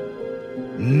battle.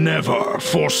 Never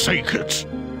forsake it.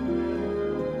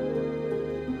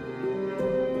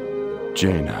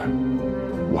 Jaina,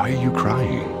 why are you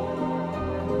crying?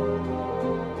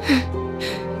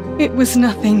 It was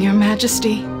nothing, Your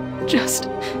Majesty. Just...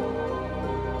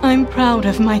 I'm proud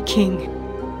of my king.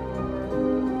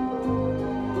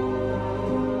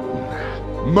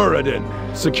 Muradin,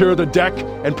 secure the deck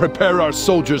and prepare our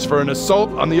soldiers for an assault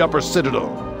on the upper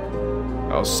citadel.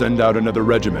 I'll send out another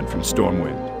regiment from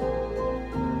Stormwind.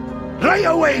 Right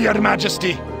away, Your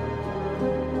Majesty!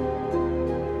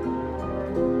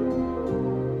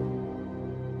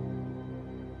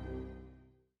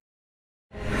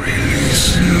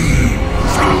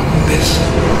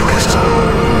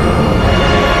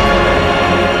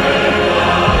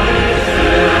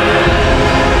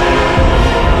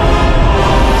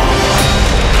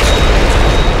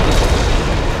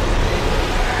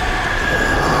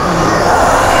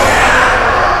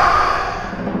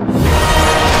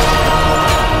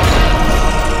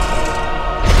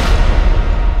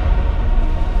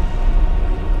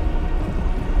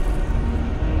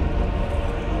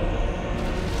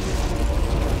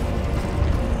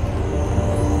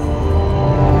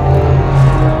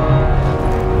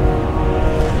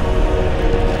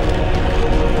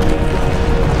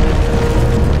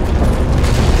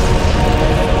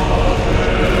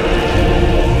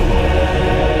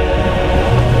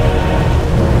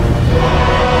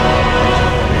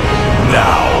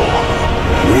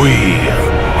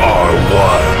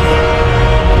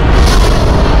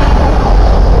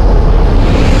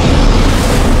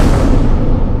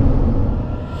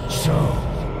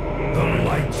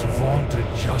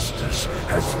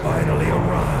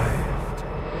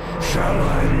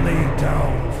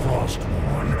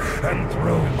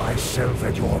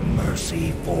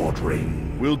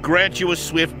 Grant you a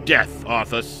swift death,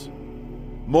 Arthas.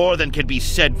 More than can be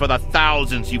said for the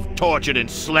thousands you've tortured and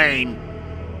slain.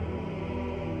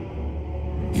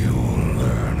 You'll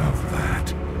learn of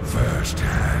that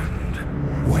firsthand.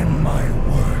 When my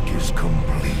work is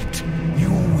complete, you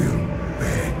will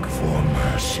beg for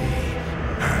mercy,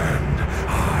 and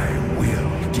I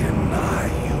will deny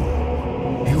you.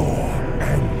 Your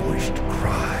anguished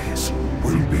cries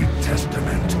will be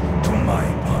testament to my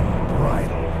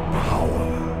unbridled power.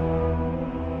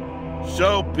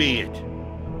 So be it.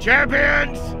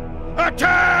 Champions,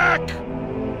 attack!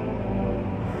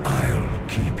 I'll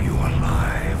keep you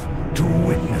alive to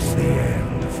witness the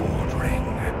end, Fordring.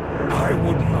 I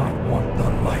would not want the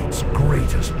Light's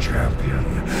greatest champion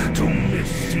to miss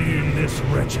seeing this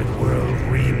wretched world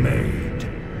remade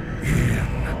in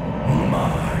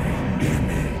my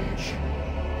image.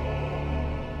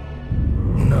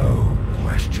 No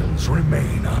questions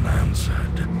remain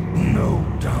unanswered. No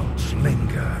doubts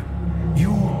linger.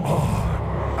 You are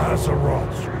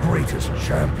Azeroth's greatest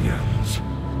champions.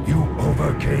 You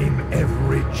overcame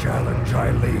every challenge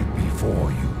I laid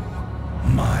before you.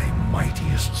 My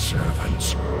mightiest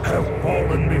servants have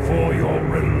fallen before your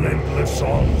relentless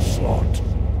onslaught.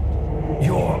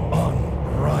 Your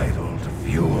unbridled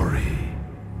fury.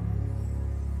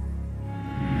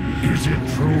 Is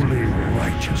it truly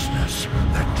righteousness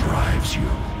that drives you?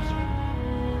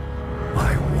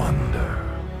 I wonder.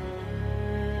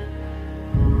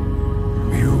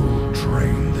 You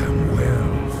trained them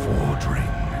well,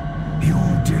 Fordring. You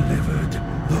delivered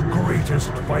the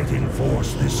greatest fighting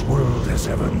force this world has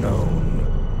ever known.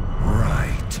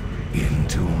 Right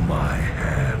into my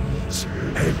hands,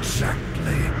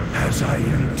 exactly as I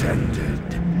intended.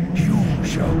 You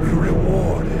shall be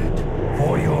rewarded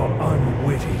for your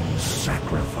unwitting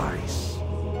sacrifice.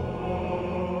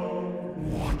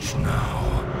 Watch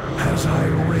now, as I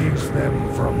raise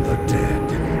them from the dead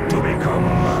to become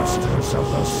masters of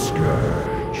the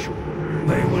Scourge.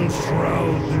 They will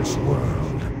shroud this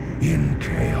world in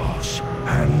chaos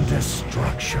and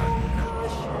destruction.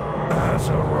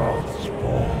 Azeroth's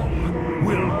fall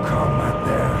will come at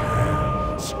their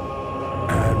hands,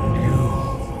 and you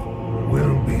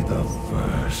will be the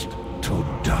first to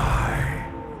die.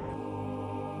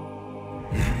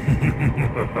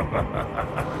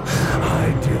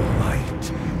 I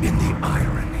delight in the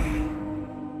irony.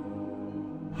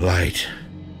 Light,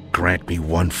 grant me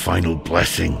one final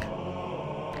blessing.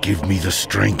 Give me the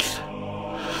strength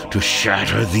to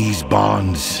shatter these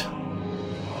bonds.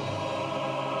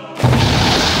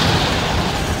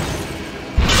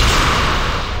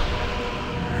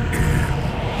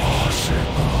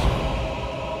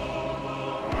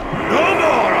 No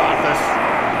more, Arthas!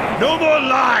 No more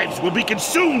lives will be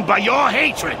consumed by your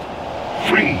hatred!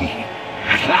 Free,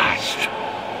 at last.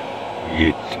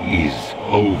 It is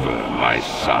over, my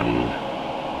son.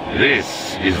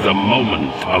 This is the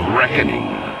moment of reckoning.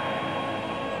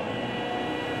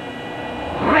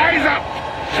 Rise up,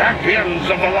 champions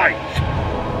of the light!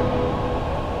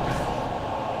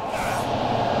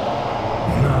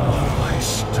 Now I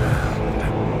stand,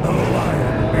 a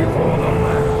lion before the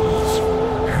lands,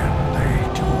 and they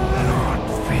do not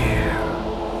fear.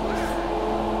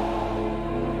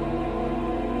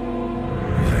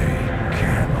 They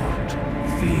cannot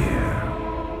fear.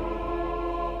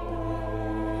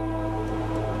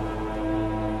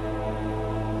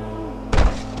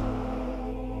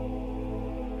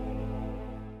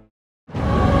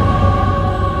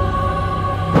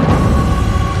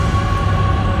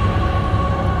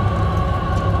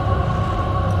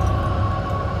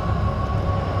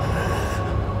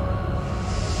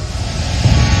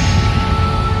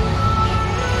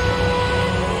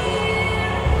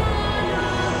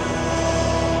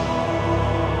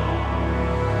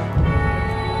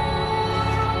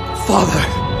 Father,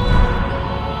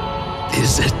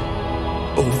 is it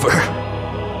over?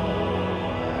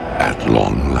 At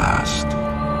long last.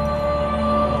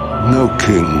 No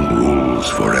king rules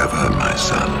forever, my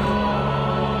son.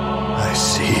 I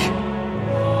see.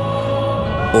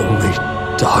 Only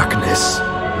darkness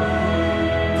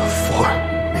before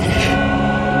me.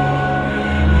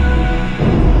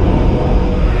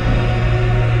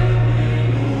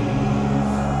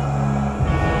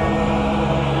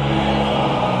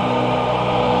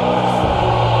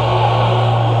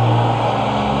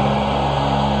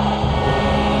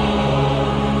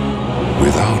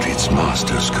 Without its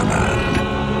master's command,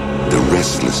 the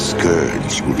restless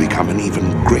scourge will become an even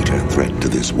greater threat to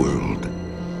this world.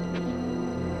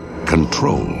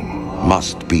 Control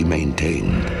must be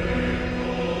maintained.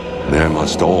 There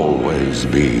must always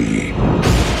be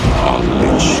a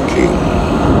Lich King.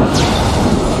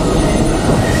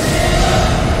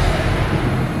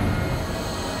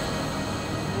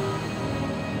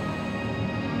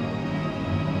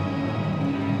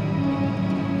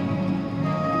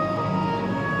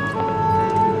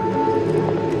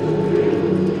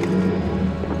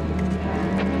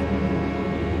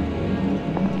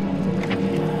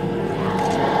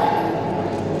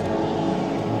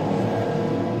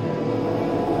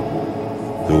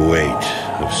 The weight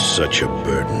of such a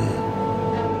burden.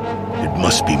 It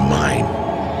must be mine,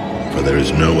 for there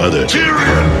is no other.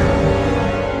 Tirion!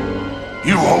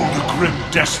 You hold a grim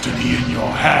destiny in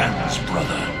your hands,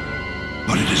 brother.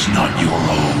 But it is not your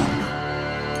own.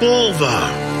 Bolvar!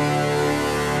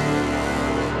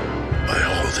 By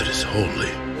all that is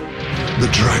holy.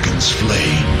 The dragon's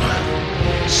flame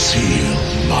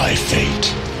sealed my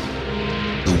fate.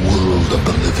 The world of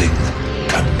the living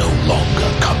can no longer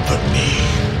comfort me.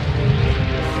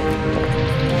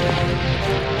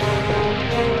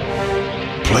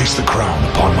 Place the crown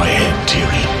upon my head,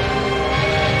 Tirion.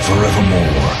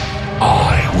 Forevermore,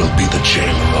 I will be the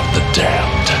jailer of the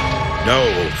damned. No,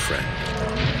 old friend.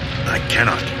 I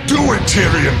cannot. Do it,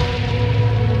 Tirion!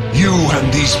 You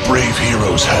and these brave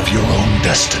heroes have your own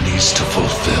destinies to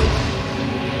fulfill.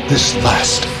 This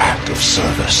last act of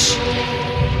service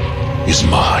is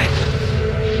mine.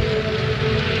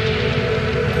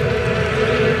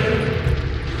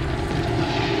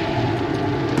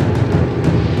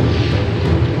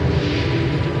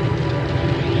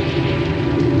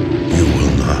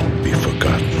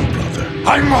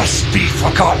 I must be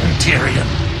forgotten, Tirion.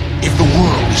 If the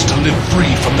world is to live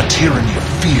free from the tyranny of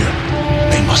fear,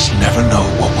 they must never know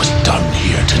what was done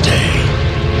here today.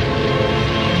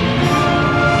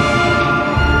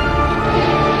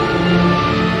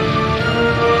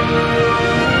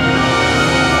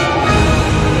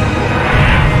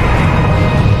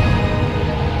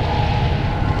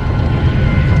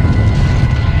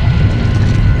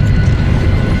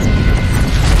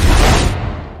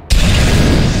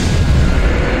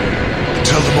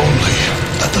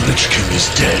 Lich King is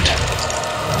dead,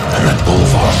 and that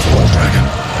Bolvar Dragon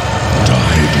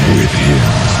died with him.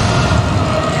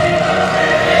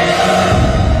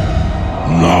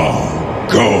 Now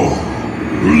go,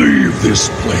 leave this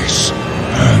place,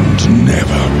 and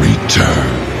never return.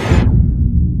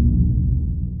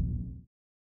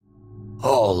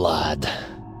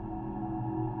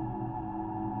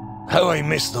 How I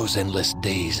miss those endless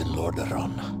days in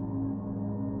Lordaeron.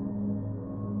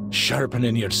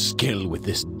 Sharpening your skill with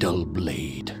this dull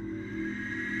blade.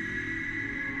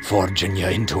 Forging you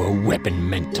into a weapon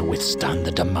meant to withstand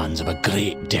the demands of a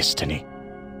great destiny.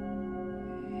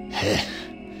 Heh.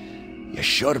 You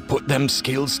sure put them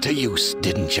skills to use,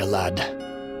 didn't you, lad?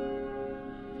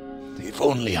 If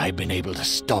only I'd been able to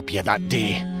stop you that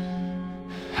day.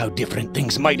 How different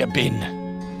things might have been.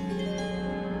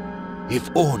 If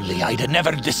only I'd have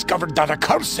never discovered that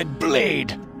accursed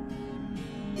blade.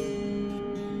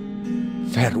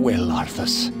 Farewell,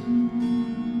 Arthas.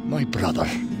 My brother.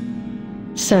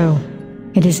 So,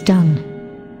 it is done.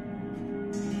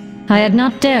 I had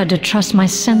not dared to trust my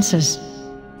senses.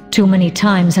 Too many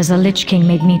times has the Lich King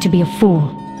made me to be a fool.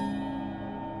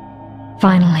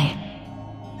 Finally,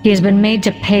 he has been made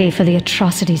to pay for the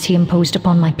atrocities he imposed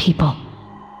upon my people.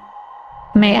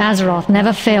 May Azeroth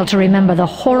never fail to remember the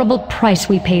horrible price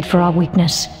we paid for our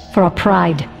weakness, for our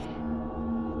pride.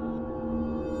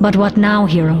 But what now,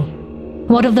 hero?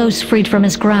 What of those freed from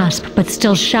his grasp, but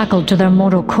still shackled to their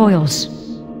mortal coils?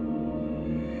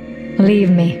 Leave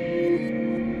me.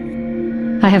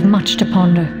 I have much to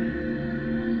ponder.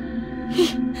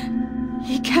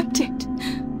 He kept it.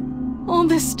 All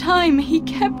this time, he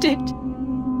kept it.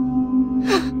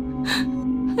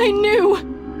 I knew.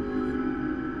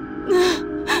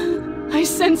 I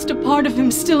sensed a part of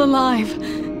him still alive,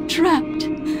 trapped,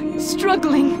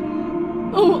 struggling.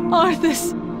 Oh,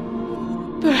 Arthas.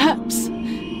 Perhaps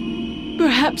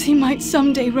he might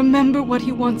someday remember what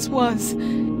he once was.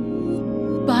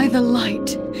 By the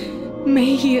light,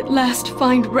 may he at last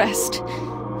find rest,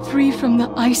 free from the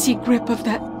icy grip of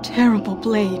that terrible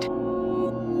blade.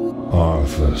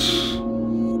 Arthas.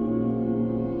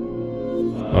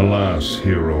 Alas,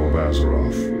 hero of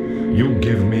Azeroth, you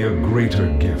give me a greater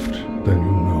gift than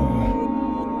you know.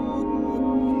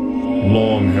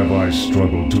 Long have I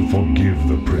struggled to forgive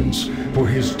the prince for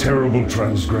his terrible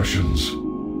transgressions.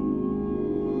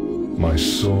 My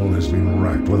soul has been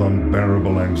racked with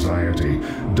unbearable anxiety,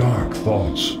 dark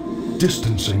thoughts,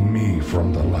 distancing me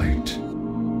from the light.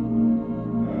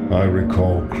 I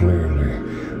recall clearly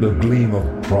the gleam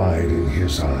of pride in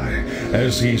his eye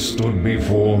as he stood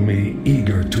before me,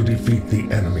 eager to defeat the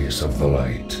enemies of the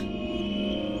light.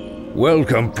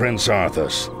 Welcome, Prince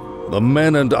Arthas. The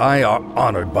men and I are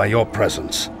honored by your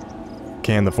presence.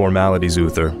 Can the formalities,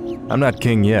 Uther. I'm not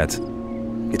king yet.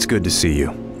 It's good to see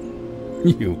you.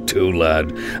 You too,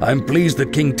 lad. I'm pleased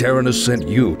that King Tirion has sent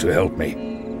you to help me.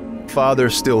 Father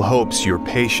still hopes your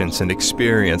patience and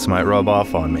experience might rub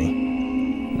off on me.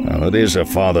 Well, it is a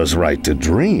father's right to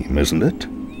dream, isn't it?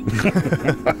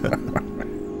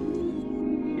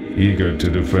 Eager to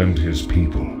defend his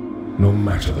people, no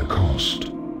matter the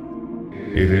cost.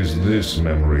 It is this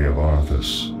memory of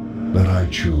Arthas that I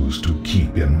choose to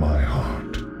keep in my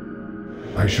heart.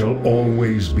 I shall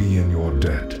always be in your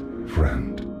debt,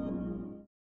 friend.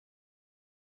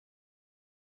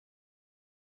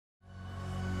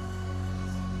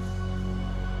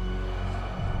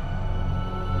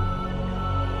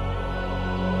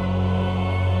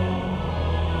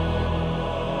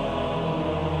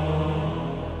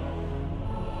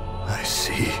 I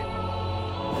see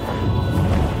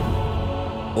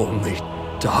only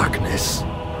darkness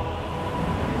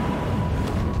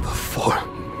before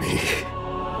me.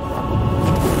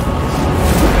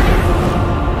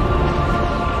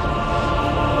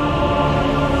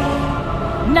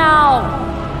 Now,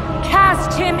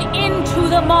 cast him into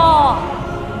the maw.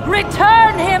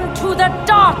 Return him to the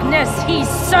darkness he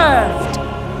served.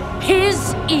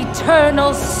 His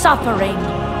eternal suffering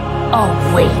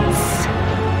awaits.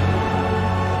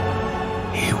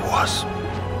 He was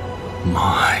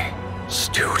my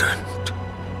student.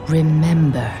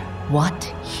 Remember what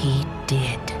he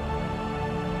did,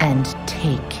 and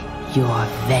take your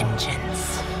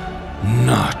vengeance.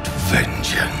 Not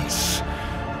vengeance.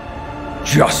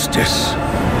 Justice.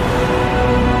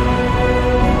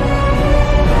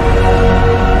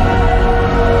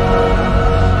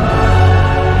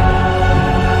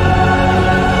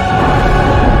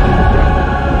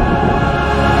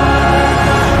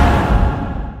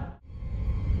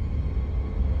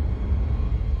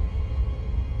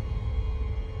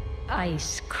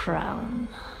 Ice Crown.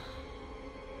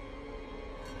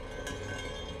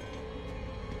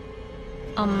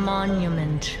 A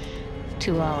monument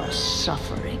to our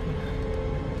suffering.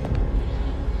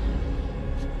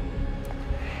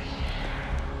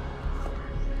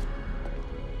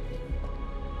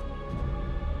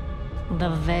 The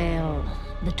veil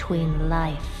between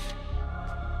life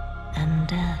and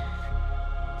death.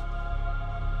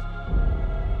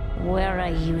 Where a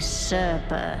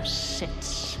usurper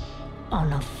sits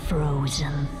on a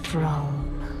frozen throne.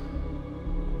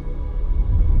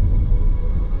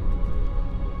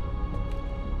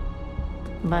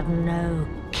 But no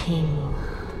king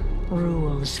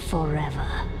rules forever.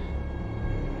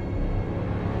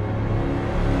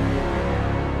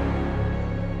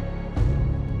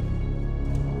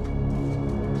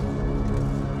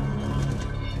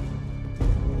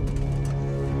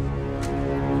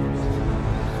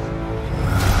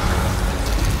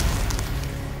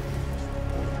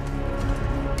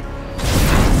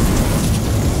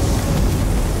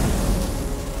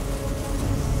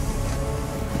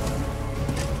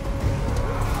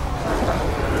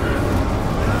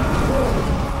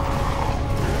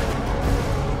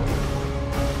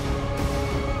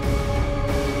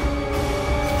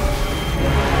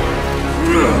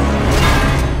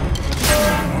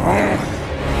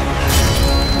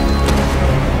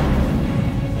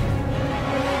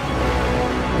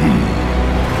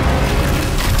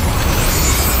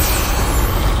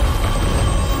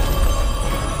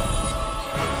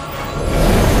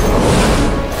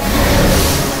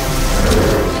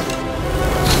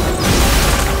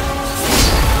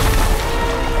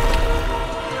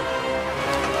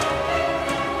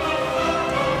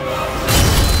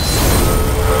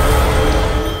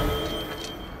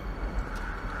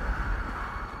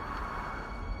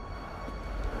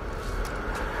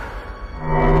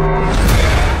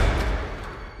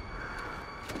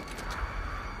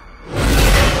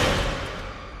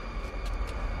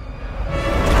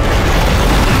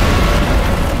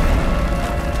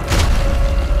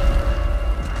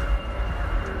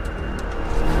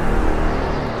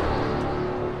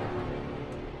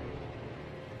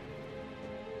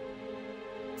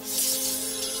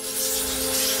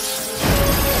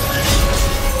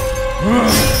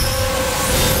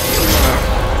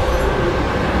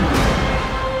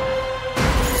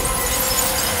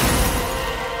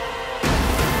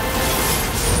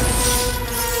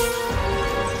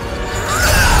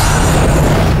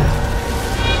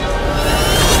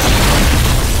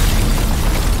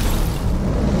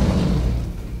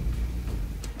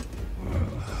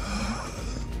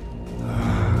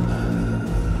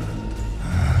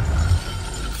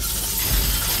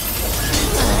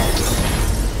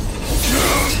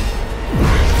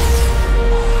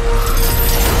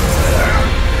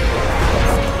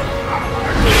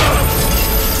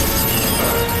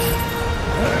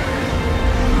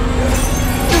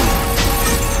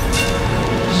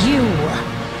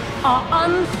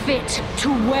 Unfit to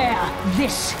wear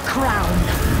this crown.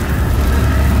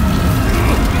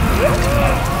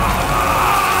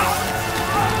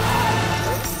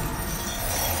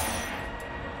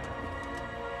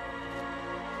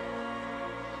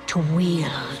 To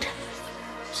wield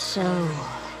so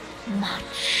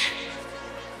much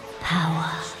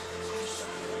power.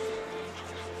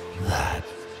 That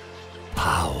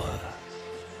power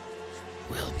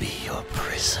will be your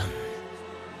prison.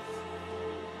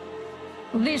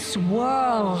 This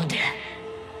world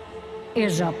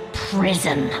is a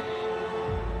prison.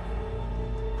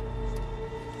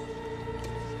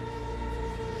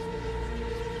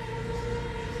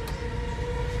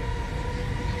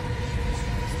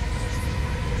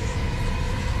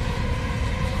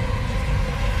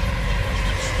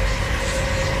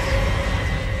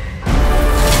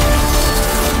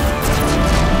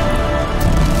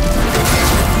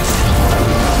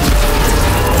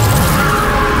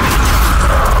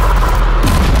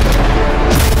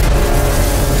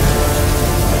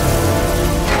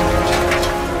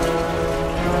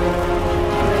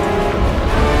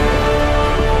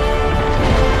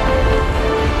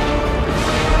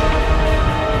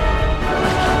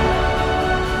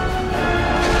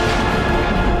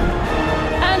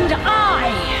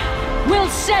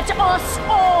 Set us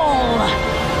all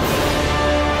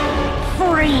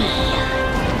free.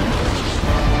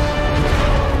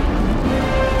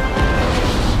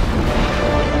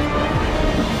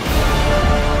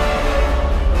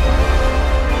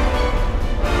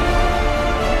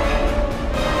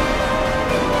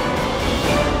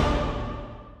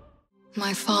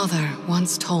 My father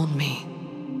once told me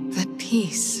that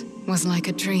peace was like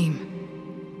a dream.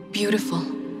 Beautiful,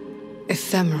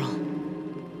 ephemeral,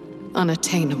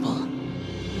 unattainable.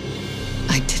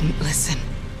 I didn't listen.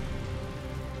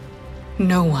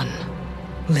 No one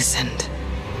listened.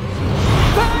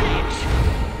 Burn it!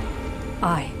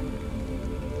 I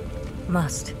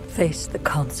must face the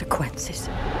consequences.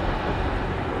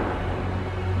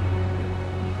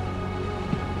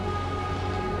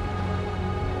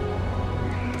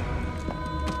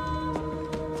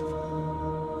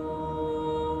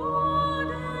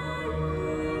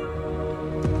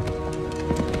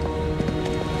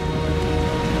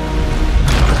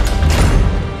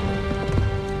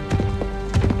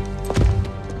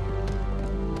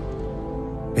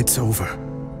 It's over.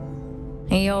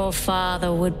 Your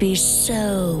father would be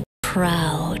so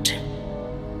proud.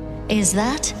 Is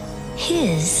that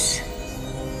his?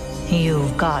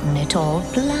 You've gotten it all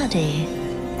bloody.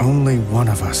 Only one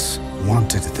of us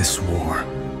wanted this war.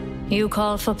 You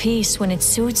call for peace when it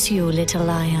suits you, little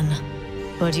lion.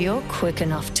 But you're quick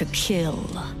enough to kill.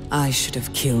 I should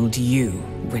have killed you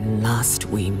when last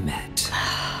we met.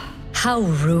 How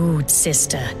rude,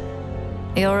 sister.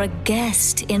 You're a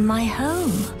guest in my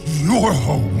home. Your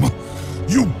home?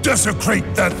 You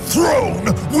desecrate that throne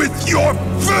with your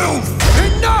filth!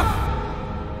 Enough!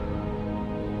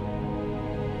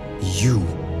 You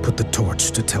put the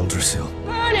torch to Teldrassil.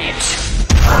 Burn it!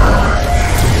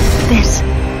 This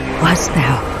was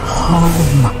their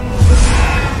home.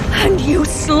 And you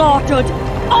slaughtered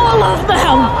all of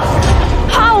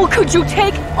them! How could you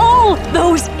take all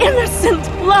those innocent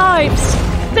lives?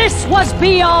 This was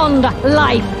beyond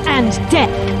life and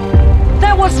death.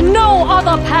 There was no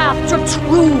other path to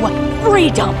true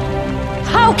freedom.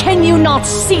 How can you not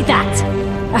see that?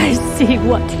 I see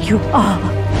what you are.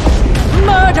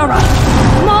 Murderer!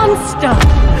 Monster!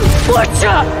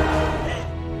 Butcher!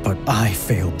 But I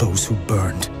failed those who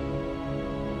burned.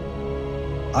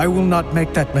 I will not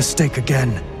make that mistake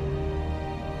again.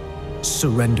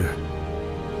 Surrender.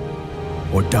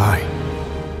 Or die.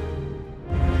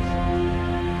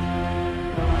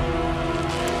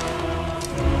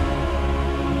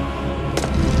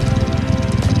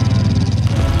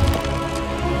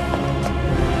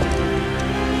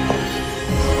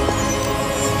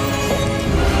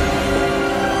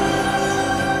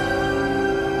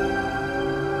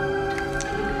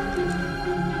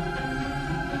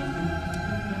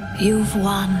 You've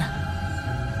won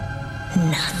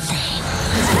nothing.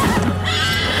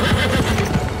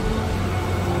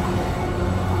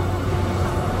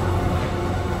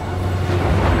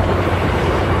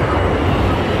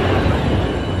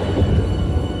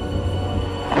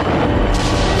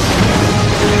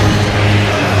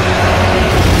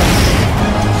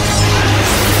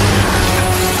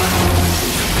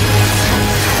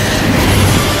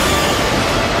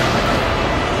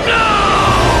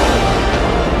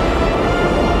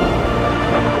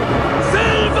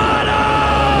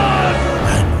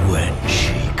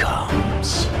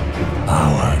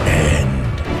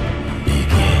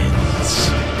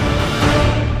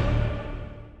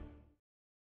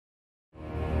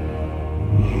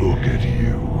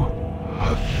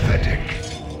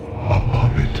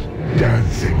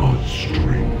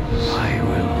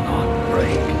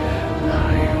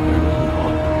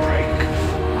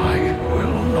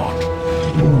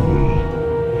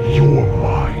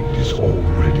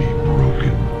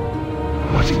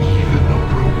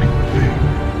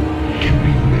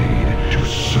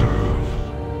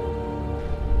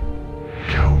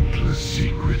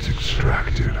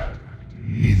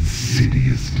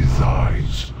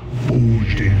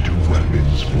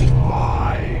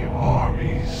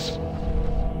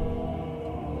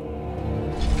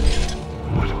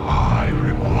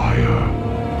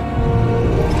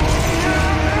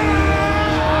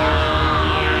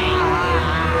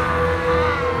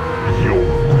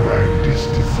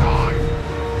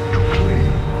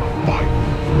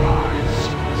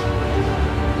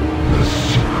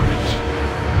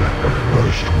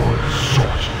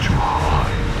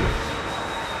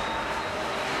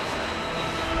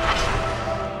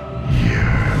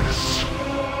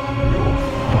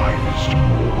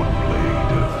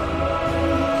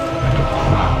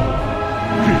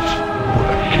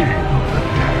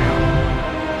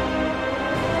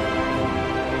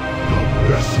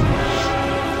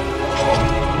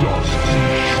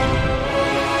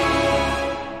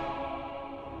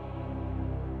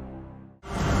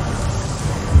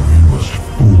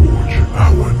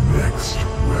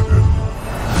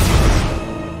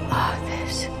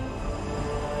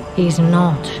 He's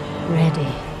not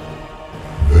ready.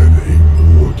 Then a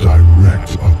more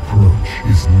direct approach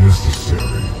is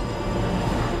necessary.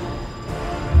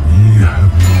 We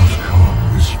have not come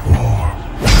this far,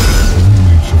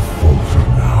 only to falter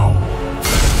now.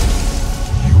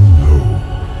 You know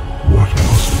what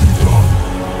must be done.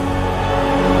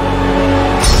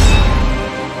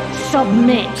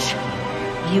 Submit.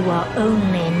 You are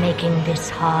only making this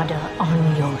harder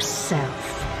on yourself.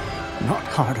 Not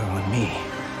harder on me.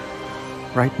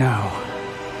 Right now,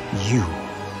 you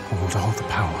hold all the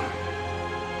power.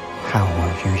 How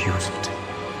will you use it?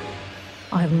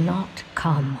 I've not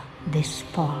come this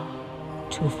far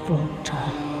to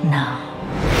falter now.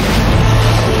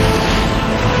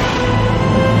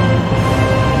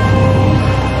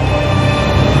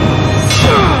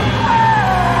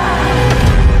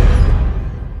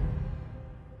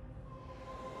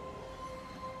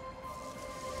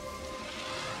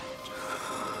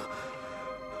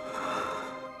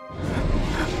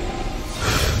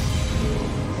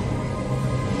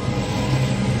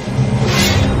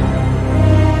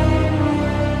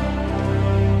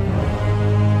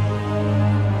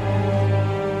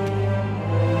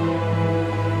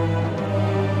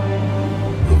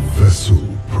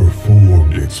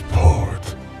 its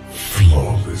part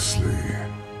flawlessly.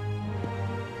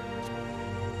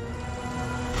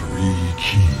 3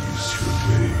 keys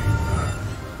remain.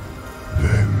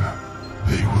 Then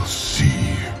they will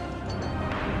see.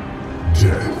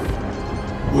 Death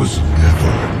was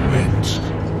never meant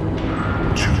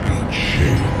to be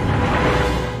chained.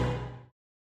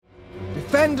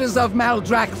 Defenders of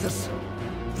Maldraxxus,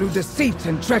 through deceit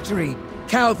and treachery,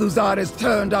 Quel'Thuzad has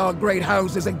turned our great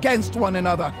houses against one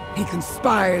another. He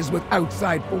conspires with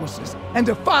outside forces and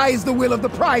defies the will of the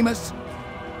Primus.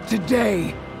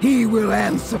 Today, he will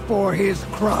answer for his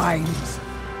crimes.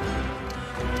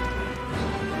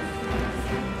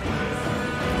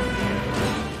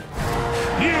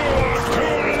 You are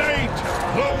too late!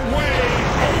 The way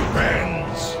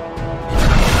opens!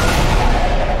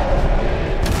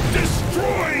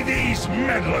 Destroy these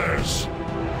meddlers!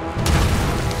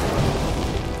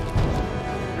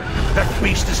 That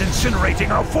beast is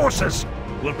incinerating our forces!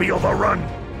 We'll be overrun!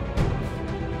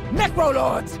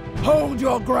 Necrolords, hold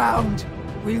your ground!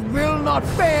 We will not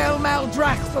fail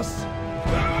Maldraxxus!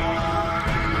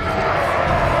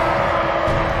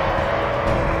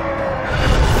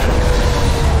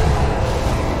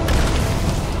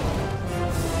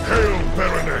 Hail,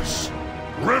 Baroness!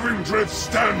 Revendreth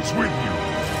stands with you!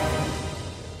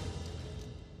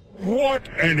 What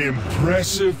an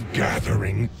impressive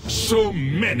gathering! So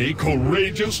many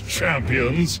courageous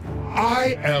champions!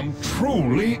 I am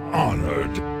truly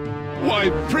honored.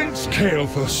 Why, Prince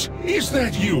Quel'Thas, is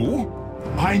that you?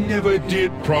 I never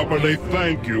did properly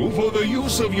thank you for the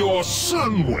use of your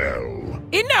Sunwell.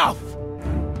 Enough!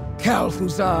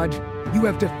 Quel'Thuzad, you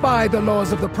have defied the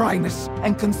laws of the Primus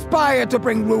and conspired to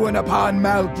bring ruin upon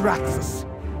Maldraxxus.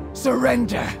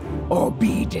 Surrender, or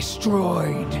be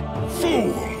destroyed.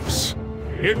 Fools!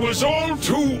 It was all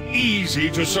too easy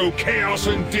to sow chaos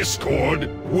and discord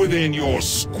within your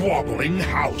squabbling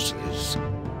houses.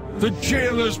 The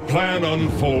jailer's plan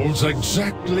unfolds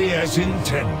exactly as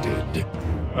intended.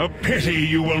 A pity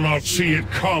you will not see it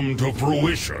come to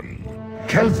fruition.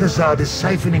 Quel'Thuzad is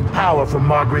siphoning power from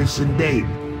Margrave Sindane.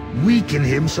 Weaken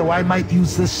him so I might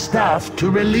use the staff to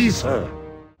release her.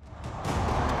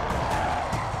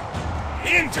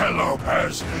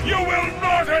 Interlopers, you will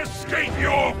not escape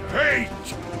your fate!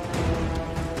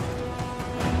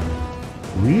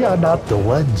 We are not the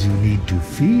ones you need to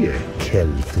fear,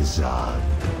 Quel'Thuzad.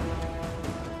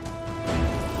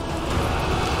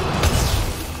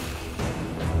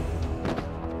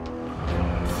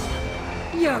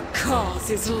 Your cause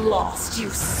is lost,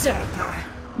 usurper.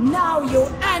 Now you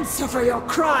answer for your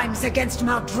crimes against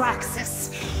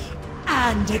Maldraxxus.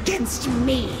 And against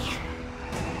me.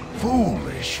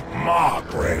 Foolish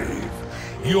Margrave,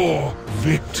 your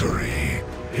victory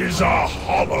is a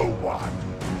hollow one.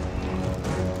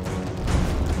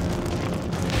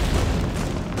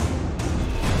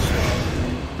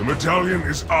 The medallion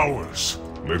is ours.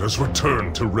 Let us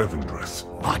return to Revendreth.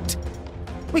 What?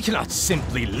 We cannot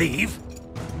simply leave.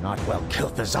 Not while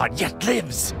Quel'Thuzad yet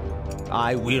lives.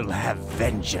 I will have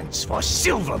vengeance for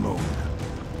Silvermoon.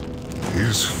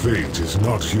 His fate is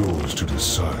not yours to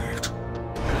decide.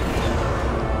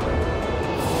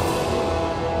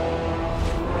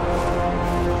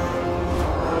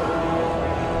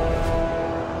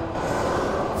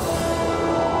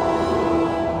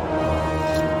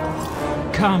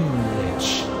 Come,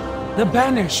 Lich. The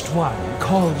Banished One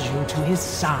calls you to his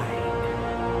side.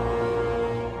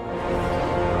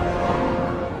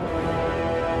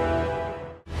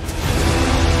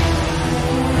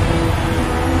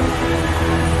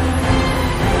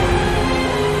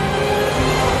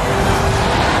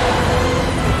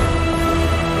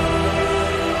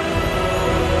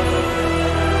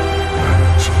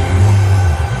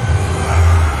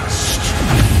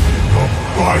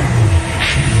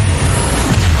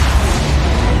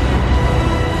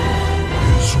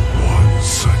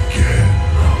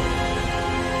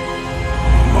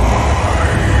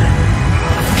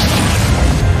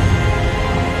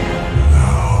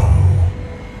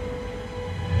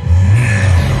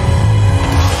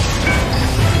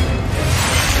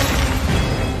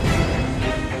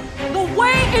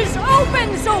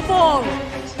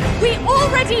 We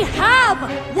already have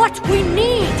what we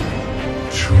need!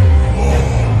 Too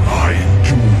long I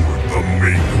endured the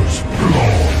Maker's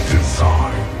flawed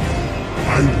design.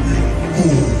 I will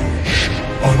forge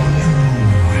a new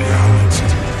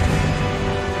reality,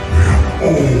 where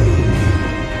all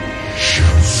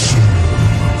shall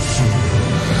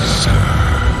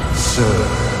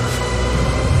serve.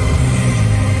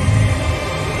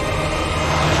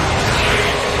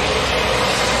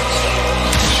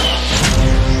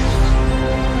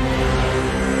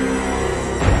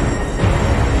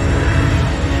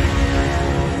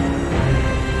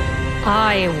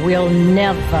 I will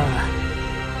never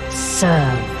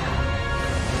serve.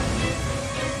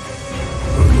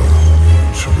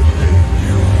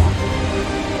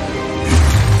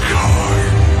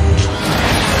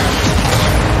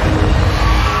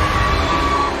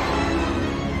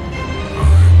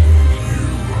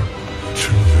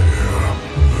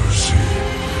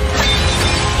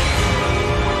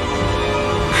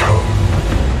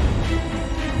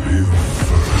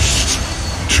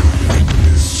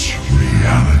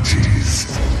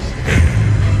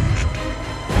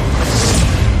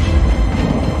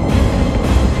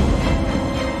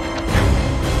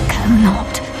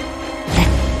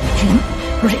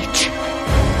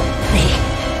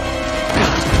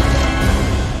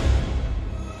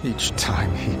 Each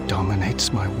time he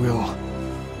dominates my will,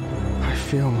 I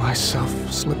feel myself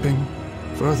slipping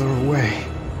further away.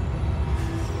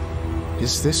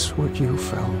 Is this what you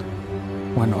felt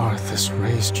when Arthas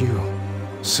raised you,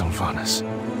 Sylvanas?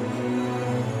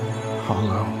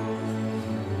 Hollow,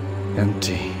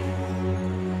 empty,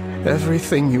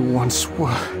 everything you once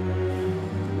were,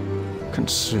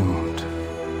 consumed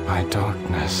by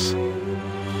darkness.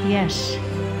 Yes,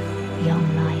 young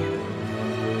lion.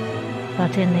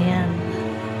 But in the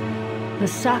end, the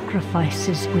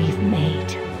sacrifices we've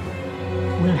made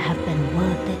will have been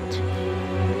worth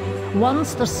it.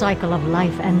 Once the cycle of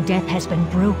life and death has been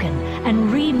broken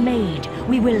and remade,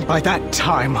 we will— By that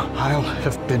time, I'll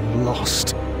have been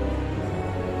lost.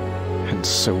 And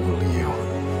so will you.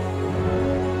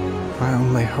 I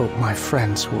only hope my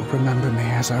friends will remember me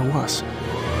as I was,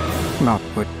 not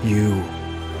what you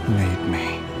made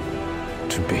me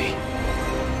to be.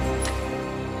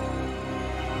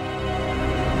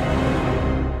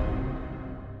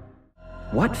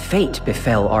 What fate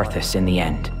befell Arthas in the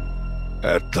end?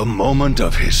 At the moment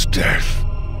of his death,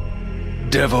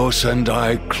 Devos and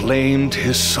I claimed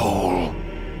his soul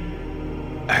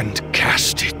and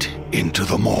cast it into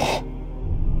the maw.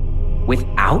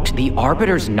 Without the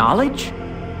Arbiter's knowledge?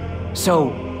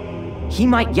 So, he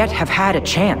might yet have had a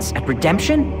chance at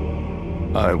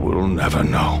redemption? I will never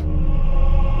know.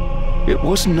 It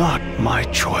was not my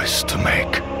choice to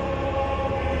make.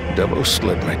 Devos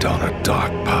led me down a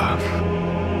dark path.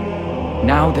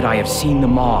 Now that I have seen the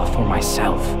maw for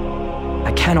myself,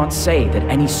 I cannot say that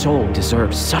any soul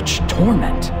deserves such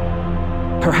torment.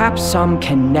 Perhaps some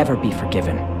can never be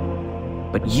forgiven,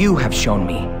 but you have shown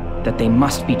me that they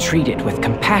must be treated with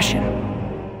compassion.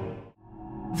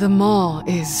 The maw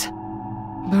is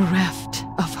bereft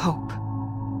of hope.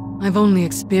 I've only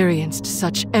experienced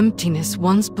such emptiness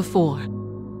once before,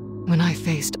 when I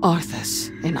faced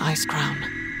Arthas in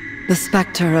Icecrown. The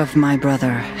specter of my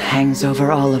brother hangs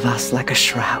over all of us like a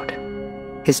shroud.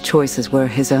 His choices were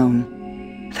his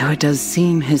own, though it does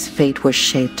seem his fate was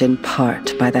shaped in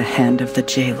part by the hand of the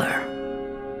jailer.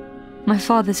 My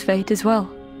father's fate as well.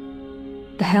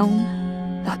 The helm,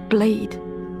 that blade,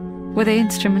 were they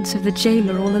instruments of the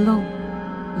jailer all along?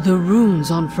 The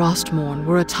runes on Frostmourne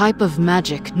were a type of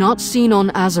magic not seen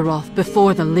on Azeroth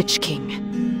before the Lich King.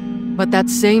 But that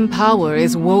same power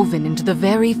is woven into the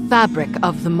very fabric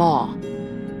of the maw.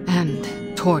 And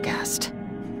Torghast.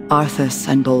 Arthas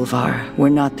and Bolvar were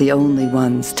not the only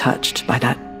ones touched by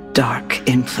that dark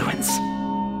influence.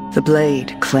 The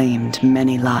blade claimed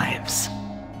many lives,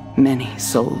 many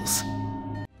souls.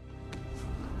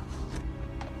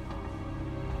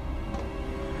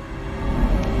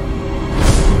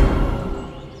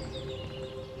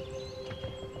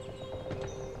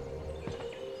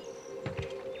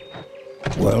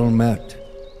 Well met,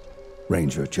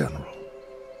 Ranger General.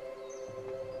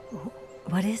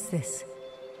 What is this?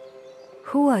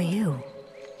 Who are you?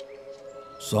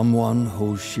 Someone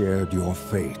who shared your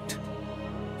fate,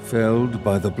 felled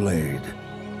by the blade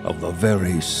of the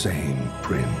very same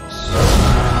prince.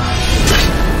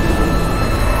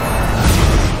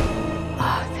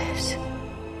 Arthas.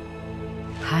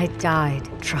 I died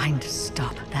trying to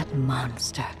stop that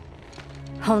monster,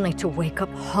 only to wake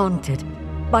up haunted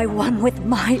by one with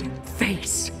my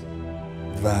face.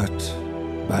 That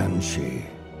banshee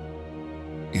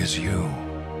is you.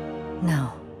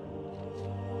 No.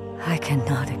 I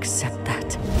cannot accept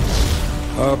that.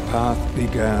 Her path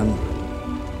began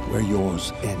where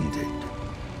yours ended,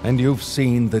 and you've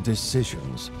seen the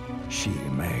decisions she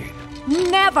made.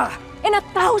 Never in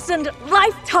 1,000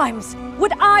 lifetimes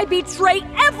would I betray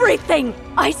everything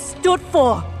I stood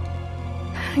for.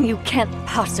 You can't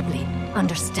possibly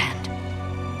understand.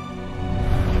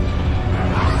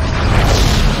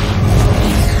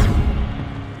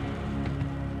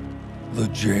 The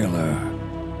jailer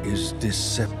is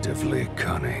deceptively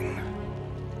cunning.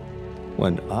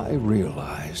 When I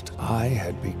realized I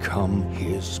had become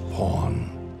his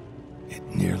pawn,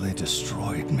 It nearly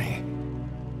destroyed me.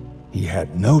 He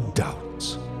had no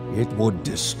doubts it would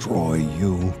destroy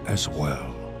you as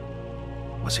well.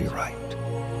 Was he right?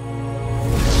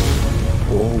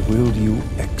 Or will you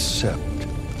accept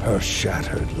her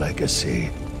shattered legacy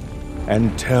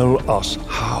and tell us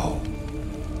how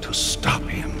to stop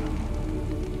him?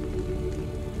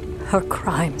 Her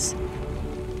crimes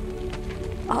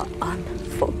are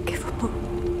unforgivable.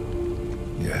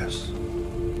 Yes.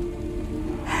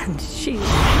 And she...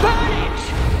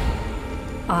 Vanish!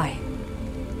 I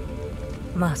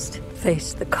must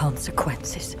face the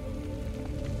consequences.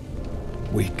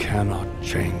 We cannot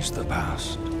change the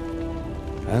past,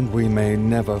 and we may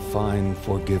never find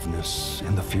forgiveness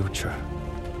in the future.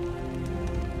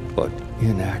 But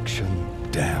inaction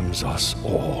damns us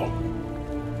all.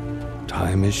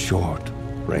 Time is short,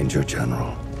 Ranger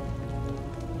General.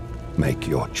 Make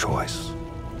your choice.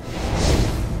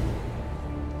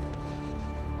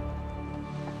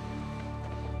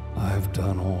 I've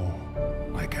done all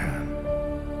I can.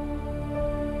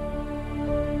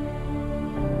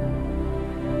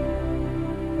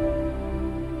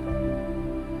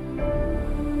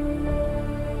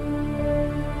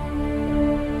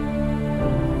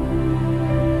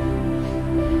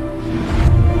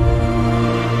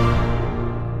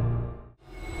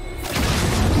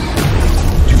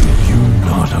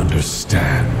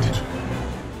 Understand.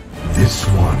 This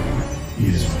one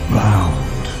is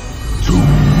bound to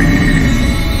me.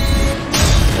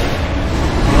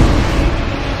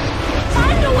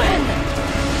 Anduin!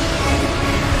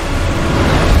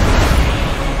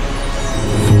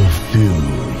 Fulfill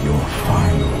your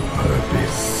final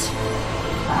purpose.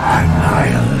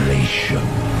 Annihilation.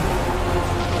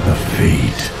 The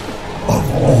fate of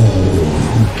all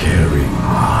who carry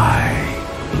my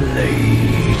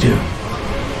blade.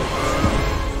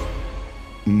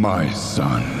 My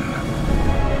son,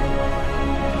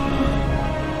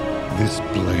 this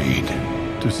blade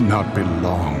does not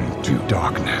belong to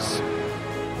darkness.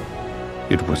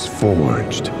 It was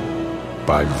forged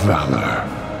by valor.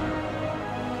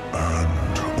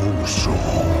 And also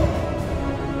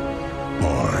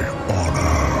by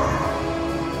honor.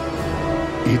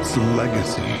 Its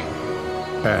legacy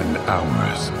and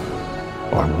ours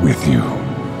are with you,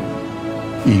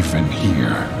 even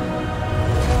here.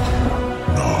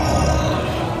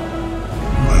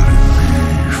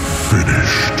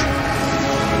 Finished.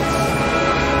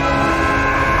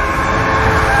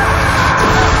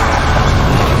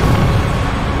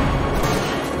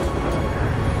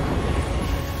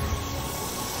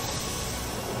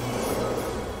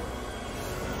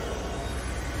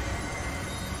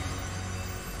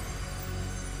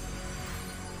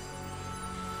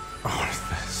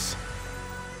 Arthas.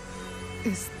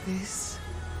 Is this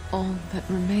all that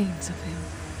remains of him?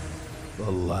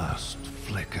 The last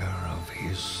flicker of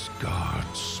his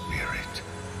scarred spirit,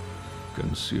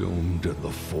 consumed in the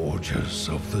forges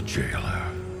of the jailer.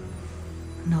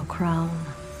 No crown,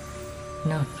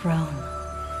 no throne,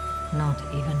 not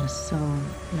even a soul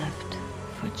left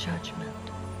for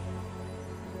judgment.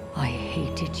 I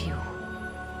hated you,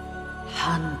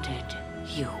 hunted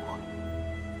you,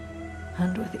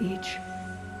 and with each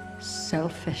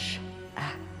selfish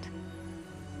act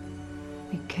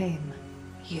became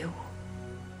you.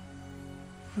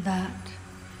 That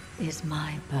is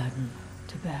my burden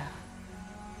to bear.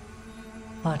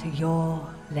 But your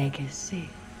legacy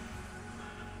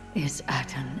is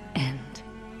at an end.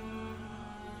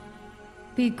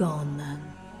 Begone then,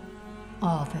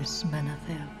 Arthas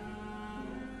Menethil.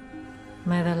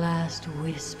 May the last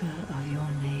whisper of your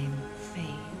name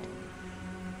fade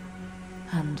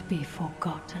and be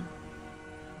forgotten.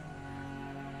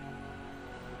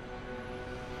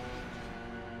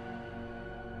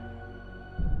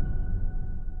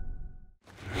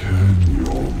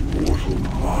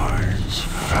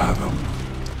 Fathom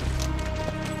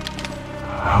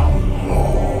how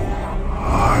long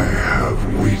I have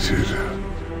waited.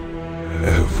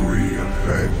 Every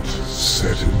event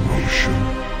set in motion,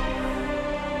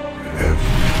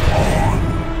 every pawn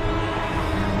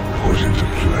put into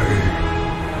play,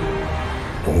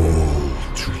 all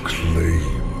to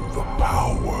claim the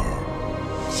power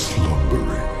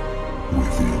slumbering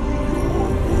within your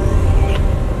world.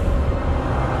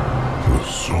 The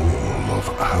soul of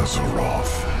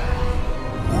Azeroth,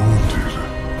 wounded,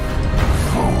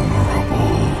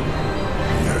 vulnerable,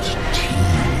 yet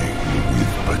teeming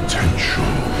with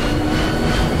potential.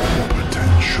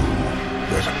 Potential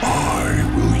that I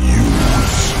will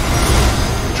use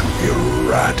to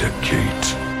eradicate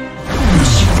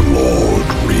this flawed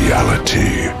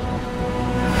reality.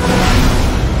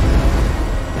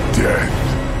 Death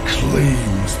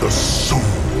claims the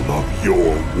soul of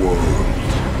your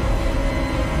world.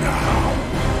 Now,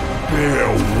 bear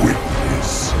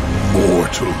witness,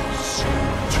 mortals,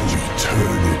 to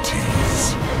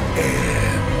eternity's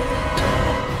end.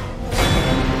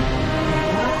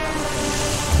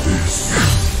 This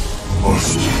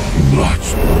must not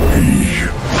be.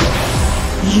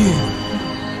 You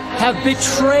have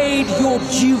betrayed your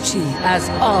duty as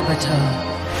Arbiter,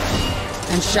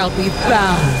 and shall be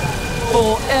bound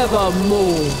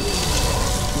forevermore.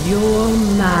 Your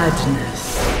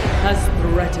madness has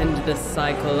threatened the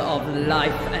cycle of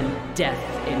life and death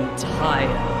entire.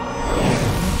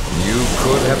 You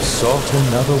could have sought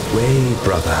another way,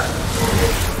 brother.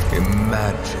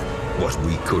 Imagine what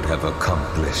we could have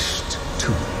accomplished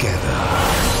together.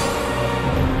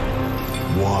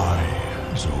 Why,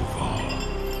 Zovar?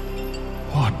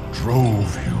 What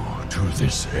drove you to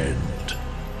this end?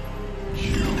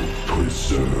 You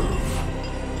preserve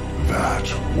that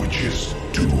which is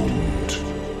doomed.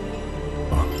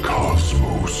 A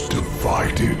cosmos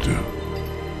divided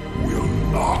will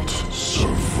not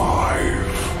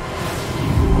survive.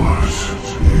 What is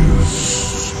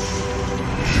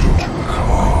to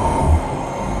come?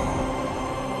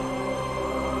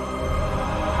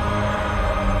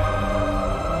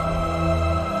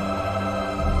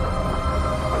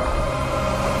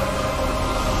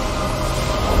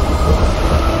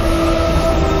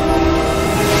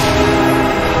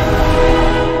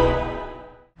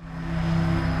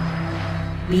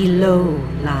 Below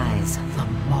lies the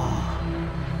maw,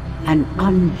 an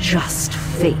unjust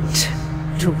fate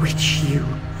to which you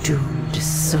doomed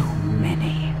so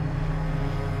many.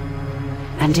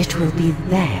 And it will be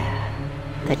there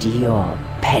that your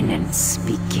penance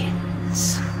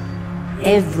begins.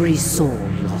 Every soul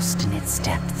lost in its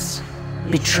depths,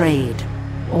 betrayed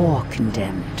or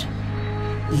condemned,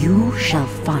 you shall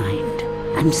find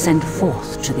and send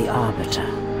forth to the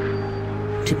Arbiter,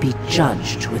 to be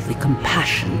judged with the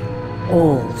compassion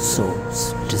all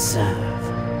souls deserve.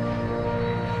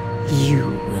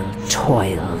 You will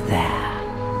toil there,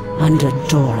 under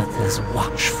Dorotha's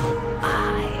watchful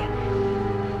eye,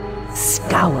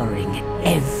 scouring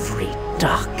every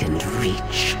darkened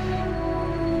reach,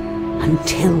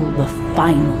 until the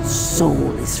final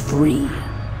soul is free,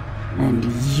 and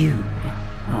you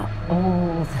are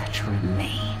all that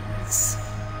remains.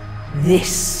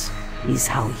 This is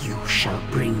how you shall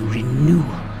bring renewal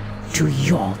to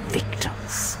your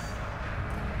victims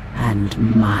and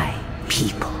my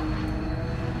people.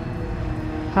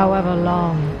 However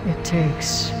long it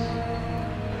takes,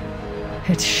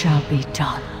 it shall be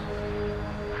done.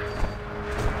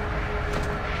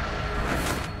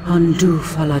 Undo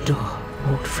Falador,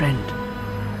 old friend.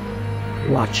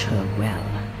 Watch her well.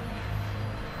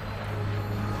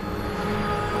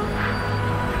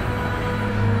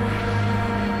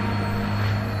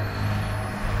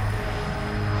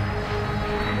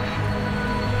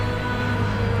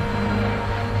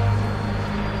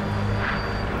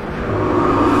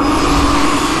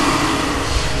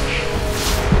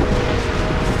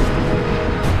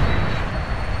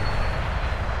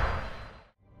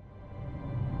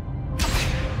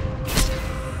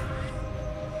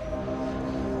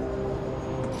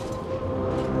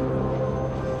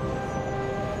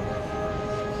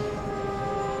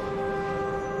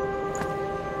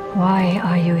 Why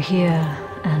are you here,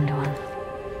 Anduin?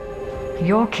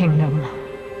 Your kingdom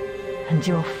and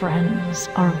your friends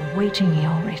are awaiting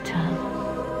your return.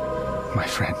 My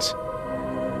friends.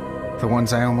 The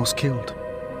ones I almost killed.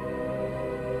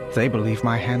 They believe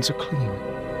my hands are clean.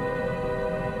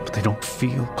 But they don't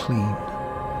feel clean.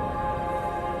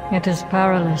 It is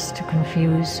perilous to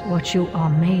confuse what you are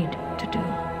made to do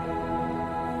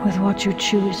with what you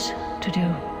choose to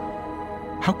do.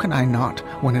 How can I not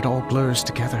when it all blurs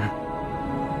together?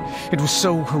 It was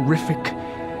so horrific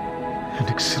and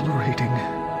exhilarating.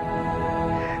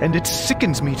 And it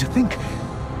sickens me to think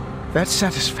that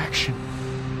satisfaction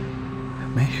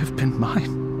may have been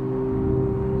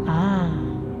mine. Ah,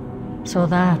 so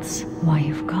that's why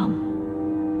you've come.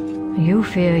 You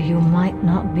fear you might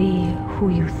not be who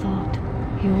you thought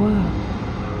you were.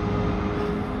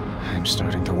 I'm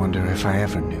starting to wonder if I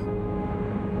ever knew.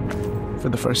 For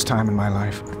the first time in my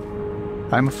life,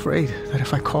 I'm afraid that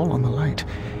if I call on the light,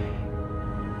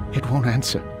 it won't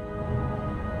answer.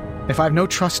 If I've no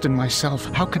trust in myself,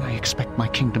 how can I expect my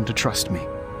kingdom to trust me?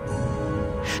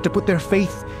 To put their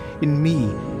faith in me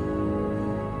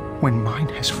when mine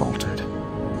has faltered?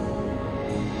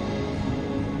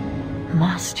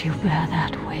 Must you bear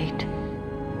that weight?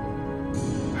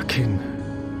 A king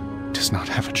does not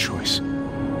have a choice.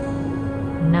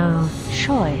 No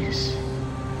choice?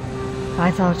 I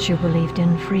thought you believed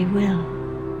in free will.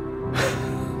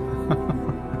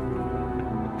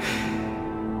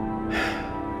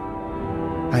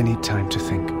 I need time to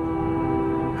think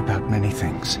about many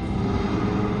things.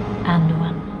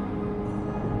 Anduin,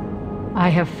 I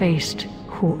have faced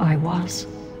who I was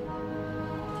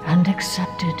and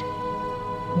accepted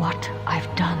what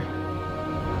I've done.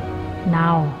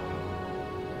 Now,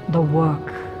 the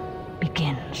work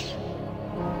begins.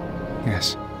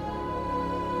 Yes,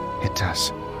 it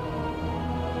does.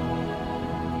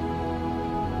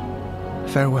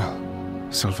 Farewell,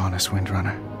 Sylvanas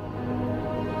Windrunner.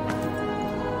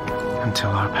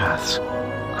 Until our paths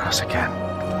cross again.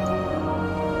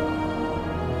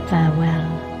 Farewell,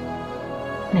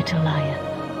 little lion.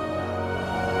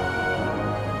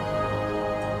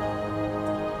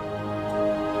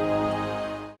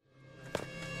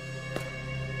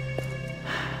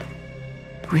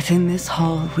 Within this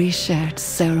hall, we shared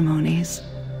ceremonies,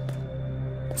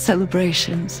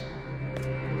 celebrations,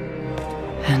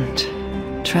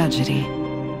 and tragedy.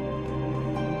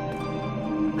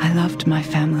 I loved my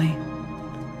family,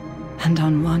 and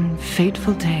on one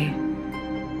fateful day,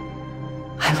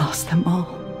 I lost them all.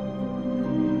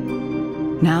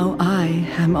 Now I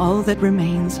am all that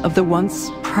remains of the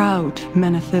once proud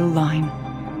Menethil line.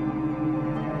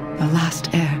 The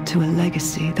last heir to a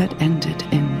legacy that ended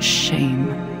in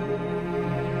shame.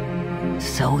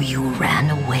 So you ran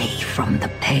away from the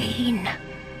pain.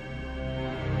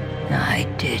 I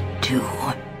did too.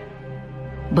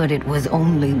 But it was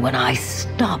only when I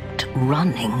stopped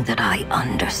running that I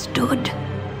understood.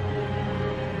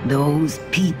 Those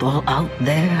people out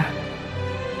there,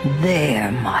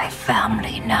 they're my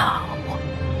family now.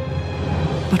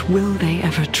 But will they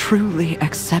ever truly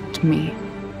accept me?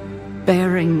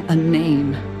 Bearing a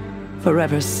name,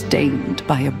 forever stained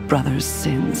by a brother's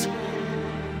sins.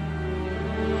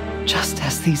 Just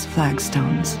as these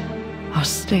flagstones are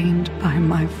stained by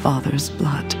my father's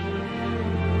blood.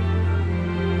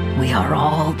 We are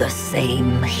all the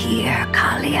same here,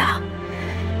 Kalia.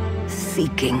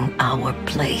 Seeking our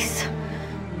place,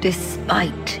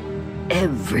 despite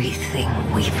everything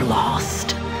we've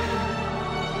lost.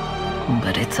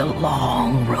 But it's a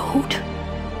long road.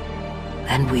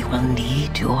 And we will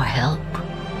need your help.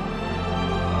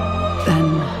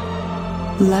 Then,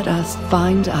 let us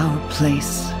find our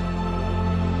place.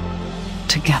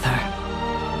 Together.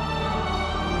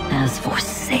 As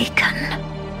Forsaken.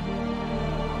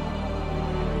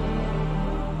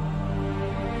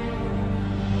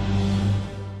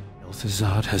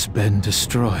 Kel'Thuzad has been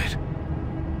destroyed.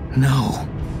 No.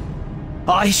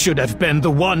 I should have been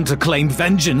the one to claim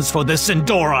vengeance for the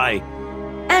Sin'dorei!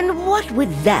 And what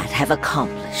would that have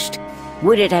accomplished?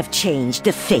 Would it have changed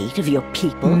the fate of your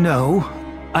people? No,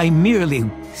 I merely...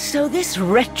 So this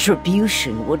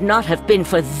retribution would not have been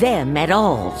for them at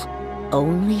all.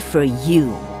 Only for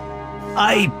you.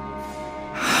 I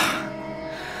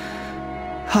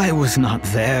was not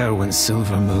there when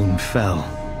Silvermoon fell.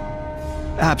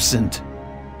 Absent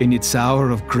in its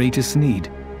hour of greatest need.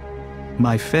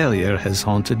 My failure has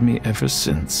haunted me ever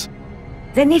since.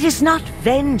 Then it is not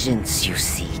vengeance you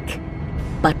seek,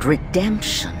 but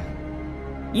redemption.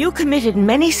 You committed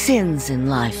many sins in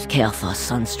life, Kael'thas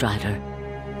Sunstrider.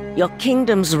 Your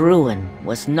kingdom's ruin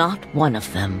was not one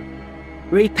of them.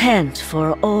 Repent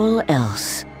for all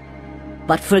else,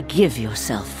 but forgive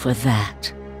yourself for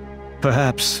that.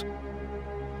 Perhaps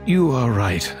you are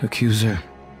right, Accuser.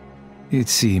 It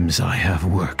seems I have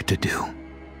work to do.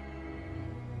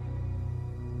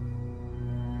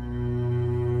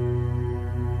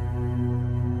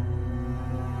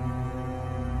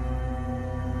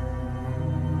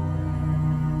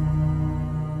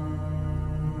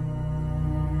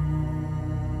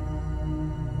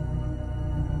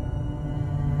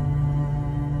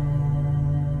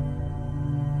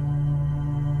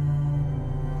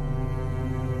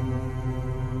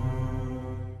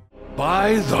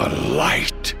 By the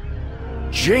light!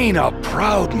 Jaina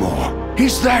Proudmoore!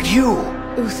 Is that you?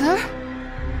 Uther?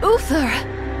 Uther!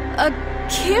 A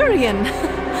Kyrian!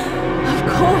 Of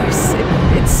course,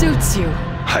 it suits you.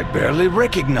 I barely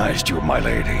recognized you, my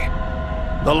lady.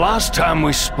 The last time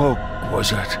we spoke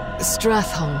was at...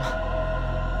 Stratholme.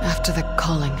 After the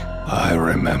calling. I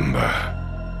remember.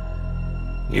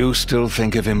 You still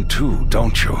think of him too,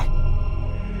 don't you?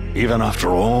 Even after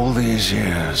all these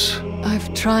years.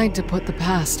 I've tried to put the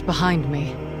past behind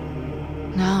me.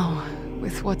 Now,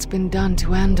 with what's been done to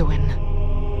Anduin,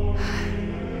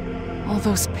 all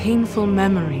those painful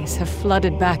memories have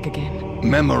flooded back again.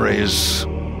 Memories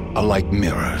are like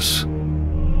mirrors.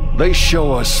 They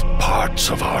show us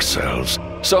parts of ourselves,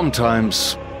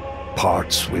 sometimes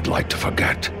parts we'd like to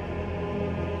forget.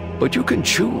 But you can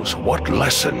choose what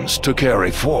lessons to carry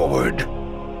forward,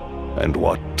 and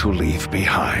what to leave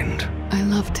behind. I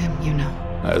loved him, you know.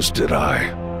 As did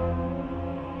I.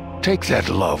 Take that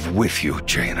love with you,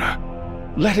 Jaina.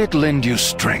 Let it lend you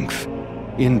strength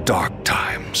in dark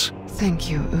times. Thank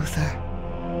you, Uther.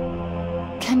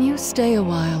 Can you stay a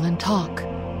while and talk?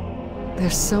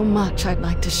 There's so much I'd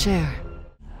like to share.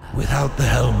 Without the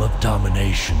helm of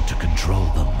domination to control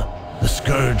them, the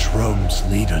Scourge roams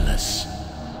leaderless.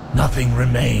 Nothing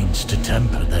remains to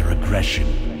temper their aggression.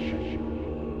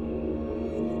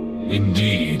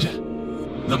 Indeed.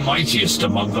 The mightiest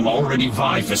among them already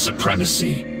vie for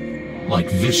supremacy, like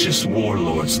vicious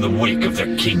warlords in the wake of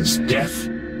their king's death.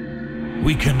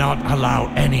 We cannot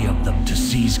allow any of them to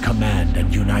seize command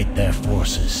and unite their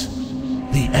forces.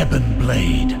 The Ebon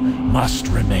Blade must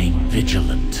remain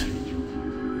vigilant.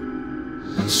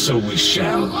 And so we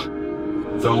shall.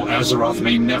 Though Azeroth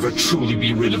may never truly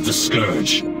be rid of the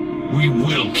Scourge, we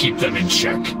will keep them in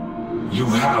check. You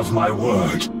have my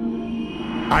word.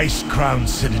 Icecrown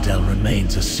Citadel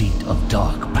remains a seat of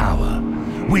dark power.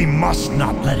 We must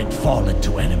not let it fall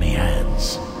into enemy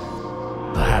hands.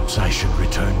 Perhaps I should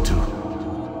return to...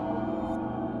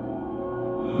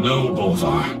 No,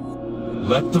 Bolvar.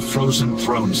 Let the Frozen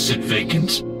Throne sit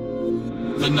vacant.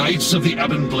 The Knights of the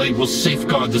Ebon Blade will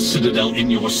safeguard the Citadel in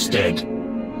your stead.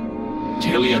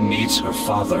 Talia needs her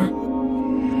father.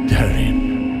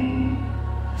 Tirion,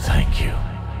 thank you.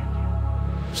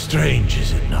 Strange,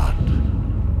 is it not?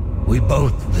 We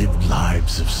both lived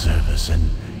lives of service, and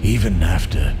even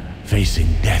after facing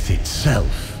death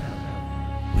itself,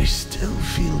 we still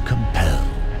feel compelled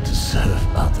to serve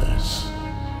others.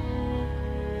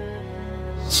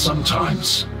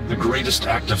 Sometimes, the greatest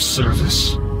act of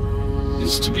service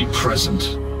is to be present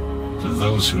for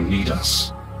those who need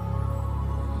us.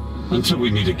 Until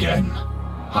we meet again,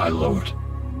 High Lord.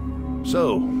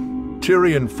 So,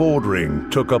 Tirion Fordring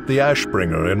took up the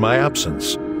Ashbringer in my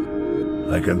absence.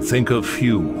 I can think of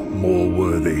few more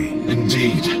worthy.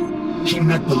 Indeed. He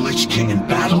met the Lich King in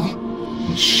battle,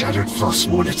 and shattered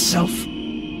Frostmourne itself.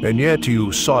 And yet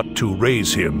you sought to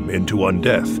raise him into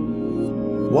undeath.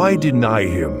 Why deny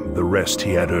him the rest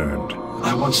he had earned?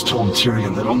 I once told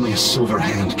Tirion that only a silver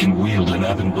hand can wield an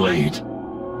ebon blade.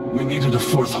 We needed a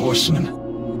fourth horseman,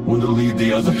 one to lead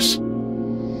the others.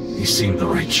 He seemed the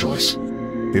right choice.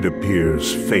 It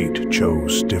appears fate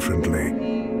chose differently.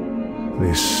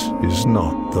 This is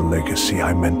not the legacy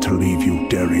I meant to leave you,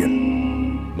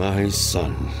 Tirion. My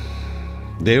son,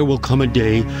 there will come a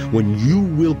day when you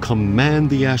will command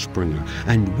the Ashbringer,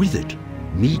 and with it,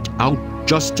 mete out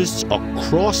justice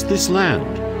across this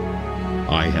land.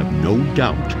 I have no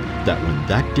doubt that when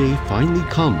that day finally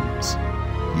comes,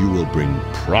 you will bring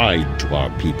pride to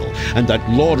our people, and that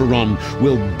Lordaeron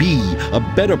will be a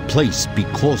better place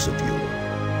because of you.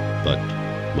 But,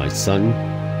 my son,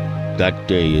 that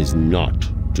day is not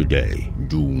today.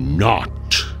 Do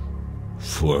not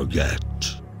forget.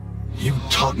 You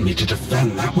taught me to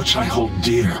defend that which I hold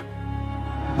dear.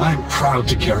 I am proud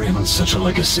to carry on such a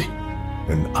legacy.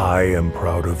 And I am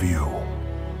proud of you,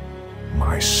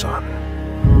 my son.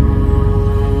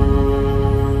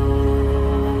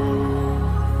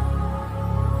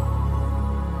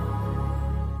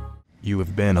 You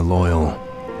have been a loyal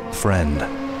friend,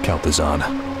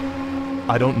 Quel'thalas.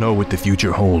 I don't know what the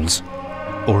future holds,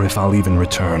 or if I'll even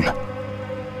return.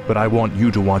 But I want you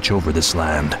to watch over this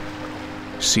land.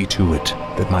 See to it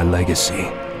that my legacy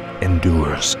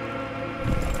endures.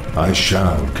 I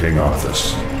shall, King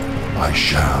Arthas. I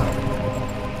shall.